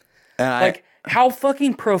 Like, how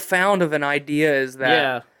fucking profound of an idea is that?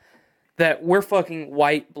 Yeah. That we're fucking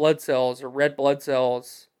white blood cells or red blood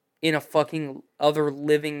cells in a fucking other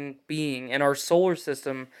living being, and our solar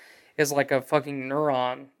system is like a fucking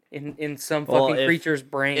neuron in some fucking creature's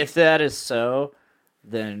brain. If that is so,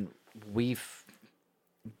 then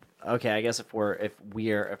okay, I guess if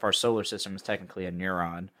our solar system is technically a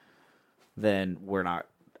neuron, then we're not,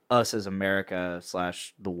 us as America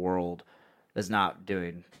 / the world is not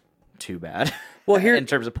doing too bad. Well, here in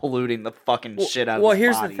terms of polluting the fucking shit out of well, this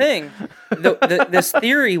here's body. the thing. This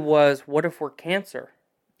theory was, what if we're cancer?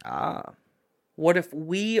 What if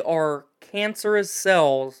we are cancerous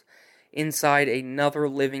cells inside another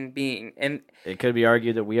living being? And it could be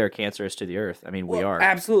argued that we are cancerous to the earth. I mean, we are.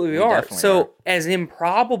 Absolutely, we are. definitely So, are. as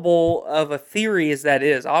improbable of a theory as that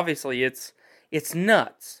is, obviously it's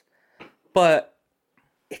nuts, but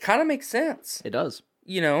it kind of makes sense. It does.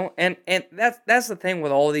 You know, and that's the thing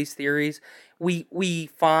with all these theories. We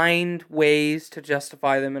find ways to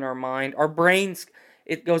justify them in our mind. Our brains,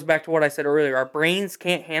 it goes back to what I said earlier, our brains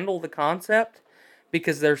can't handle the concept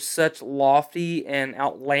because they're such lofty and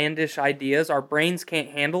outlandish ideas. Our brains can't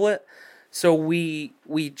handle it. So we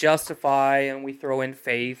justify and we throw in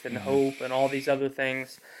faith and hope and all these other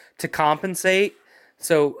things to compensate.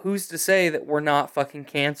 So who's to say that we're not fucking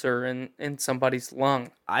cancer in somebody's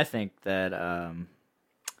lung? I think that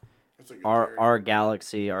our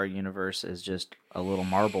galaxy, our universe is just a little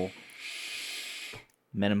marble.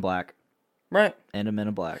 Men in Black. Right. And a Men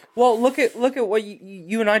in Black. Well, look at what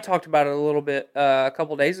you and I talked about it a little bit a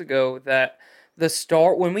couple days ago, that the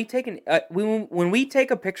star, when we take when we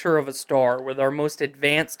take a picture of a star with our most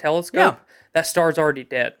advanced telescope, that star's already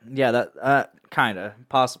dead. Yeah, that kind of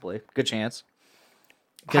possibly good chance.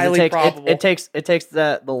 Highly probable. It takes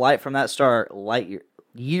the light from that star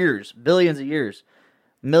years, billions of years,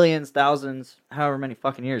 millions, thousands, however many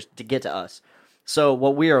fucking years to get to us. So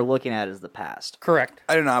what we are looking at is the past. Correct.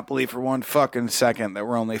 I do not believe for one fucking second that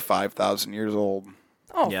we're only 5,000 years old.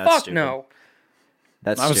 Oh, Yeah, that's fuck stupid. no.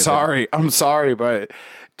 That's I'm stupid. sorry, but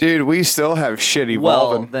dude, we still have shit Well,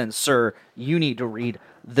 evolving. then, sir, you need to read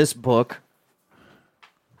this book.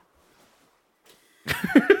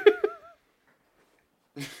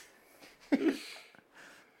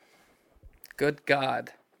 Good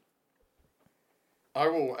God. I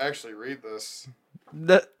will actually read this.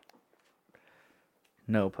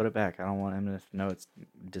 No, put it back. I don't want him to know it's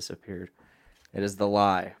disappeared. It is The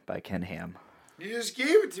Lie by Ken Ham. You just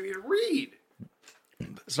gave it to me to read.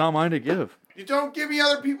 It's not mine to give. You don't give me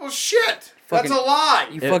other people's shit. Fucking- That's a lie.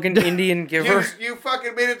 You fucking Indian giver. You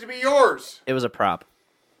fucking made it to be yours. It was a prop.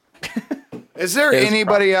 Is there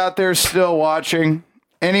anybody out there still watching?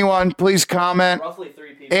 Anyone, please comment. Roughly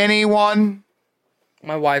 3 people. Anyone?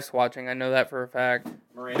 My wife's watching. I know that for a fact.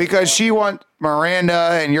 Because Miranda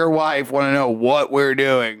and your wife want to know what we're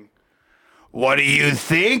doing. What do you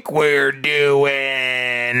think we're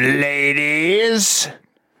doing, ladies?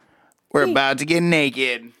 We're about to get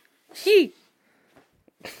naked. He.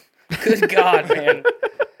 Good God, man.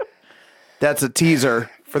 That's a teaser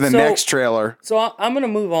for the So- next trailer. So I'm going to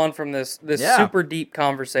move on from this Yeah. super deep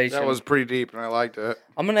conversation. That was pretty deep, and I liked it.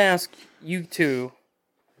 I'm going to ask you two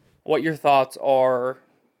what your thoughts are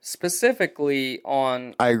specifically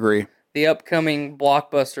on I agree. the upcoming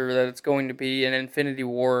blockbuster that it's going to be in Infinity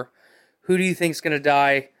War. Who do you think's going to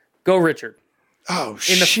die? Go, Richard. Oh,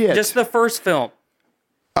 In the, shit. Just the first film.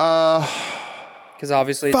 Because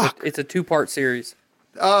obviously it's a 2-part series.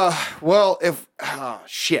 Well,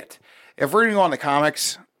 shit. If we're going to go on the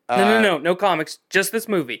comics... No comics. Just this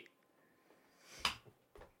movie.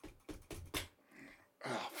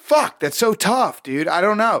 Fuck, that's so tough, dude. I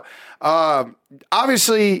don't know.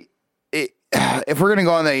 Obviously, if we're gonna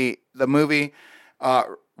go on the movie,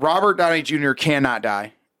 Robert Downey Jr. cannot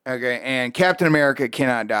die. Okay, and Captain America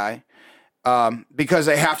cannot die. Because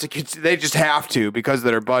they have to, they just have to because of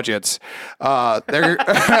their budgets. They're they're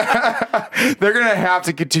gonna have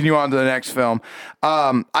to continue on to the next film.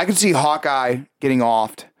 I could see Hawkeye getting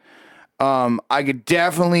offed. I could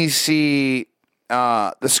definitely see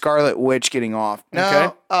the Scarlet Witch getting off.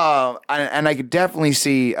 No, and I could definitely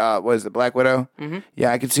see what is it, Black Widow? Mm-hmm.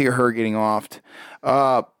 Yeah, I could see her getting offed.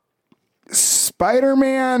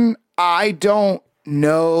 Spider-Man, I don't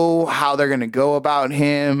know how they're gonna go about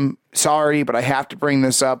him. Sorry, but I have to bring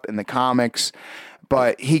this up in the comics.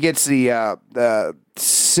 But he gets the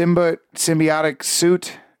symbiotic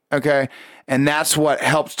suit, okay, and that's what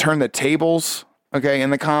helps turn the tables, okay, in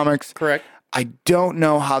the comics. Correct. I don't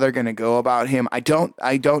know how they're going to go about him. I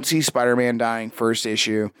don't see Spider-Man dying first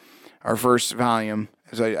issue or first volume,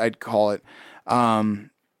 as I'd call it.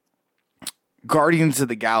 Guardians of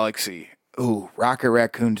the Galaxy. Ooh, Rocket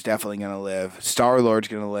Raccoon's definitely going to live. Star-Lord's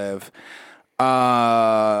going to live.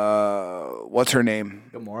 What's her name?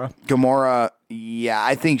 Gamora. Yeah,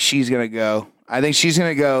 I think she's going to go. I think she's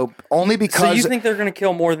going to go only because... So you think they're going to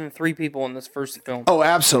kill more than 3 people in this first film? Oh,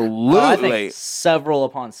 absolutely. I think several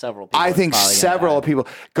upon several people. I think several people.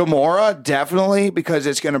 Gamora, definitely, because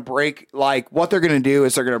it's going to break, like, what they're going to do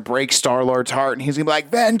is they're going to break Star-Lord's heart, and he's going to be like,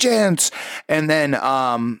 vengeance! And then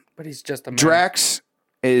But he's just a man. Drax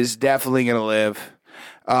is definitely going to live.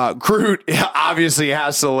 Groot obviously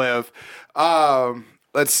has to live.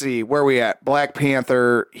 Let's see, where are we at? Black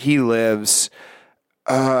Panther, he lives.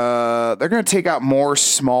 They're going to take out more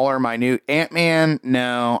smaller, minute. Ant-Man,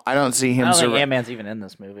 no, I don't see him. I don't think Ant-Man's even in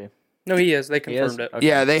this movie. No, he is. They confirmed it. Okay.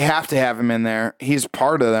 Yeah, they have to have him in there. He's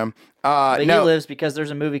part of them. But No, he lives because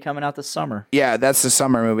there's a movie coming out this summer. yeah, that's the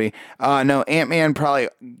summer movie. No, Ant-Man probably,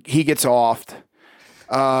 he gets offed.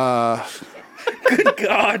 Good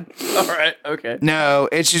God. All right, okay. No,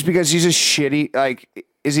 it's just because he's a shitty, like,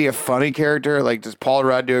 is he a funny character? Like, does Paul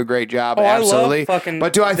Rudd do a great job? Oh, Absolutely. I love fucking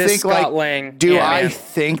but do I this think, Scott like, Lang do Ant-Man. I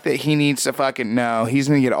think that he needs to fucking, no, he's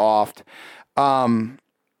going to get offed.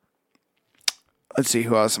 Let's see,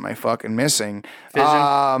 who else am I fucking missing?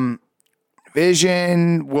 Vision.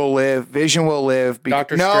 Vision will live. Vision will live.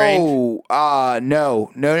 Doctor No.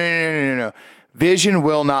 Vision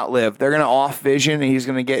will not live. They're going to off Vision, and he's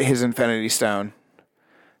going to get his Infinity Stone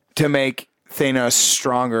to make Thanos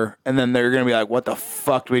stronger. And then they're going to be like, what the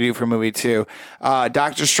fuck do we do for movie 2?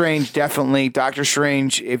 Doctor Strange, definitely. Doctor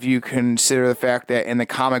Strange, if you consider the fact that in the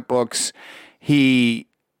comic books, he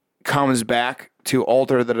comes back to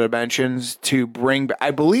alter the dimensions to bring back,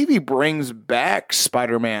 I believe he brings back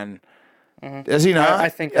Spider-Man. Does he not? I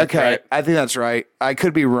think that's okay. right. I think that's right. I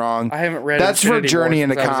could be wrong. I haven't read That's Infinity for Journey War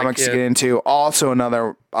into since I was a Comics to kid. get into. Also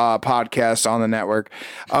another podcast on the network.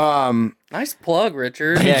 Nice plug,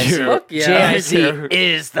 Richard. Thank you. Fuck yeah. JNC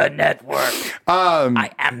is the network. I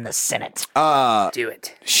am the Senate. Do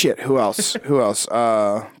it. Shit, who else?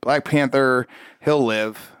 Black Panther, he'll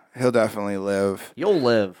live. He'll definitely live. You'll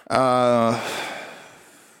live. No,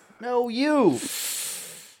 you.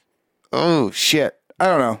 Oh, shit. I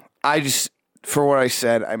don't know. I just, for what I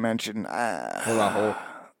said, I mentioned. What about Hulk?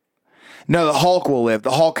 No, the Hulk will live.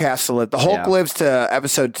 The Hulk has to live. The Hulk lives to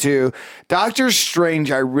episode 2. Doctor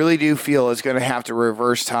Strange, I really do feel, is going to have to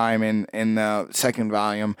reverse time in the second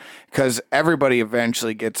volume because everybody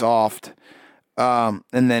eventually gets offed. And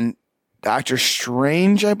then Doctor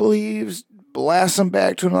Strange, I believe, blasts them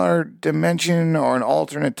back to another dimension or an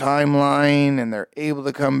alternate timeline, and they're able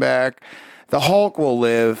to come back. The Hulk will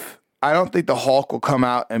live. I don't think the Hulk will come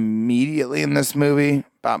out immediately in this movie.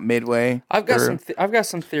 About midway. I've got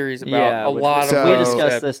some theories about Yeah, a which lot we of we what you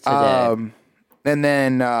discussed said. this today. And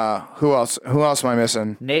then who else? Who else am I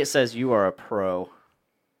missing? Nate says you are a pro.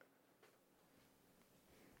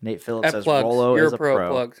 Nate Phillips At says plugs. Rolo You're is a a pro pro.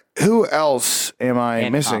 at plugs. Who else am I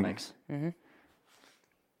And missing? comics.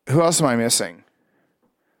 Who else am I missing?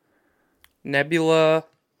 Nebula.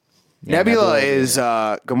 Yeah, Nebula is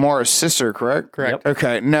Gamora's sister, correct? Correct. Yep.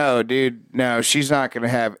 Okay, no, dude, no, she's not going to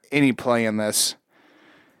have any play in this.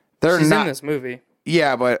 They're She's not. in this movie.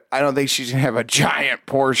 Yeah, but I don't think she's going to have a giant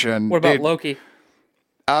portion. What about dude. Loki?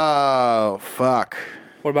 Oh, fuck.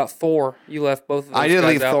 What about Thor? You left both of those I did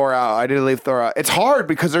guys leave out. Thor out. It's hard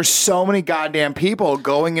because there's so many goddamn people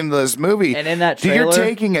going into this movie. And in that Dude, you're trailer-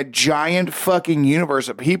 taking a giant fucking universe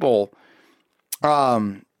of people.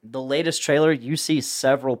 The latest trailer, you see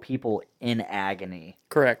several people in agony.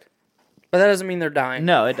 Correct. But that doesn't mean they're dying.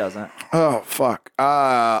 No, it doesn't. Oh, fuck.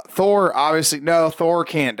 Thor, obviously, no, Thor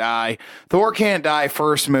can't die. Thor can't die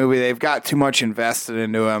first movie. They've got too much invested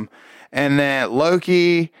into him. And then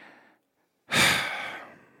Loki, I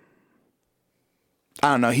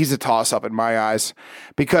don't know. He's a toss-up in my eyes.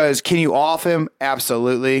 Because can you off him?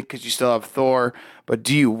 Absolutely, because you still have Thor. But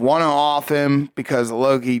do you want to off him because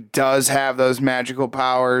Loki does have those magical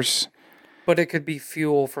powers? But it could be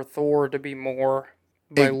fuel for Thor to be more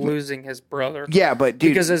by losing his brother. Yeah, but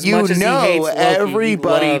dude, Because as you much as he know hates Loki, he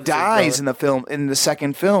everybody loves his dies brother. in the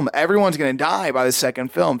second film. Everyone's going to die by the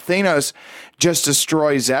second film. Thanos just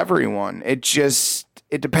destroys everyone. It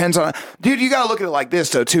depends on... Dude, you got to look at it like this,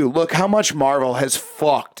 though, too. Look how much Marvel has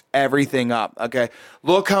fucked everything up, okay?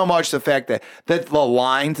 Look how much the fact that the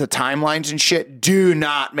lines, the timelines and shit do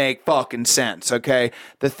not make fucking sense, okay?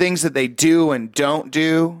 The things that they do and don't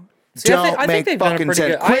do... See, I don't think make they've done a fucking pretty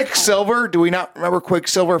sense. good- Quicksilver, do we not remember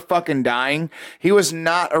Quicksilver fucking dying? He was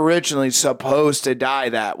not originally supposed to die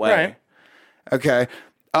that way. Right. Okay.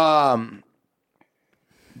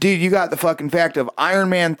 Dude, you got the fucking fact of Iron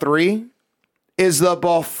Man 3 is the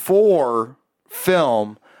before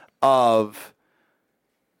film of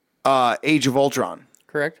Age of Ultron.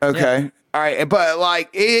 Correct? Okay. All right, but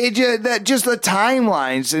like just the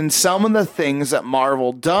timelines and some of the things that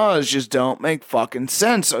Marvel does just don't make fucking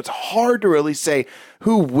sense. So it's hard to really say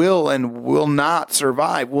who will and will not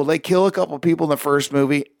survive. Will they kill a couple people in the first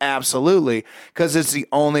movie? Absolutely, because it's the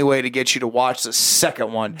only way to get you to watch the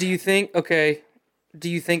second one. Do you think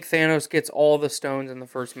Thanos gets all the stones in the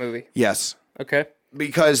first movie? Yes, Okay.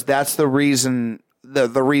 because that's the reason.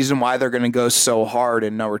 The reason why they're going to go so hard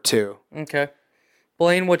in number 2. Okay.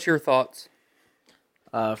 Blaine, what's your thoughts?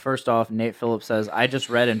 First off, Nate Phillips says, I just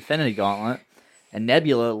read Infinity Gauntlet, and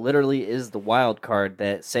Nebula literally is the wild card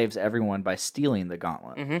that saves everyone by stealing the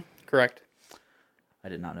gauntlet. Mm-hmm. Correct. I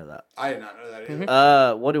did not know that. I did not know that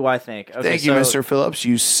either. What do I think? Okay, Thank you, so Mr. Phillips,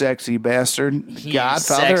 you sexy bastard, he's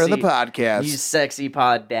godfather of the sexy. podcast. He's sexy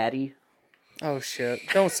pod daddy. Oh, shit.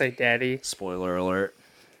 Don't say daddy. Spoiler alert.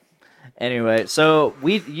 Anyway, so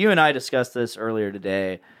you and I discussed this earlier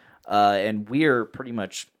today, and we're pretty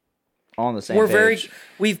much on the same page.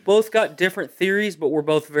 We've both got different theories, but we're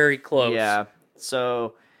both very close. Yeah.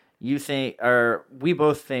 So we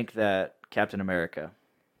both think that Captain America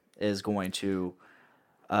is going to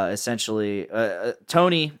essentially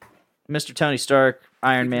Mr. Tony Stark,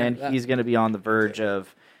 Iron Man, he's going to be on the verge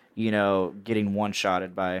of, getting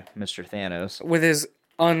one-shotted by Mr. Thanos. With his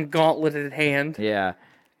ungauntleted hand. Yeah.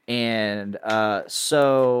 And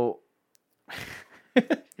so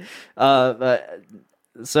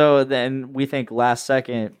then we think last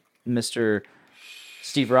second Mr.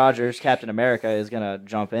 Steve Rogers, Captain America, is gonna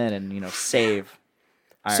jump in and save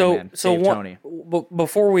Iron Man, save Tony.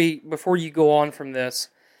 Before you go on from this,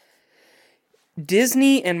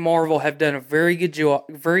 Disney and Marvel have done a very good job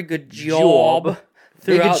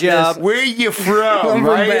throughout this. Where you from? I'm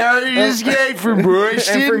from This guy from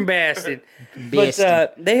Boston. I'm from Boston.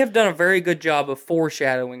 But they have done a very good job of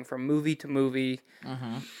foreshadowing from movie to movie,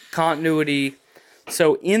 continuity.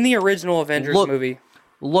 So in the original Avengers movie...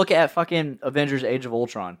 Look at fucking Avengers Age of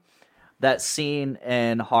Ultron. that scene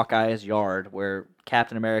in Hawkeye's yard where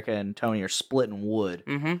Captain America and Tony are splitting wood.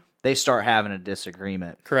 Mm-hmm. They start having a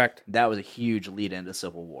disagreement. Correct. That was a huge lead into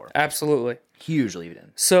Civil War. Absolutely. Huge lead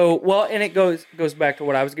in. So, well, and it goes back to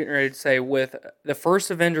what I was getting ready to say with the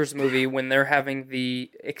first Avengers movie when they're having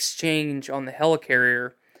the exchange on the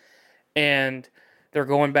helicarrier and they're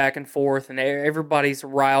going back and forth and everybody's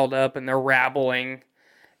riled up and they're rabbling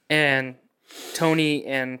and Tony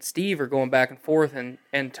and Steve are going back and forth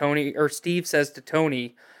and Tony or Steve says to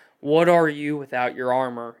Tony, "What are you without your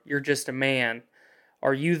armor? You're just a man.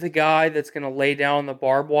 Are you the guy that's going to lay down the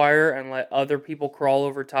barbed wire and let other people crawl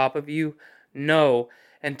over top of you?" No.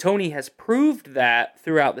 And Tony has proved that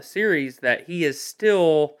throughout the series that he is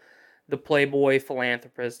still the playboy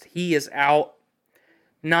philanthropist. He is out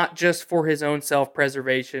not just for his own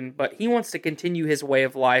self-preservation, but he wants to continue his way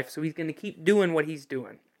of life, so he's going to keep doing what he's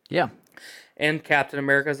doing. Yeah. And Captain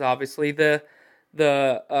America is obviously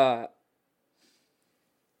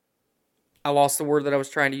I lost the word that I was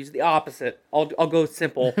trying to use. The opposite. I'll go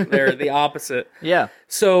simple there. The opposite. Yeah.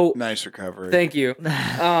 So Nice recovery. thank you.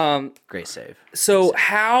 Great save. So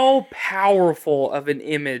how powerful of an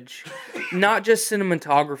image, not just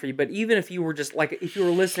cinematography, but even if you were just like if you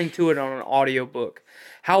were listening to it on an audiobook,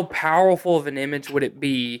 how powerful of an image would it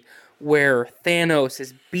be where Thanos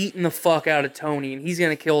is beating the fuck out of Tony and he's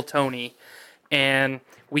gonna kill Tony, and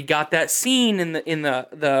we got that scene in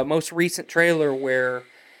the most recent trailer where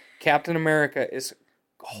Captain America is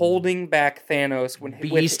holding back Thanos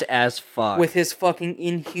Beast as fuck. with his fucking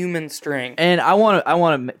inhuman strength. And I want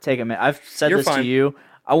to take a minute. I've said You're this fine. to you.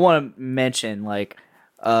 I want to mention like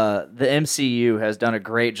the MCU has done a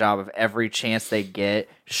great job of every chance they get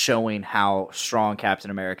showing how strong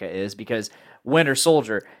Captain America is, because Winter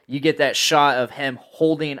Soldier, you get that shot of him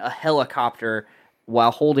holding a helicopter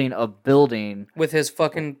while holding a building. With his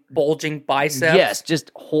fucking bulging biceps. Yes,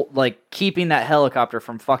 just keeping that helicopter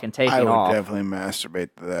from fucking taking I would off. definitely masturbate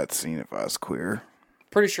to that scene if I was queer.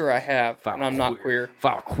 Pretty sure I have, and I'm not queer. If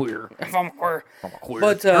I'm queer. If I'm queer. I'm a queer.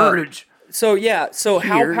 But, so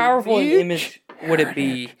how powerful an image would it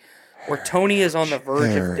be where Tony is on the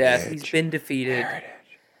verge of death, he's been defeated,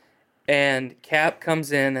 and Cap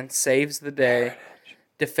comes in and saves the day,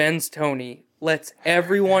 defends Tony, lets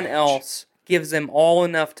everyone else, gives them all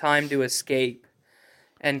enough time to escape,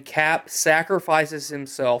 and Cap sacrifices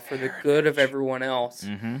himself for the good of everyone else.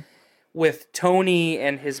 Mm-hmm. With Tony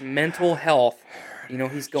and his mental health,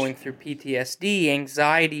 he's going through PTSD,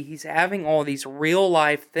 anxiety, he's having all these real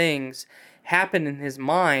life things happen in his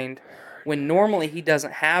mind when normally he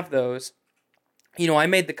doesn't have those. I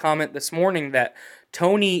made the comment this morning that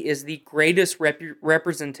Tony is the greatest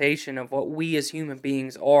representation of what we as human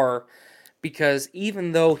beings are, because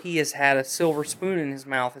even though he has had a silver spoon in his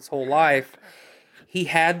mouth his whole life, he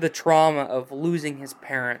had the trauma of losing his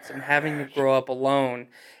parents and having to grow up alone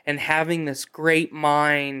and having this great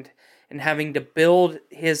mind and having to build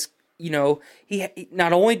his, he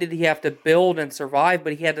not only did he have to build and survive,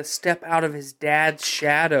 but he had to step out of his dad's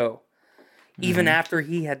shadow even after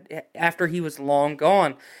he was long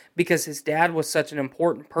gone, because his dad was such an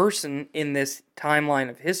important person in this timeline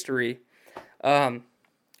of history. And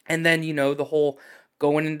then, the whole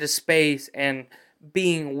going into space and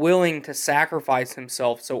being willing to sacrifice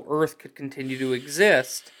himself so Earth could continue to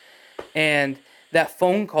exist. And that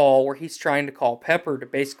phone call where he's trying to call Pepper to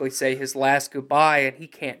basically say his last goodbye and he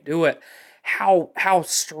can't do it. How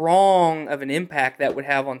strong of an impact that would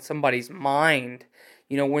have on somebody's mind,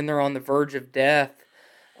 when they're on the verge of death.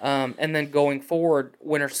 And then going forward,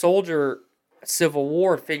 Winter Soldier, Civil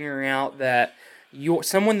War, figuring out that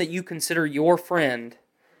someone that you consider your friend,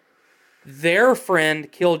 their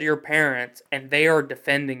friend killed your parents, and they are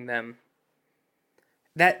defending them.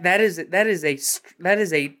 That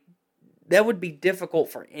would be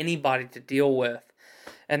difficult for anybody to deal with.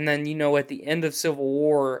 And then at the end of Civil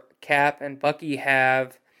War, Cap and Bucky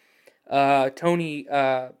have Tony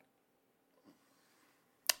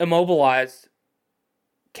immobilized.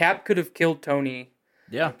 Cap could have killed Tony.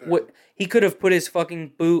 Yeah. He could have put his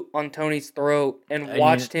fucking boot on Tony's throat and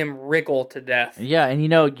watched him wriggle to death. Yeah, and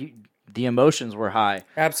the emotions were high.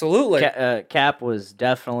 Absolutely. Cap was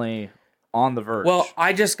definitely on the verge. Well,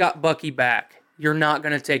 I just got Bucky back. You're not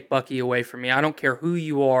going to take Bucky away from me. I don't care who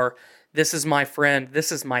you are. This is my friend.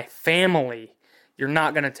 This is my family. You're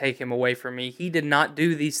not going to take him away from me. He did not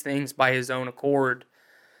do these things by his own accord.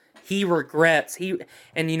 He regrets.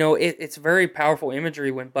 It's very powerful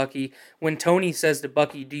imagery when Tony says to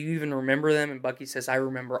Bucky, "Do you even remember them?" And Bucky says, "I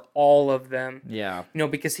remember all of them." Yeah.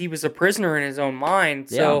 Because he was a prisoner in his own mind.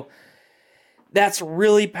 So that's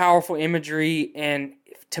really powerful imagery. And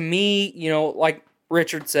to me, like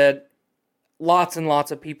Richard said, lots and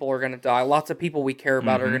lots of people are going to die. Lots of people we care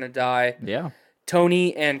about are going to die. Yeah.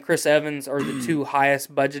 Tony and Chris Evans are the two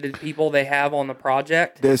highest budgeted people they have on the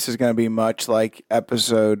project. This is going to be much like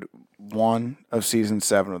episode 1 of season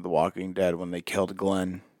 7 of The Walking Dead when they killed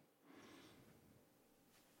Glenn.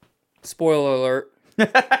 Spoiler alert.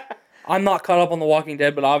 I'm not caught up on The Walking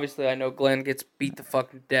Dead, but obviously I know Glenn gets beat to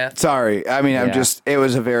fucking death. Sorry, I mean, Yeah. it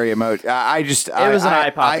was a very emotional. It was an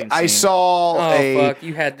eye-popping I scene. saw Fuck,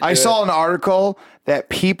 you had to I do saw it. an article that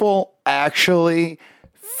people actually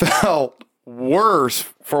felt worse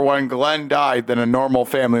for when Glenn died than a normal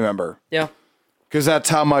family member. Yeah. Because that's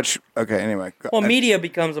how much. Okay, anyway. Well, media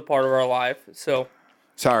becomes a part of our life. So,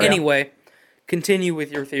 Sorry. anyway, continue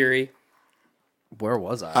with your theory. Where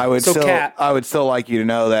was I? I would So, still. Kat- I would still like you to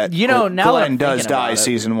know that. You know, now that Glenn I'm does thinking die about it-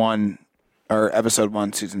 season 1 or episode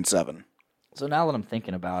 1, season 7. So now that I'm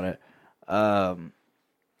thinking about it,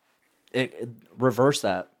 reverse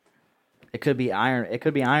that. It could be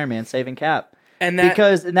Iron Man saving Cap, And that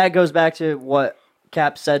and that goes back to what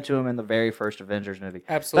Cap said to him in the very first Avengers movie.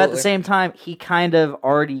 But at Absolutely. the same time, he kind of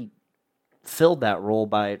already filled that role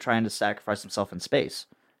by trying to sacrifice himself in space.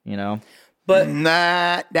 You know, but I'm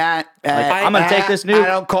gonna take this nuke. I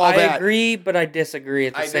don't call I that. agree, but I disagree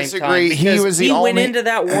at the I same disagree. time. He because was the he went only- into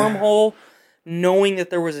that wormhole knowing that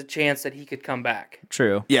there was a chance that he could come back.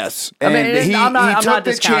 true. Yes, I mean, and it- he I'm not took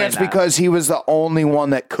the discounting chance that. because he was the only one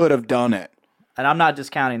that could have done it. And I'm not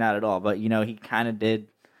discounting that at all. But you know, he kind of did.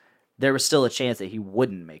 There was still a chance that he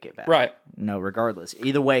wouldn't make it back. Right. No, regardless.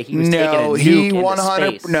 Either way, he was taking a No, nuke he into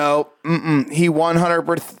 100. space. No, he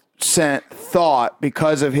 100% thought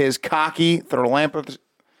because of his cocky philanthropist.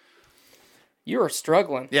 You are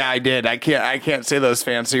struggling. Yeah, I did. I can't say those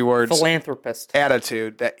fancy words. Philanthropist.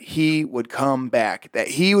 Attitude that he would come back, that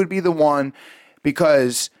he would be the one,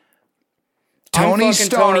 because Tony fucking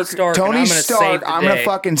Tony Stark, Stark, and I'm gonna save the I'm gonna day.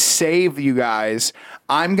 fucking save you guys.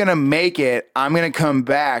 I'm gonna make it. I'm gonna come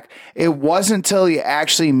back. It wasn't until he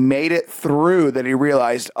actually made it through that he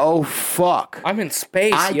realized, oh fuck, I'm in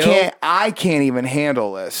space, I can't even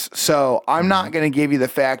handle this. So I'm not gonna give you the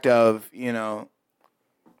fact of,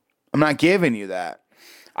 I'm not giving you that.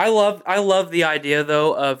 I love the idea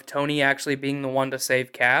though of Tony actually being the one to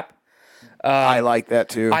save Cap. I like that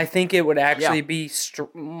too. I think it would actually be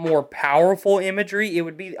more powerful imagery. It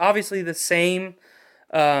would be obviously the same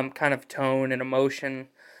kind of tone and emotion,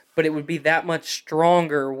 but it would be that much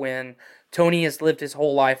stronger when Tony has lived his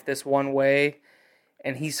whole life this one way,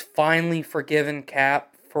 and he's finally forgiven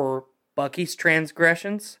Cap for Bucky's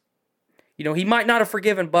transgressions. You know, he might not have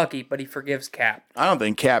forgiven Bucky, but he forgives Cap. I don't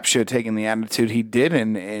think Cap should have taken the attitude he did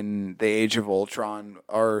in the Age of Ultron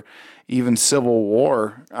or even Civil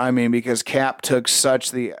War. I mean, because Cap took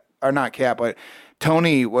not Cap, but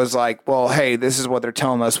Tony was like, well, hey, this is what they're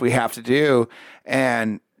telling us we have to do.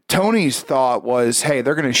 And Tony's thought was, hey,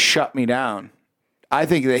 they're going to shut me down. I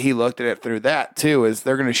think that he looked at it through that too, is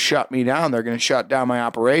they're going to shut me down. They're going to shut down my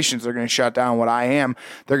operations. They're going to shut down what I am.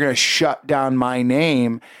 They're going to shut down my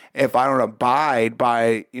name if I don't abide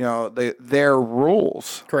by, their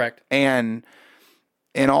rules. Correct. And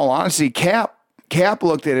in all honesty, Cap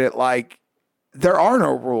looked at it like there are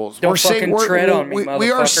no rules. Don't fucking tread on me, we are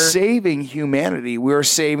motherfucker. saving humanity. We are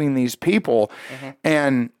saving these people.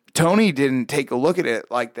 And Tony didn't take a look at it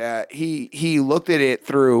like that. He looked at it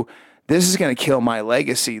through, this is going to kill my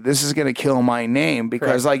legacy. This is going to kill my name.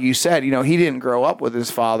 Because like you said, he didn't grow up with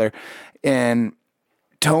his father. And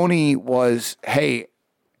Tony was, hey,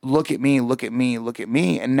 look at me, look at me, look at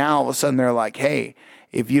me. And now all of a sudden they're like, hey,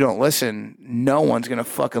 if you don't listen, no one's going to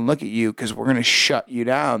fucking look at you because we're going to shut you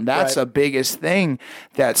down. That's the biggest thing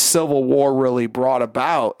that Civil War really brought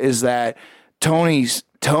about, is that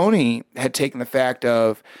Tony had taken the fact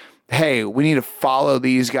of, hey, we need to follow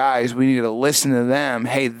these guys. We need to listen to them.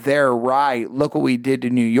 Hey, they're right. Look what we did to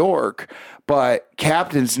New York. But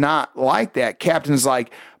Captain's not like that. Captain's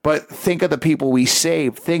like, but think of the people we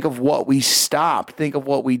saved. Think of what we stopped. Think of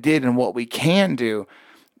what we did and what we can do.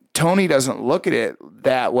 Tony doesn't look at it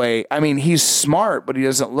that way. I mean, he's smart, but he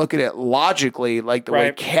doesn't look at it logically like the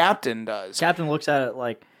way Captain does. Captain looks at it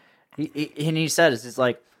like, he says, it's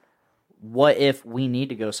like, what if we need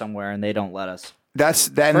to go somewhere and they don't let us? That's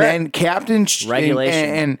that. And then Captain's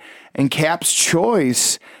Regulation. and Cap's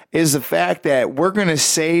choice is the fact that we're going to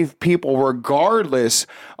save people regardless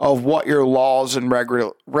of what your laws and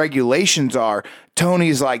regulations are.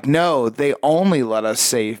 Tony's like, no, they only let us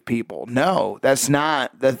save people. No, that's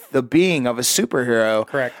not the being of a superhero.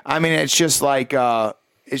 Correct. I mean, it's just like I'm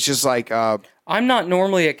not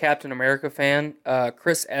normally a Captain America fan.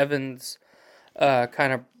 Chris Evans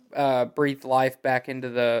kind of breathed life back into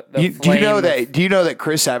the Do you flame know of- that? Do you know that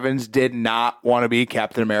Chris Evans did not want to be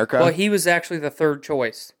Captain America? Well, he was actually the third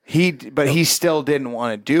choice. But he still didn't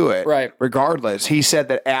want to do it. Right. Regardless, he said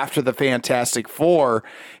that after the Fantastic Four,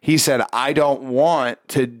 he said, "I don't want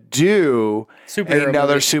to do Superhero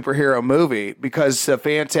another movie. superhero movie because the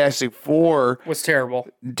Fantastic Four." Was terrible.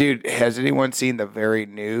 Dude, has anyone seen the very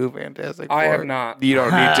new Fantastic Four? I have not. You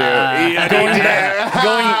don't need to. You don't Going need to. back,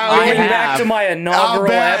 going back to my I'll inaugural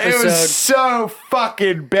bet it was episode. so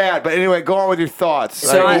fucking bad. But anyway, go on with your thoughts.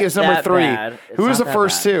 So He is number that 3. bad. It's Who was not the that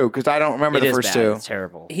first bad. two? Because I don't remember It the is first bad. two. It's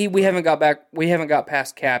terrible. We haven't got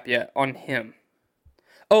past Cap yet on him.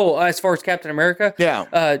 Oh, as far as Captain America,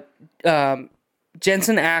 Yeah.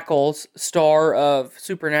 Jensen Ackles, star of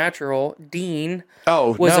Supernatural, Dean,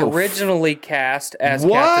 Oh, was no. originally cast as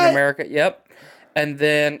What? Captain America. Yep. And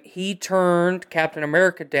then he turned Captain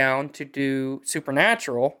America down to do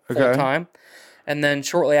Supernatural full Okay. time. And then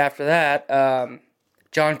shortly after that,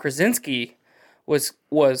 John Krasinski was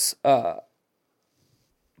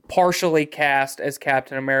partially cast as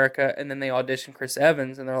Captain America, and then they auditioned Chris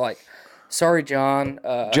Evans, and they're like, "Sorry, John.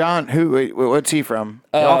 John, what's he from?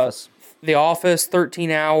 The Office. The Office,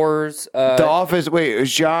 13 Hours. The Office. Wait,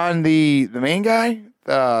 is John the main guy?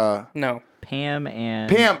 No, Pam and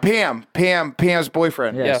Pam's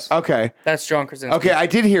boyfriend. Yes. Okay. that's John Krasinski. Okay, I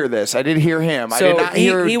did hear this. I did hear him. I So did not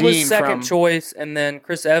hear he Dean was second from. choice, and then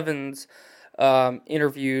Chris Evans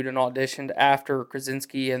interviewed and auditioned after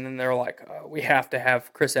Krasinski, and then they're like, "We have to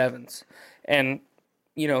have Chris Evans," and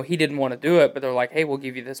he didn't want to do it, but they're like, "Hey, we'll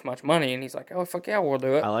give you this much money," and he's like, "Oh fuck yeah, we'll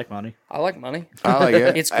do it. I like money. I like money. I like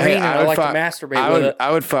it. It's green, and I would like to masturbate with it."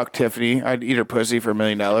 I would fuck Tiffany. I'd eat her pussy for $1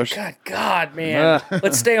 million. God, man.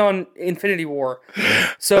 Let's stay on Infinity War.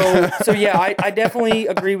 So yeah, I definitely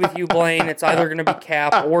agree with you, Blaine. It's either going to be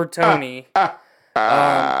Cap or Tony.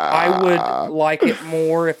 I would like it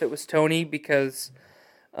more if it was Tony because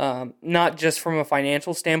not just from a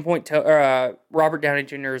financial standpoint. Robert Downey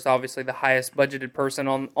Jr. is obviously the highest budgeted person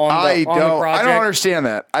on the project. I don't understand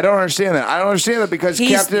that. I don't understand that because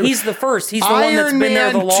He's the first. He's the one that's Iron been there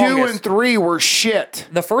Man the longest. 2 and 3 were shit.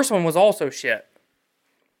 The first one was also shit.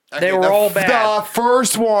 They were The- all bad. The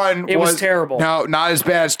first one It was terrible. No, not as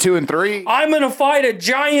bad as 2 and 3. I'm going to fight a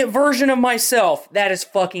giant version of myself. That is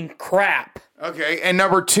fucking crap. Okay, and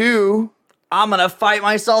number 2. I'm gonna fight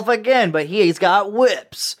myself again, but he's got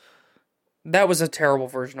whips. That was a terrible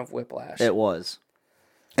version of Whiplash. It was.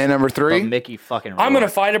 And number But 3. Mickey fucking. I'm going to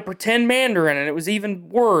roared. fight a pretend Mandarin, and it was even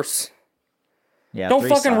worse. Yeah, Don't 3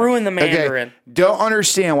 fucking sucked. ruin the Mandarin. Okay, don't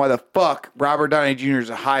understand why the fuck Robert Downey Jr. is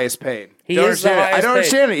the highest paid. He Don't is the understand it. I highest don't paid.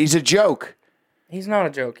 understand it. He's a joke. He's not a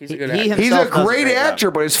joke. He's a good He actor. himself He's a does a great great job.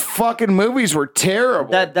 actor, but his fucking movies were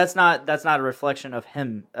terrible. That's not a reflection of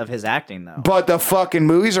his acting though. But the fucking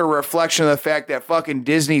movies are a reflection of the fact that fucking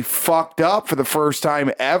Disney fucked up for the first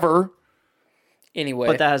time ever. Anyway,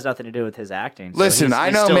 But that has nothing to do with his acting. So Listen, he's I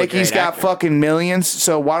know still a Mickey's great got actor. fucking millions,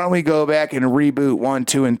 so why don't we go back and reboot 1,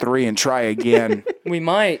 2, and 3 and try again? we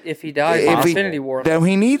might if he dies in If he- Infinity War. Then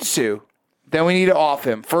he needs to. Then we need to off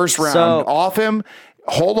him. First round. So- Off him,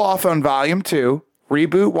 hold off on volume 2,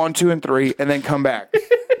 reboot 1, 2, and 3, and then come back.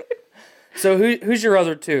 So who's your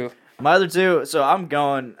other two? My other two. So I'm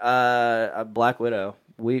going Black Widow.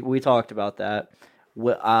 We talked about that.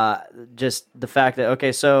 Just the fact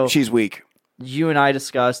that so She's weak. you and I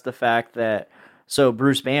discussed the fact that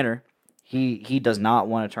Bruce Banner, he does not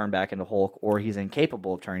want to turn back into Hulk, or he's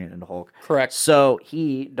incapable of turning into Hulk. Correct. So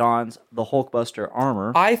he dons the Hulkbuster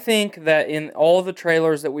armor. I think that in all the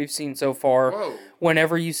trailers that we've seen so far,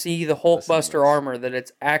 whenever you see the Hulkbuster armor, that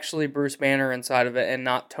it's actually Bruce Banner inside of it and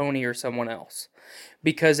not Tony or someone else.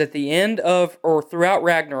 Because at the end of, or throughout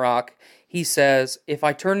Ragnarok, he says, if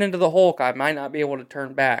I turn into the Hulk, I might not be able to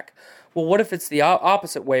turn back. Well, what if it's the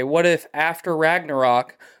opposite way? What if after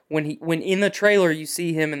Ragnarok, when in the trailer you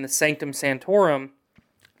see him in the Sanctum Sanctorum,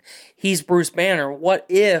 he's Bruce Banner? What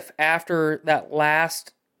if after that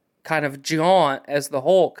last kind of jaunt as the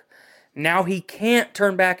Hulk, now he can't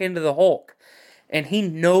turn back into the Hulk? And he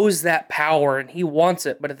knows that power and he wants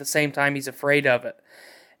it, but at the same time he's afraid of it.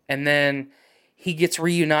 And then he gets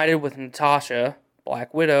reunited with Natasha,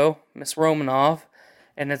 Black Widow, Miss Romanoff,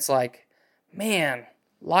 and it's like, man,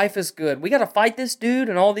 life is good. We got to fight this dude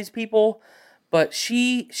and all these people, but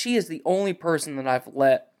she is the only person that I've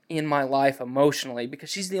let in my life emotionally because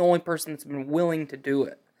she's the only person that's been willing to do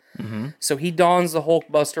it. Mm-hmm. So he dons the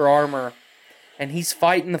Hulkbuster armor, and he's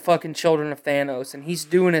fighting the fucking children of Thanos, and he's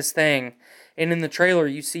doing his thing. And in the trailer,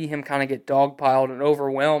 you see him kind of get dogpiled and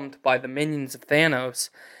overwhelmed by the minions of Thanos.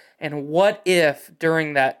 And what if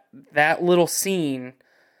during that little scene,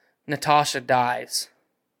 Natasha dies?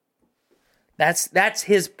 That's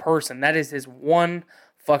his person. That is his one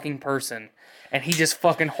fucking person. And he just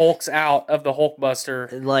fucking hulks out of the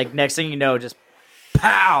Hulkbuster. Like, next thing you know, just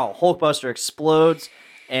pow! Hulkbuster explodes,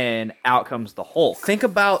 and out comes the Hulk. Think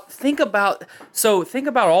about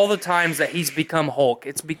all the times that he's become Hulk.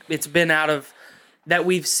 It's been out of that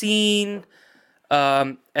we've seen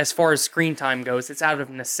as far as screen time goes. It's out of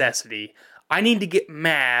necessity. I need to get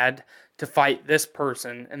mad to fight this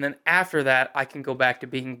person, and then after that, I can go back to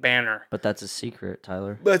being Banner. But that's a secret,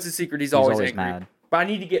 Tyler. That's a secret. He's always angry. mad. But I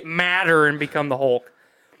need to get madder and become the Hulk.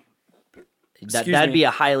 That'd be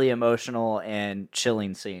a highly emotional and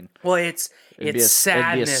chilling scene. Well, it's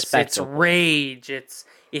sadness, it's rage, it's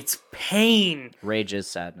pain. Rage is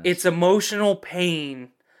sadness. It's emotional pain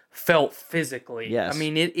felt physically. Yes. I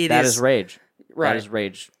mean, it that is rage. Right. That is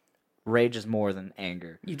rage. Rage is more than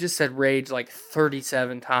anger. You just said rage like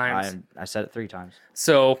 37 times. I said it 3 times.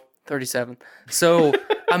 So, 37. So,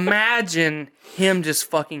 imagine him just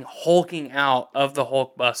fucking hulking out of the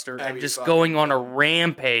Hulkbuster and be just fucking going on a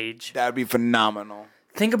rampage. That'd be phenomenal.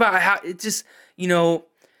 Think about how it just,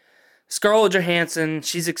 Scarlett Johansson,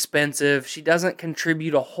 she's expensive. She doesn't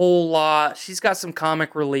contribute a whole lot. She's got some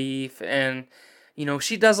comic relief and,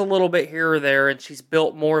 she does a little bit here or there, and she's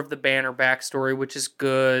built more of the Banner backstory, which is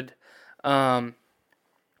good. They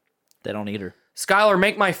don't eat her. Skylar,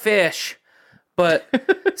 make my fish. But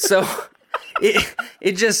so it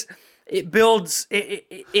builds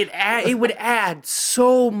it would add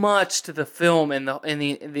so much to the film and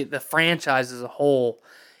the franchise as a whole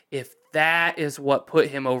if that is what put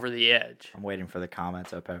him over the edge. I'm waiting for the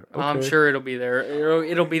comments up there. I'm sure it'll be there.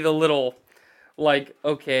 It'll be the little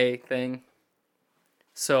okay thing.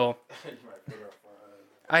 So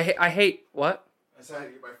I hate what? I said I had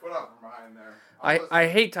to get my foot out from behind there. I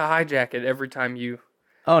hate to hijack it every time you.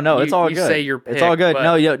 Oh no, it's all you good. say your pick, it's all good. but-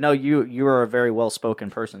 No, you are a very well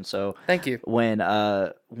spoken person. So Thank you. when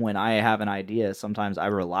I have an idea, sometimes I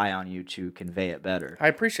rely on you to convey it better. I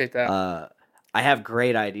appreciate that. I have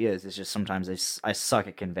great ideas. It's just sometimes I suck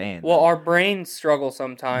at conveying. Well, them. our brains struggle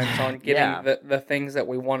sometimes on getting Yeah. the things that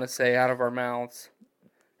we want to say out of our mouths.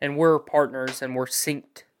 And we're partners and we're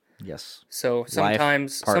synced. Yes, So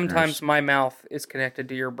partners. sometimes my mouth is connected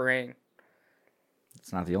to your brain.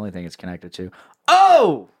 it's not the only thing it's connected to.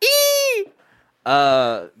 Oh,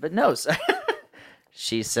 but no.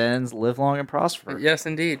 She sends live long and prosper. Yes,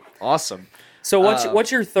 indeed. Awesome. So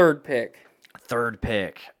what's your third pick? Third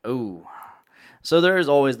pick. Ooh. So there is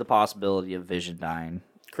always the possibility of Vision dying.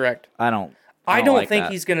 Correct. I don't think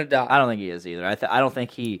that. he's gonna die. I don't think he is either. I don't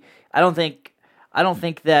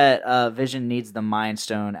think that Vision needs the Mind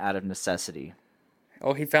Stone out of necessity.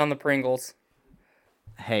 Oh, he found the Pringles.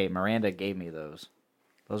 Hey, Miranda gave me those.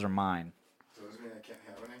 Those are mine. So does that mean I can't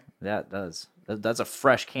have any? That does. That's a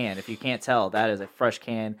fresh can. If you can't tell, that is a fresh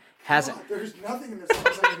can. Hasn't. There's nothing in this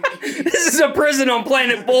house I can eat. This is a prison on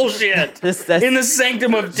planet bullshit. That's- In the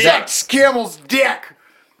sanctum of Zach dicks. Camel's dick.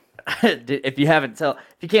 If you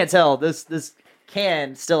can't tell, this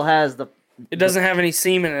can still has the It doesn't have any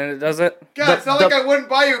semen in it, does it? God, it's not like I wouldn't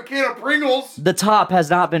buy you a can of Pringles. the top has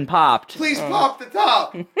not been popped. Please pop the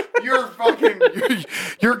top.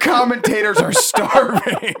 Your commentators are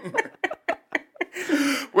starving.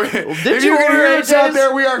 If you you can order hear us out AJ's?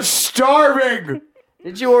 there, we are starving.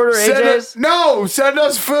 Did you order AJ's? Send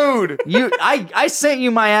us food. I sent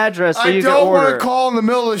you my address so I you don't can want order. to call in the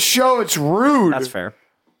middle of the show. It's rude. That's fair.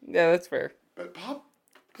 Yeah, that's fair. But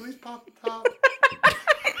please pop the top.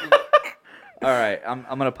 All right, I'm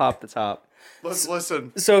gonna pop the top. Let's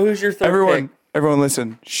listen. So who's your third pick? Everyone,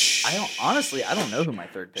 listen. Shh. I don't know who my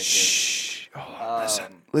third pick is. Shh. Oh,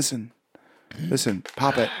 listen.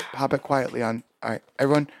 Pop it quietly on. All right,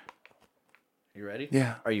 everyone. You ready?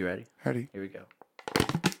 Yeah. Are you ready? Ready? Here we go.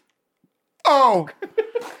 Oh,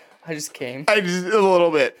 I just came. I just a little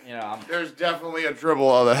bit. You know, There's definitely a dribble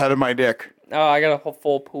on the head of my dick. Oh, I got a whole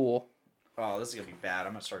full pool. oh, this is gonna be bad.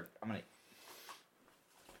 I'm gonna.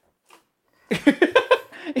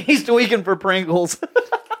 He's tweaking for Pringles.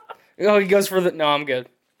 Oh, he goes for the... No, I'm good.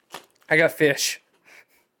 I got fish.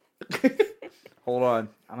 Hold on,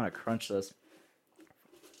 I'm gonna crunch this.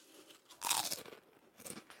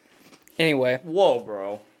 Anyway, Whoa,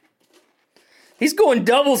 bro. he's going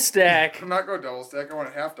double stack. I'm not going double stack. I want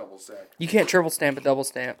a half double stack. You can't triple stamp a double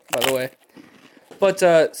stamp, by the way.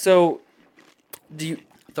 But, so... Do you...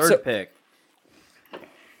 Third pick.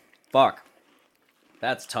 Fuck.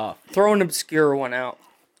 That's tough. Throw an obscure one out.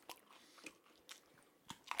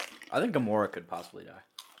 I think Gamora could possibly die.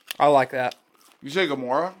 I like that. You say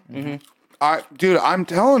Gamora? Mm-hmm. Dude, I'm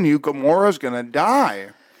telling you, Gamora's gonna die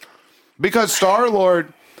because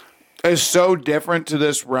Star-Lord is so different to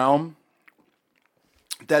this realm.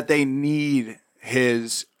 that they need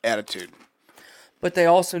his attitude. But they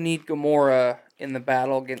also need Gamora in the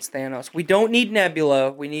battle against Thanos. We don't need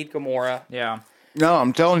Nebula. We need Gamora. Yeah. No,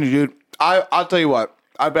 I'm telling you, dude. I'll tell you what.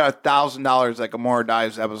 I bet $1,000 that Gamora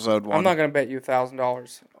dies episode 1. I'm not going to bet you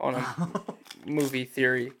 $1,000 on a movie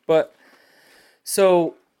theory. But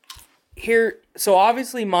so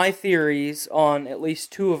obviously my theories on at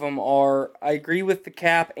least 2 of them are I agree with the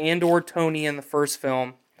Cap and or Tony in the first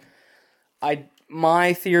film.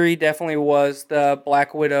 My theory definitely was the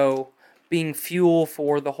Black Widow being fuel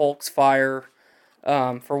for the Hulk's fire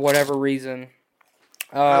for whatever reason.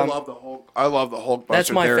 I love the Hulk. I love the Hulk Buster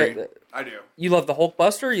That's my theory. favorite. I do. You love the Hulk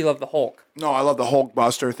Buster or you love the Hulk? No, I love the Hulk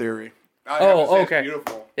Buster theory. Oh, okay.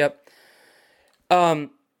 Beautiful. Yep.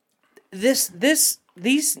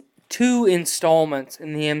 These 2 installments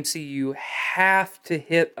in the MCU have to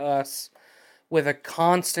hit us with a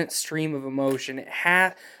constant stream of emotion.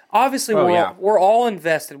 Obviously we're all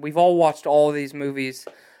invested. We've all watched all of these movies,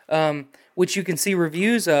 which you can see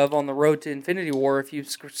reviews of on the Road to Infinity War if you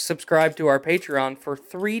subscribe to our Patreon for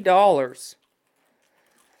 $3.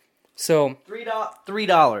 So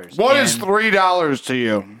 $3. What is $3 to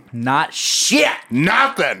you? Not shit.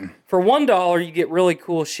 Nothing. for $1 you get really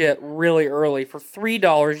cool shit really early. For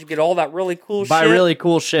 $3 you get all that really cool By shit. really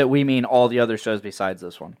cool shit, we mean all the other shows besides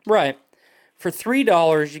this one. Right. For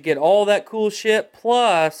 $3 you get all that cool shit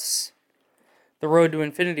plus the Road to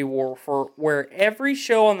Infinity War, for where every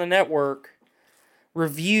show on the network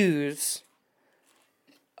reviews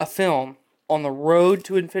a film on the Road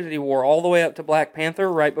to Infinity War all the way up to Black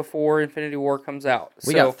Panther right before Infinity War comes out.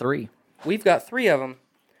 We got 3. We've got 3 of them.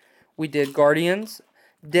 We did Guardians,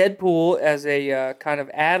 Deadpool as a kind of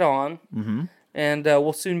add-on, and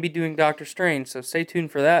we'll soon be doing Doctor Strange, so stay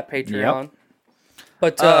tuned for that, Patreon. Yep.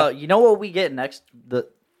 But you know what we get next? The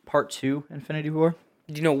part 2 Infinity War?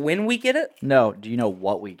 do you know when we get it? No. Do you know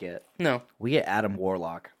what we get? No. We get Adam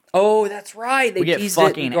Warlock. Oh, that's right. They We get teased it in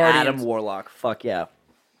fucking Guardians. Adam Warlock. Fuck yeah.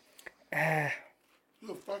 Who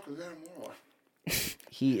the fuck is Adam Warlock?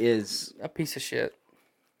 He is A piece of shit.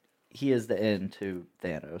 the end to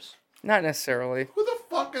Thanos. Not necessarily. Who the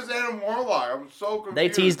fuck is Adam Warlock? I'm so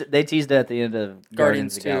confused. They teased it at the end of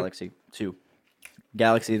Guardians of the 2. Galaxy 2.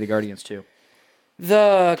 Galaxy of the Guardians 2.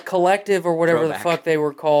 The Collective, or whatever Throwback. the fuck they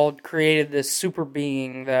were called, created this super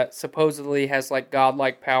being that supposedly has like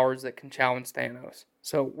godlike powers that can challenge Thanos.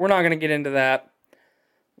 So we're not going to get into that.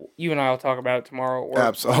 You and I will talk about it tomorrow. At work.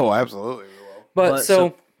 Absolutely. We will. But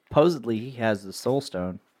so supposedly he has the Soul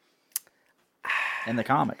Stone in the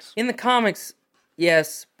comics. in the comics,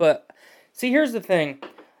 yes, but see, here's the thing.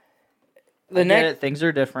 I get it, things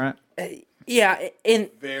are different. Yeah, and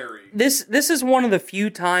Very. this is one of the few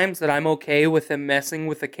times that I'm okay with him messing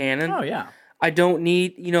with the canon. Oh yeah. I don't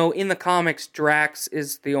need, in the comics, Drax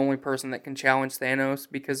is the only person that can challenge Thanos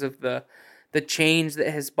because of the change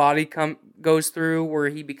that his body goes through, where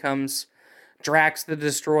he becomes Drax the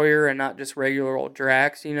Destroyer and not just regular old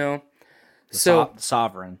Drax, The So,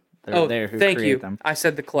 Sovereign. They're there who thank create you. them. I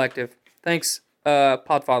said the Collective. Thanks,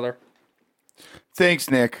 Podfather. Thanks,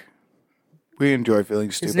 Nick. We enjoy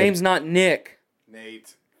feeling stupid. His name's not Nick.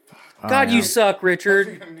 Nate. God, you suck,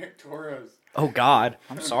 Richard. Nick Torres. Oh God.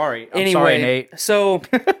 I'm sorry. I'm Anyway, sorry, Nate. so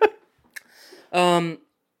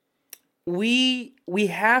we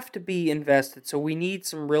have to be invested. So we need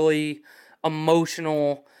some really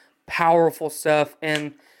emotional, powerful stuff.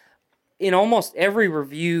 And in almost every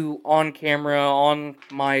review, on camera, on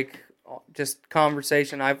mic, just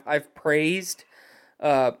conversation, I've praised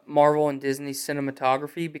Marvel and Disney's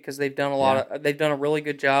cinematography because they've done they've done a really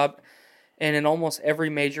good job. And in almost every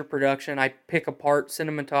major production, I pick apart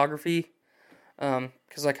cinematography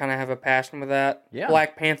because I kind of have a passion with that. Yeah.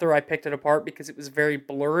 Black Panther, I picked it apart because it was very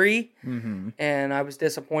blurry, and I was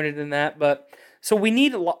disappointed in that. But so we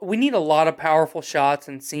need a lot of powerful shots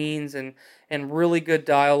and scenes and really good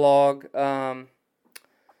dialogue.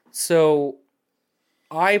 So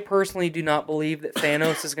I personally do not believe that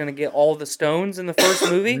Thanos is going to get all the stones in the first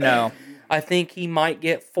movie. No. I think he might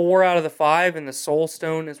get 4 out of the 5, and the Soul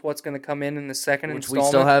Stone is what's going to come in the second Which we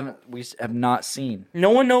installment. have not seen.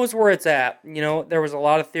 No one knows where it's at. There was a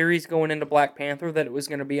lot of theories going into Black Panther that it was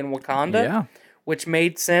going to be in Wakanda, Yeah. which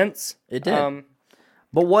made sense. It did.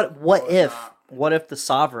 But what if the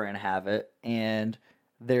Sovereign have it and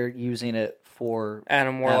they're using it for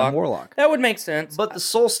Adam Warlock. Warlock? That would make sense. But the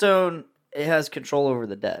Soul Stone, it has control over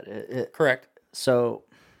the dead. Correct. So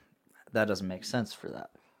that doesn't make sense for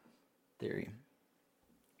that theory.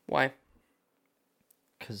 Why?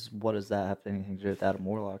 Because what does that have anything to do with Adam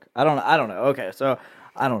Warlock? I don't know. Okay, so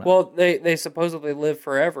I don't know. Well, they supposedly live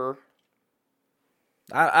forever.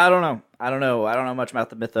 I don't know. I don't know much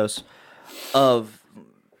about the mythos of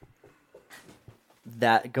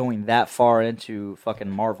that going that far into fucking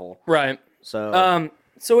Marvel. Right. So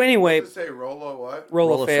So anyway, Say Rolo what?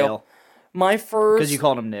 roll of fail. My first, because you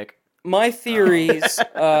called him Nick. my theories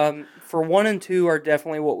for 1 and 2 are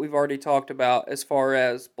definitely what we've already talked about as far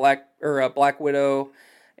as Black Widow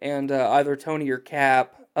and either Tony or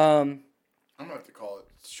Cap. I'm gonna have to call it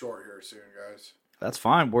short here soon, guys. That's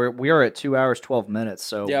fine. We are at 2 hours 12 minutes.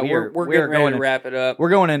 So Yeah, we're we're getting ready going to wrap it up. We're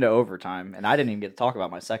going into overtime, and I didn't even get to talk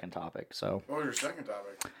about my second topic. So What was your second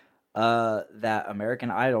topic? that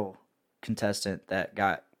American Idol contestant that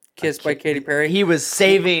got Kissed by Katy Perry. He was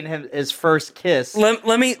saving his first kiss.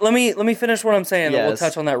 Let me finish what I'm saying, and we'll Yes.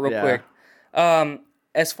 touch on that real Yeah. quick.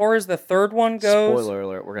 As far as the third one goes, Spoiler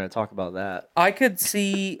alert, we're going to talk about that. I could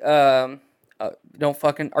see. Don't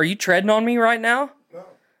fucking. Are you treading on me right now? No,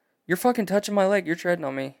 You're fucking touching my leg. You're treading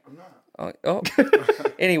on me. I'm not. Oh.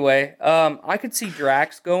 Anyway, I could see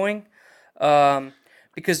Drax going,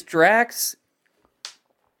 because Drax,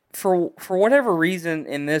 for whatever reason,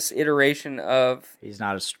 in this iteration of, He's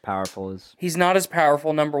not as powerful as... he's not as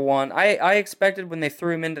powerful. Number one, I expected when they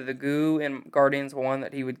threw him into the goo in Guardians 1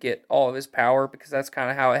 that he would get all of his power, because that's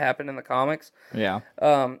kind of how it happened in the comics. Yeah.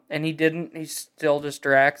 And he didn't. He's still just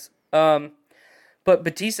Drax. But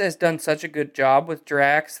Batista has done such a good job with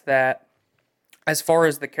Drax that, as far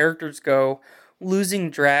as the characters go,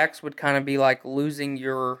 losing Drax would kind of be like losing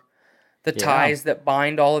the ties that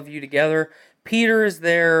bind all of you together. Peter is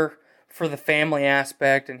there for the family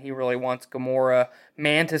aspect, and he really wants Gamora.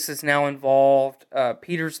 Mantis is now involved.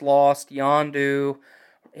 Peter's lost Yondu.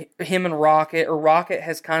 Him and Rocket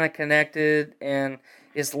has kind of connected and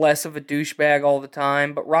is less of a douchebag all the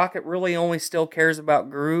time. But Rocket really only still cares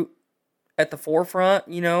about Groot at the forefront,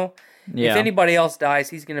 you know? Yeah. If anybody else dies,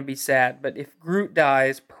 he's going to be sad. But if Groot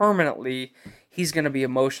dies permanently, he's going to be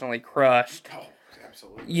emotionally crushed. Oh,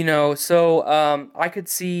 absolutely. You know, so I could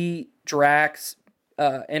see Drax,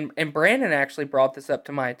 and Brandon actually brought this up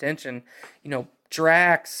to my attention. You know,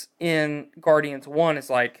 Drax in Guardians 1 is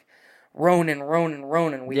like, Ronan.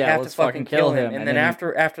 We Yeah, have to let's fucking fucking kill kill him. him. And And then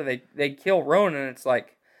then after they kill Ronan, it's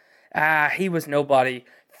like, he was nobody.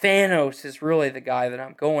 Thanos is really the guy that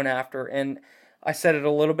I'm going after. And I said it a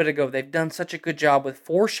little bit ago, they've done such a good job with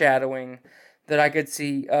foreshadowing that I could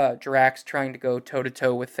see Drax trying to go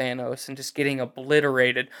toe-to-toe with Thanos and just getting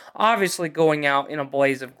obliterated. Obviously going out in a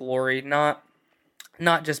blaze of glory, not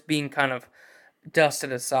just being kind of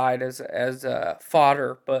dusted aside as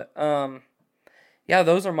fodder. But yeah,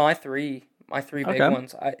 those are my three big Okay.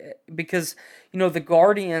 ones. Because, you know, the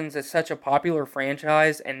Guardians is such a popular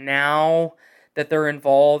franchise, and now that they're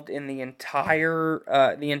involved in the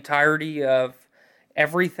entirety of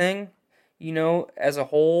everything, you know, as a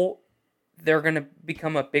whole, they're going to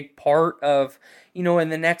become a big part of, you know, in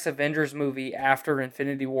the next Avengers movie after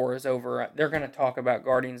Infinity War is over, they're going to talk about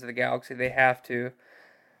Guardians of the Galaxy. They have to.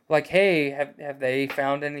 Like, hey, have they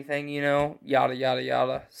found anything, you know? Yada, yada,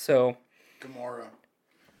 yada. So, Gamora.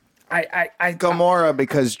 Gamora,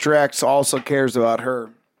 because Drax also cares about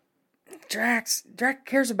her. Drax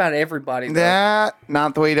cares about everybody, though. That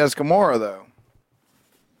not the way he does Gamora though.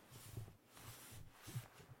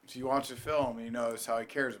 If you watch the film, you notice how he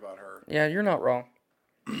cares about her. Yeah, you're not wrong.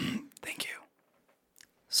 Thank you.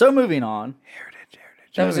 So moving on.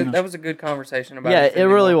 That was a good conversation about Yeah, it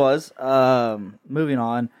Infinity really War. was. Moving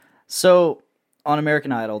on. So, on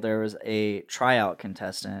American Idol, there was a tryout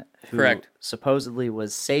contestant who Correct. supposedly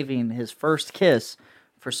was saving his first kiss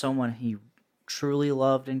for someone he truly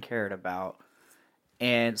loved and cared about.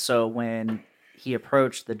 And so when he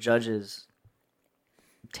approached the judges'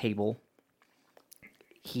 table,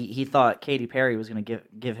 he thought Katy Perry was going to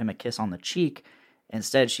give him a kiss on the cheek.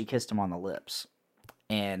 Instead, she kissed him on the lips.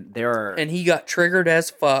 And And he got triggered as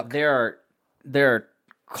fuck. there are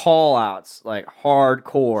call outs like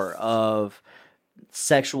hardcore of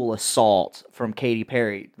sexual assault from Katy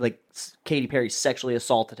Perry. Like Katy Perry sexually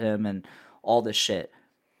assaulted him and all this shit.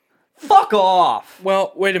 Fuck off.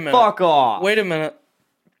 Well, wait a minute. Fuck off. Wait a minute.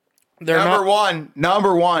 They're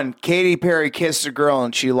Number one, Katy Perry kissed a girl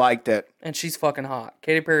and she liked it. and she's fucking hot.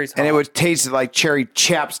 Katy Perry's hot. And it would taste like cherry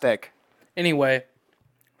chapstick. Anyway,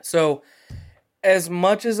 so as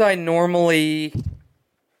much as I normally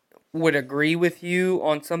would agree with you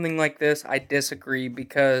on something like this, I disagree,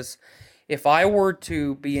 because if I were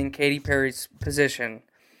to be in Katy Perry's position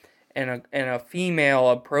and a female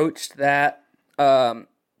approached that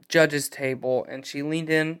judge's table and she leaned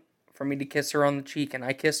in for me to kiss her on the cheek and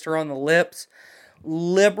I kissed her on the lips,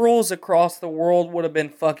 liberals across the world would have been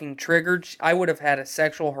fucking triggered. I would have had a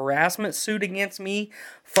sexual harassment suit against me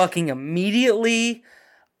fucking immediately.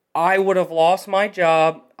 I would have lost my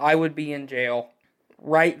job. I would be in jail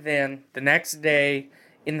right then, the next day,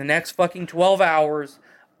 in the next fucking 12 hours,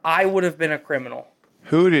 I would have been a criminal.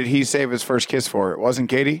 Who did he save his first kiss for? It wasn't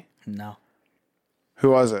Katie? No,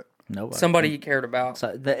 Who was it? nobody. Somebody he cared about.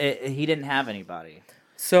 So he didn't have anybody.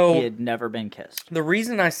 So He had never been kissed. the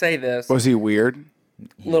reason I say this, Was he weird?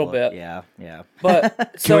 a little bit, Yeah, yeah.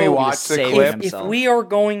 but so we watch the saving clip? if himself. we are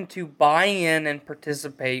going to buy in and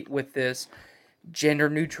participate with this gender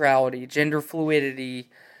neutrality, gender fluidity,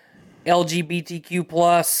 LGBTQ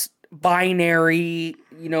plus, binary,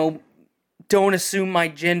 don't assume my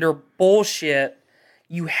gender bullshit,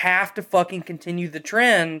 you have to fucking continue the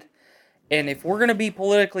trend. And if we're gonna be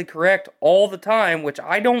politically correct all the time, which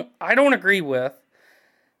I don't agree with,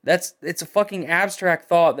 it's a fucking abstract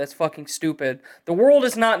thought that's fucking stupid. The world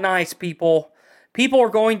is not nice, people. People are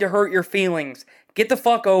going to hurt your feelings. Get the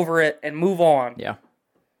fuck over it and move on. Yeah.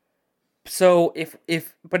 So if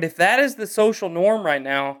that is the social norm right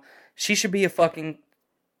now, she should be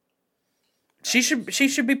she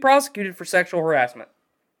should be prosecuted for sexual harassment.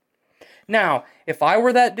 Now, if I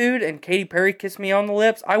were that dude and Katy Perry kissed me on the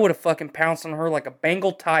lips, I would have fucking pounced on her like a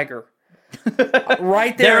Bengal tiger.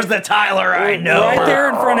 Right there. There's the Tyler I know. Right there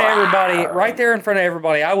in front of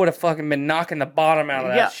everybody. I would have fucking been knocking the bottom out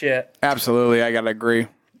of that Yeah. shit. Absolutely, I gotta agree.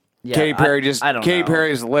 Yeah, Katy Perry I don't know.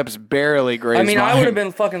 Perry's lips barely grazed I mean, I mine. would have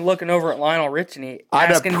been fucking looking over at Lionel Richie I'd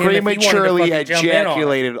have asking him if he wanted to prematurely fucking jump in on it.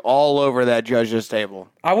 ejaculated all over that judge's table.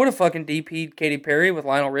 I would have fucking DP'd Katy Perry with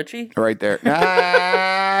Lionel Richie. Right there.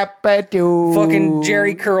 Fucking Fucking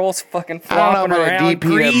Jerry curls fucking I don't flopping know about a around, DP.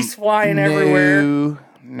 grease flying everywhere. No,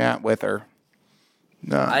 not with her.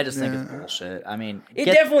 No. I just think it's bullshit. I mean, It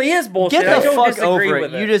definitely is bullshit. Get I the don't fuck disagree over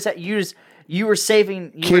with it. You were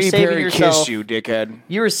saving Katy Perry yourself. kissed you, dickhead.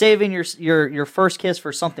 You were saving your first kiss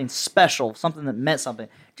for something special, something that meant something.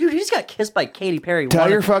 Dude, you just got kissed by Katy Perry. Tell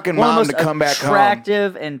your fucking one of mom the to most come back home.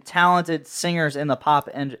 attractive and talented singers in the pop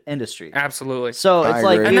industry. Absolutely. So I it's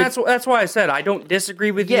like, agree. And dude, that's why I said I don't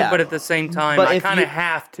disagree with Yeah. you, but at the same time, But I if kind of you-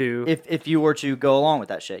 have to. if you were to go along with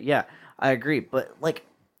that shit, yeah, I agree. But like,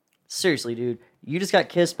 seriously, dude, you just got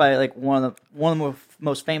kissed by like one of the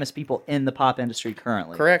most famous people in the pop industry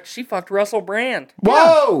currently. Correct. She fucked Russell Brand.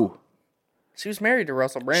 Whoa! She was married to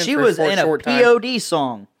Russell Brand. She for was a in a short time. POD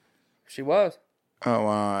song. She was.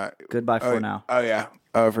 Oh, Goodbye for now. Oh, yeah.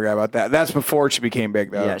 Oh, I forgot about that. That's before she became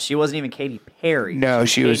big, though. Yeah, she wasn't even Katy Perry. No,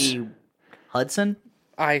 she was- Katy Hudson.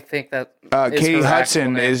 I think that is Katie her actual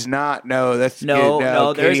Hudson name. is not. No, that's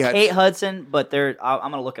No, there's Katie Kate Hudson, but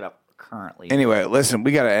I'm gonna look it up currently. Anyway, listen,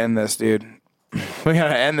 we gotta end this, dude. We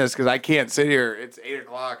gotta end this because I can't sit here. It's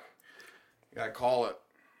 8:00. You gotta call it.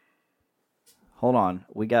 Hold on,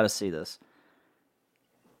 we got to see this.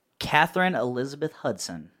 Catherine Elizabeth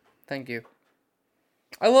Hudson. Thank you.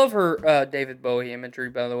 I love her David Bowie imagery,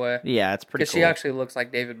 by the way. Yeah, it's pretty Because cool. she actually looks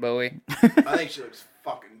like David Bowie. I think she looks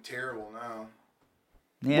fucking terrible now.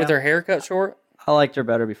 yeah, With her haircut short. I liked her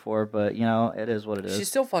better before, but it is what it is. She's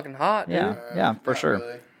still fucking hot, dude. yeah, for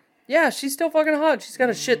sure. Yeah, she's still fucking hot. She's got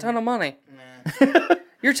a shit ton of money.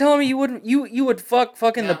 You're telling me you would fuck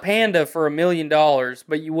fucking the panda for $1 million,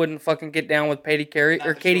 but you wouldn't fucking get down with Katy Perry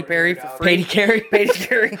or Katy Perry for free? Katy Perry. Katy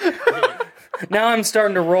Perry. Now I'm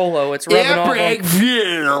starting to Rolo. It's rubbing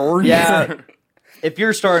off. Yeah. If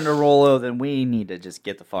you're starting to roll, then we need to just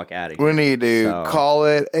get the fuck out of here. We need to So- call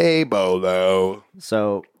it a bolo.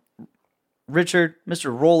 So, Richard,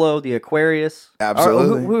 Mr. Rollo the Aquarius.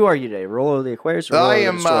 Absolutely. Who are you today? Rollo the Aquarius or Rollo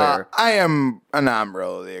the Destroyer? I'm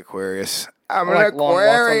Rollo the Aquarius. I'm Or like long walks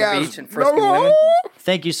on the beach and frisking women.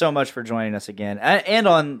 Thank you so much for joining us again, and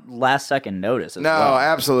on last second notice as No, well.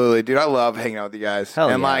 absolutely, dude. I love hanging out with you guys. Hell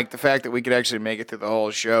and yeah. like the fact that we could actually make it through the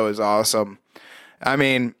whole show is awesome. I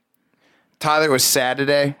mean, Tyler was sad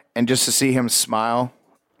today, and just to see him smile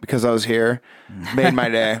because I was here made my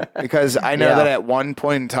day. Because I know Yeah. that at one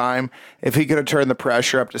point in time, if he could have turned the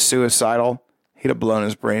pressure up to suicidal, he'd have blown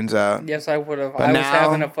his brains out. Yes, I would have. But I was now-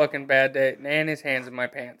 having a fucking bad day. And his hands in my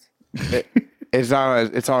pants. It's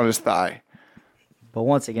on his thigh. But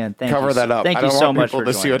once again, thank Cover you. that up. Thank I you don't so want much people for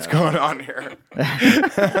to see joining what's us. going on here.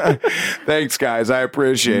 Thanks, guys. I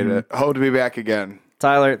appreciate it. Hope to be back again.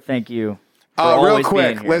 Tyler, thank you. for Real always quick,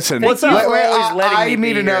 being here. listen. Thank you for always letting I me need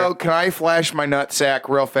be to know. here. Can I flash my nut sack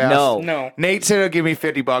real fast? No. Nate said he'll give me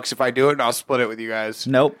 $50 if I do it, and I'll split it with you guys.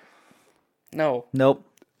 Nope. No.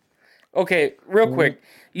 Okay, real quick.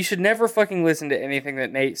 You should never fucking listen to anything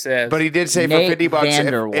that Nate says. But he did say Nate for $50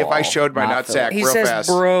 if I Vanderwall, showed my not nut sack he real says fast.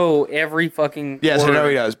 bro every fucking Yes, word. I know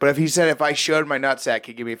he does. But if he said if I showed my nut sack,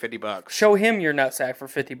 he'd give me $50. Show him your nutsack for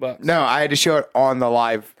 $50. No, I had to show it on the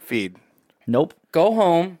live feed. Nope. Go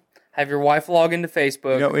home, have your wife log into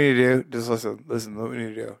Facebook. You know what we need to do? Just listen. Listen, what we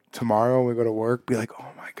need to do. Tomorrow when we go to work, be like, oh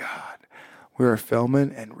my God, we were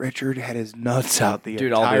filming, and Richard had his nuts out the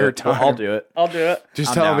Dude, entire I'll do it. time. I'll do it. I'll do it. Just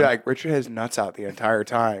I'm tell him, be down. like, Richard has nuts out the entire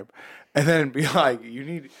time. And then be like, you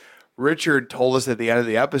need. Richard told us at the end of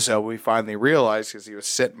the episode, we finally realized because he was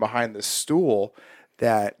sitting behind the stool,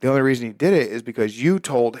 that the only reason he did it is because you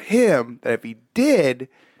told him that if he did,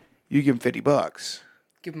 you give him $50.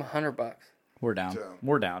 Give him $100. We're down.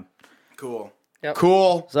 We're down. Cool. Yep.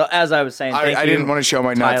 Cool. So as I was saying, thank I you, didn't want to show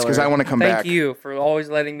my nuts because I Tyler. want to come Thank back. you for always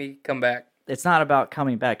letting me come back. It's not about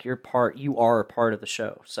coming back. You are a part of the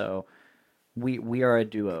show. So we are a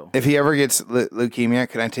duo. If he ever gets leukemia,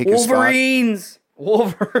 can I take his spot? Wolverines.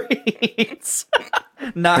 Wolverines.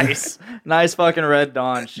 Nice fucking Red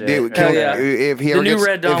Dawn shit. Dude, Hell yeah. if he The ever new gets,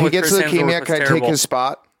 Red Dawn if he with gets Chris Hemsworth leukemia, was can I take terrible. his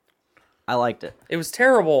spot? I liked it. It was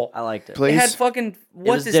terrible. I liked it. Please? It had fucking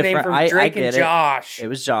what's was his name different. from I Drake get and it. Josh. It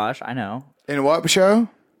was Josh. I know. In what show?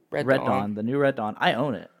 Red Dawn, the new Red Dawn. I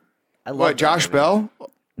own it. I love What, that Josh movie. Bell?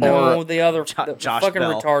 No, the other the Josh fucking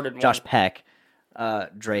Bell. retarded one. Josh Peck.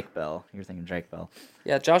 Drake Bell. You're thinking Drake Bell.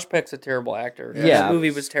 Yeah, Josh Peck's a terrible actor. Yeah. That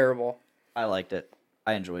movie was terrible. I liked it.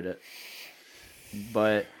 I enjoyed it.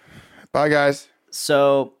 But Bye, guys.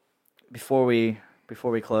 so before we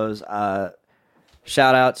close,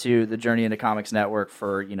 shout out to the Journey into Comics Network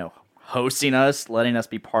for hosting us, letting us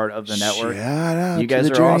be part of the network. Shout out You guys to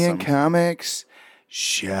the are Journey awesome. in Comics.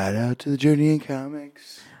 Shout out to the Journey in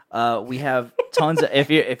Comics. We have tons of if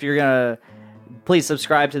you're gonna please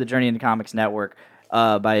subscribe to the Journey into Comics Network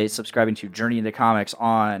by subscribing to Journey into Comics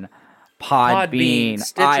on Podbean,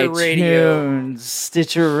 Stitcher iTunes, Radio.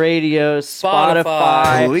 Stitcher Radio, Spotify.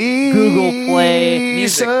 Spotify, Please Google Play,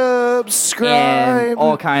 Music. subscribe. and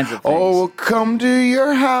all kinds of things. Oh, we'll come to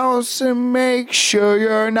your house and make sure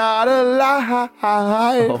you're not alive.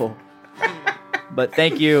 Oh. But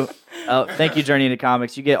thank you. Thank you, Journey into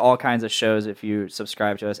Comics. You get all kinds of shows if you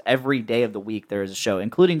subscribe to us. Every day of the week there is a show,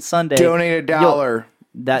 including Sunday. Donate $1.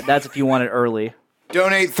 That's if you want it early.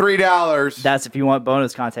 Donate $3. That's if you want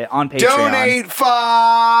bonus content on Patreon. Donate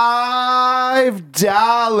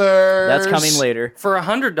 $5. That's coming later. For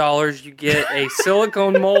 $100, you get a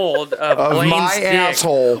silicone mold of Blaine's my dick.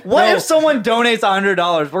 asshole. What No. if someone donates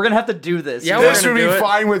 $100? We're gonna have to do this. Yeah, You we're This gonna would be do it.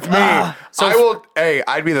 fine with me. So I will. Hey,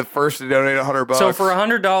 I'd be the first to donate $100. So for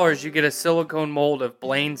 $100, you get a silicone mold of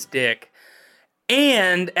Blaine's dick,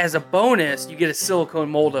 and as a bonus, you get a silicone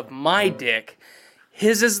mold of my dick.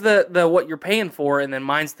 His is the what you're paying for, and then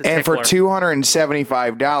mine's the and tickler. for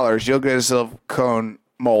 $275, you'll get a silicone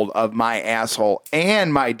mold of my asshole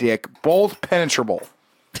and my dick, both penetrable.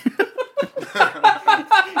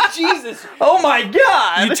 Jesus, Oh my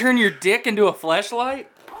god! you turn your dick into a fleshlight?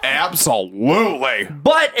 Absolutely.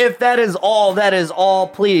 But if that is all,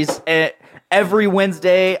 please, every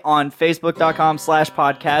Wednesday on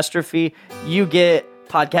Facebook.com/Podcastrophe, you get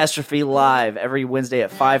Podcastrophe live every Wednesday at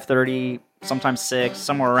 5:30, sometimes 6,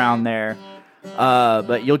 somewhere around there.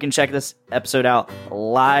 But you can check this episode out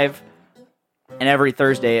live, and every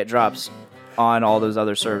Thursday it drops on all those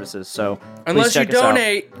other services. So please Unless you check us out.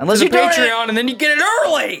 donate Unless to you the donate. Patreon, and then you get it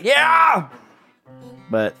early. Yeah!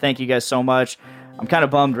 But thank you guys so much. I'm kind of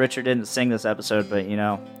bummed Richard didn't sing this episode, but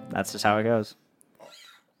that's just how it goes.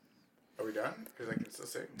 Are we done? Because I can still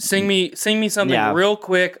sing. Sing me something Yeah. real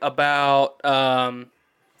quick about Volkswagens.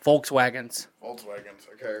 Volkswagens.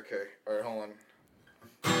 Okay. All right, hold on.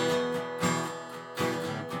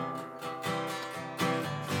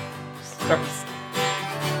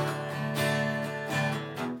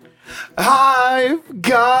 I've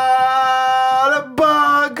got a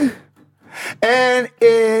bug, and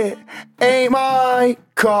it ain't my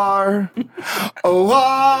car. Oh,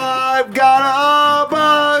 I've got a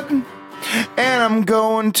bug, and I'm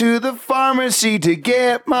going to the pharmacy to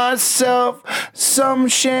get myself some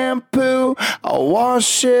shampoo. I'll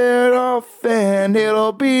wash it off and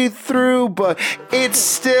it'll be through, but it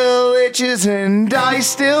still itches and I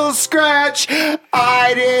still scratch.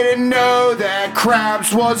 I didn't know that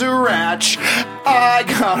Krabs was a ratch. I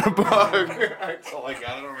got a bug. That's all I got.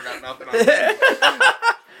 I don't got nothing on that.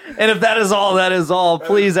 And if that is all,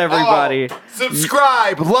 please, everybody. Oh,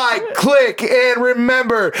 subscribe, like, click, and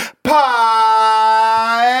remember,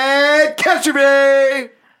 Podcastrophe!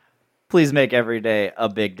 Please make every day a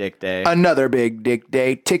big dick day. Another big dick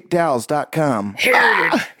day, tickdowels.com.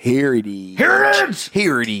 Heritage. Heritage.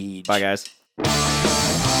 Heritage. Bye, guys.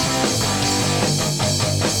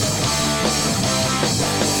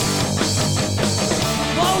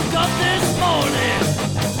 Woke up this morning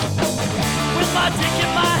with my dick in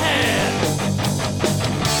my hand.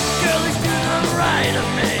 Girl is to the right of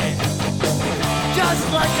me, just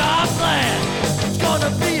like our plan. It's gonna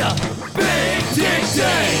be a big dick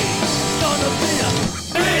day. It's gonna be a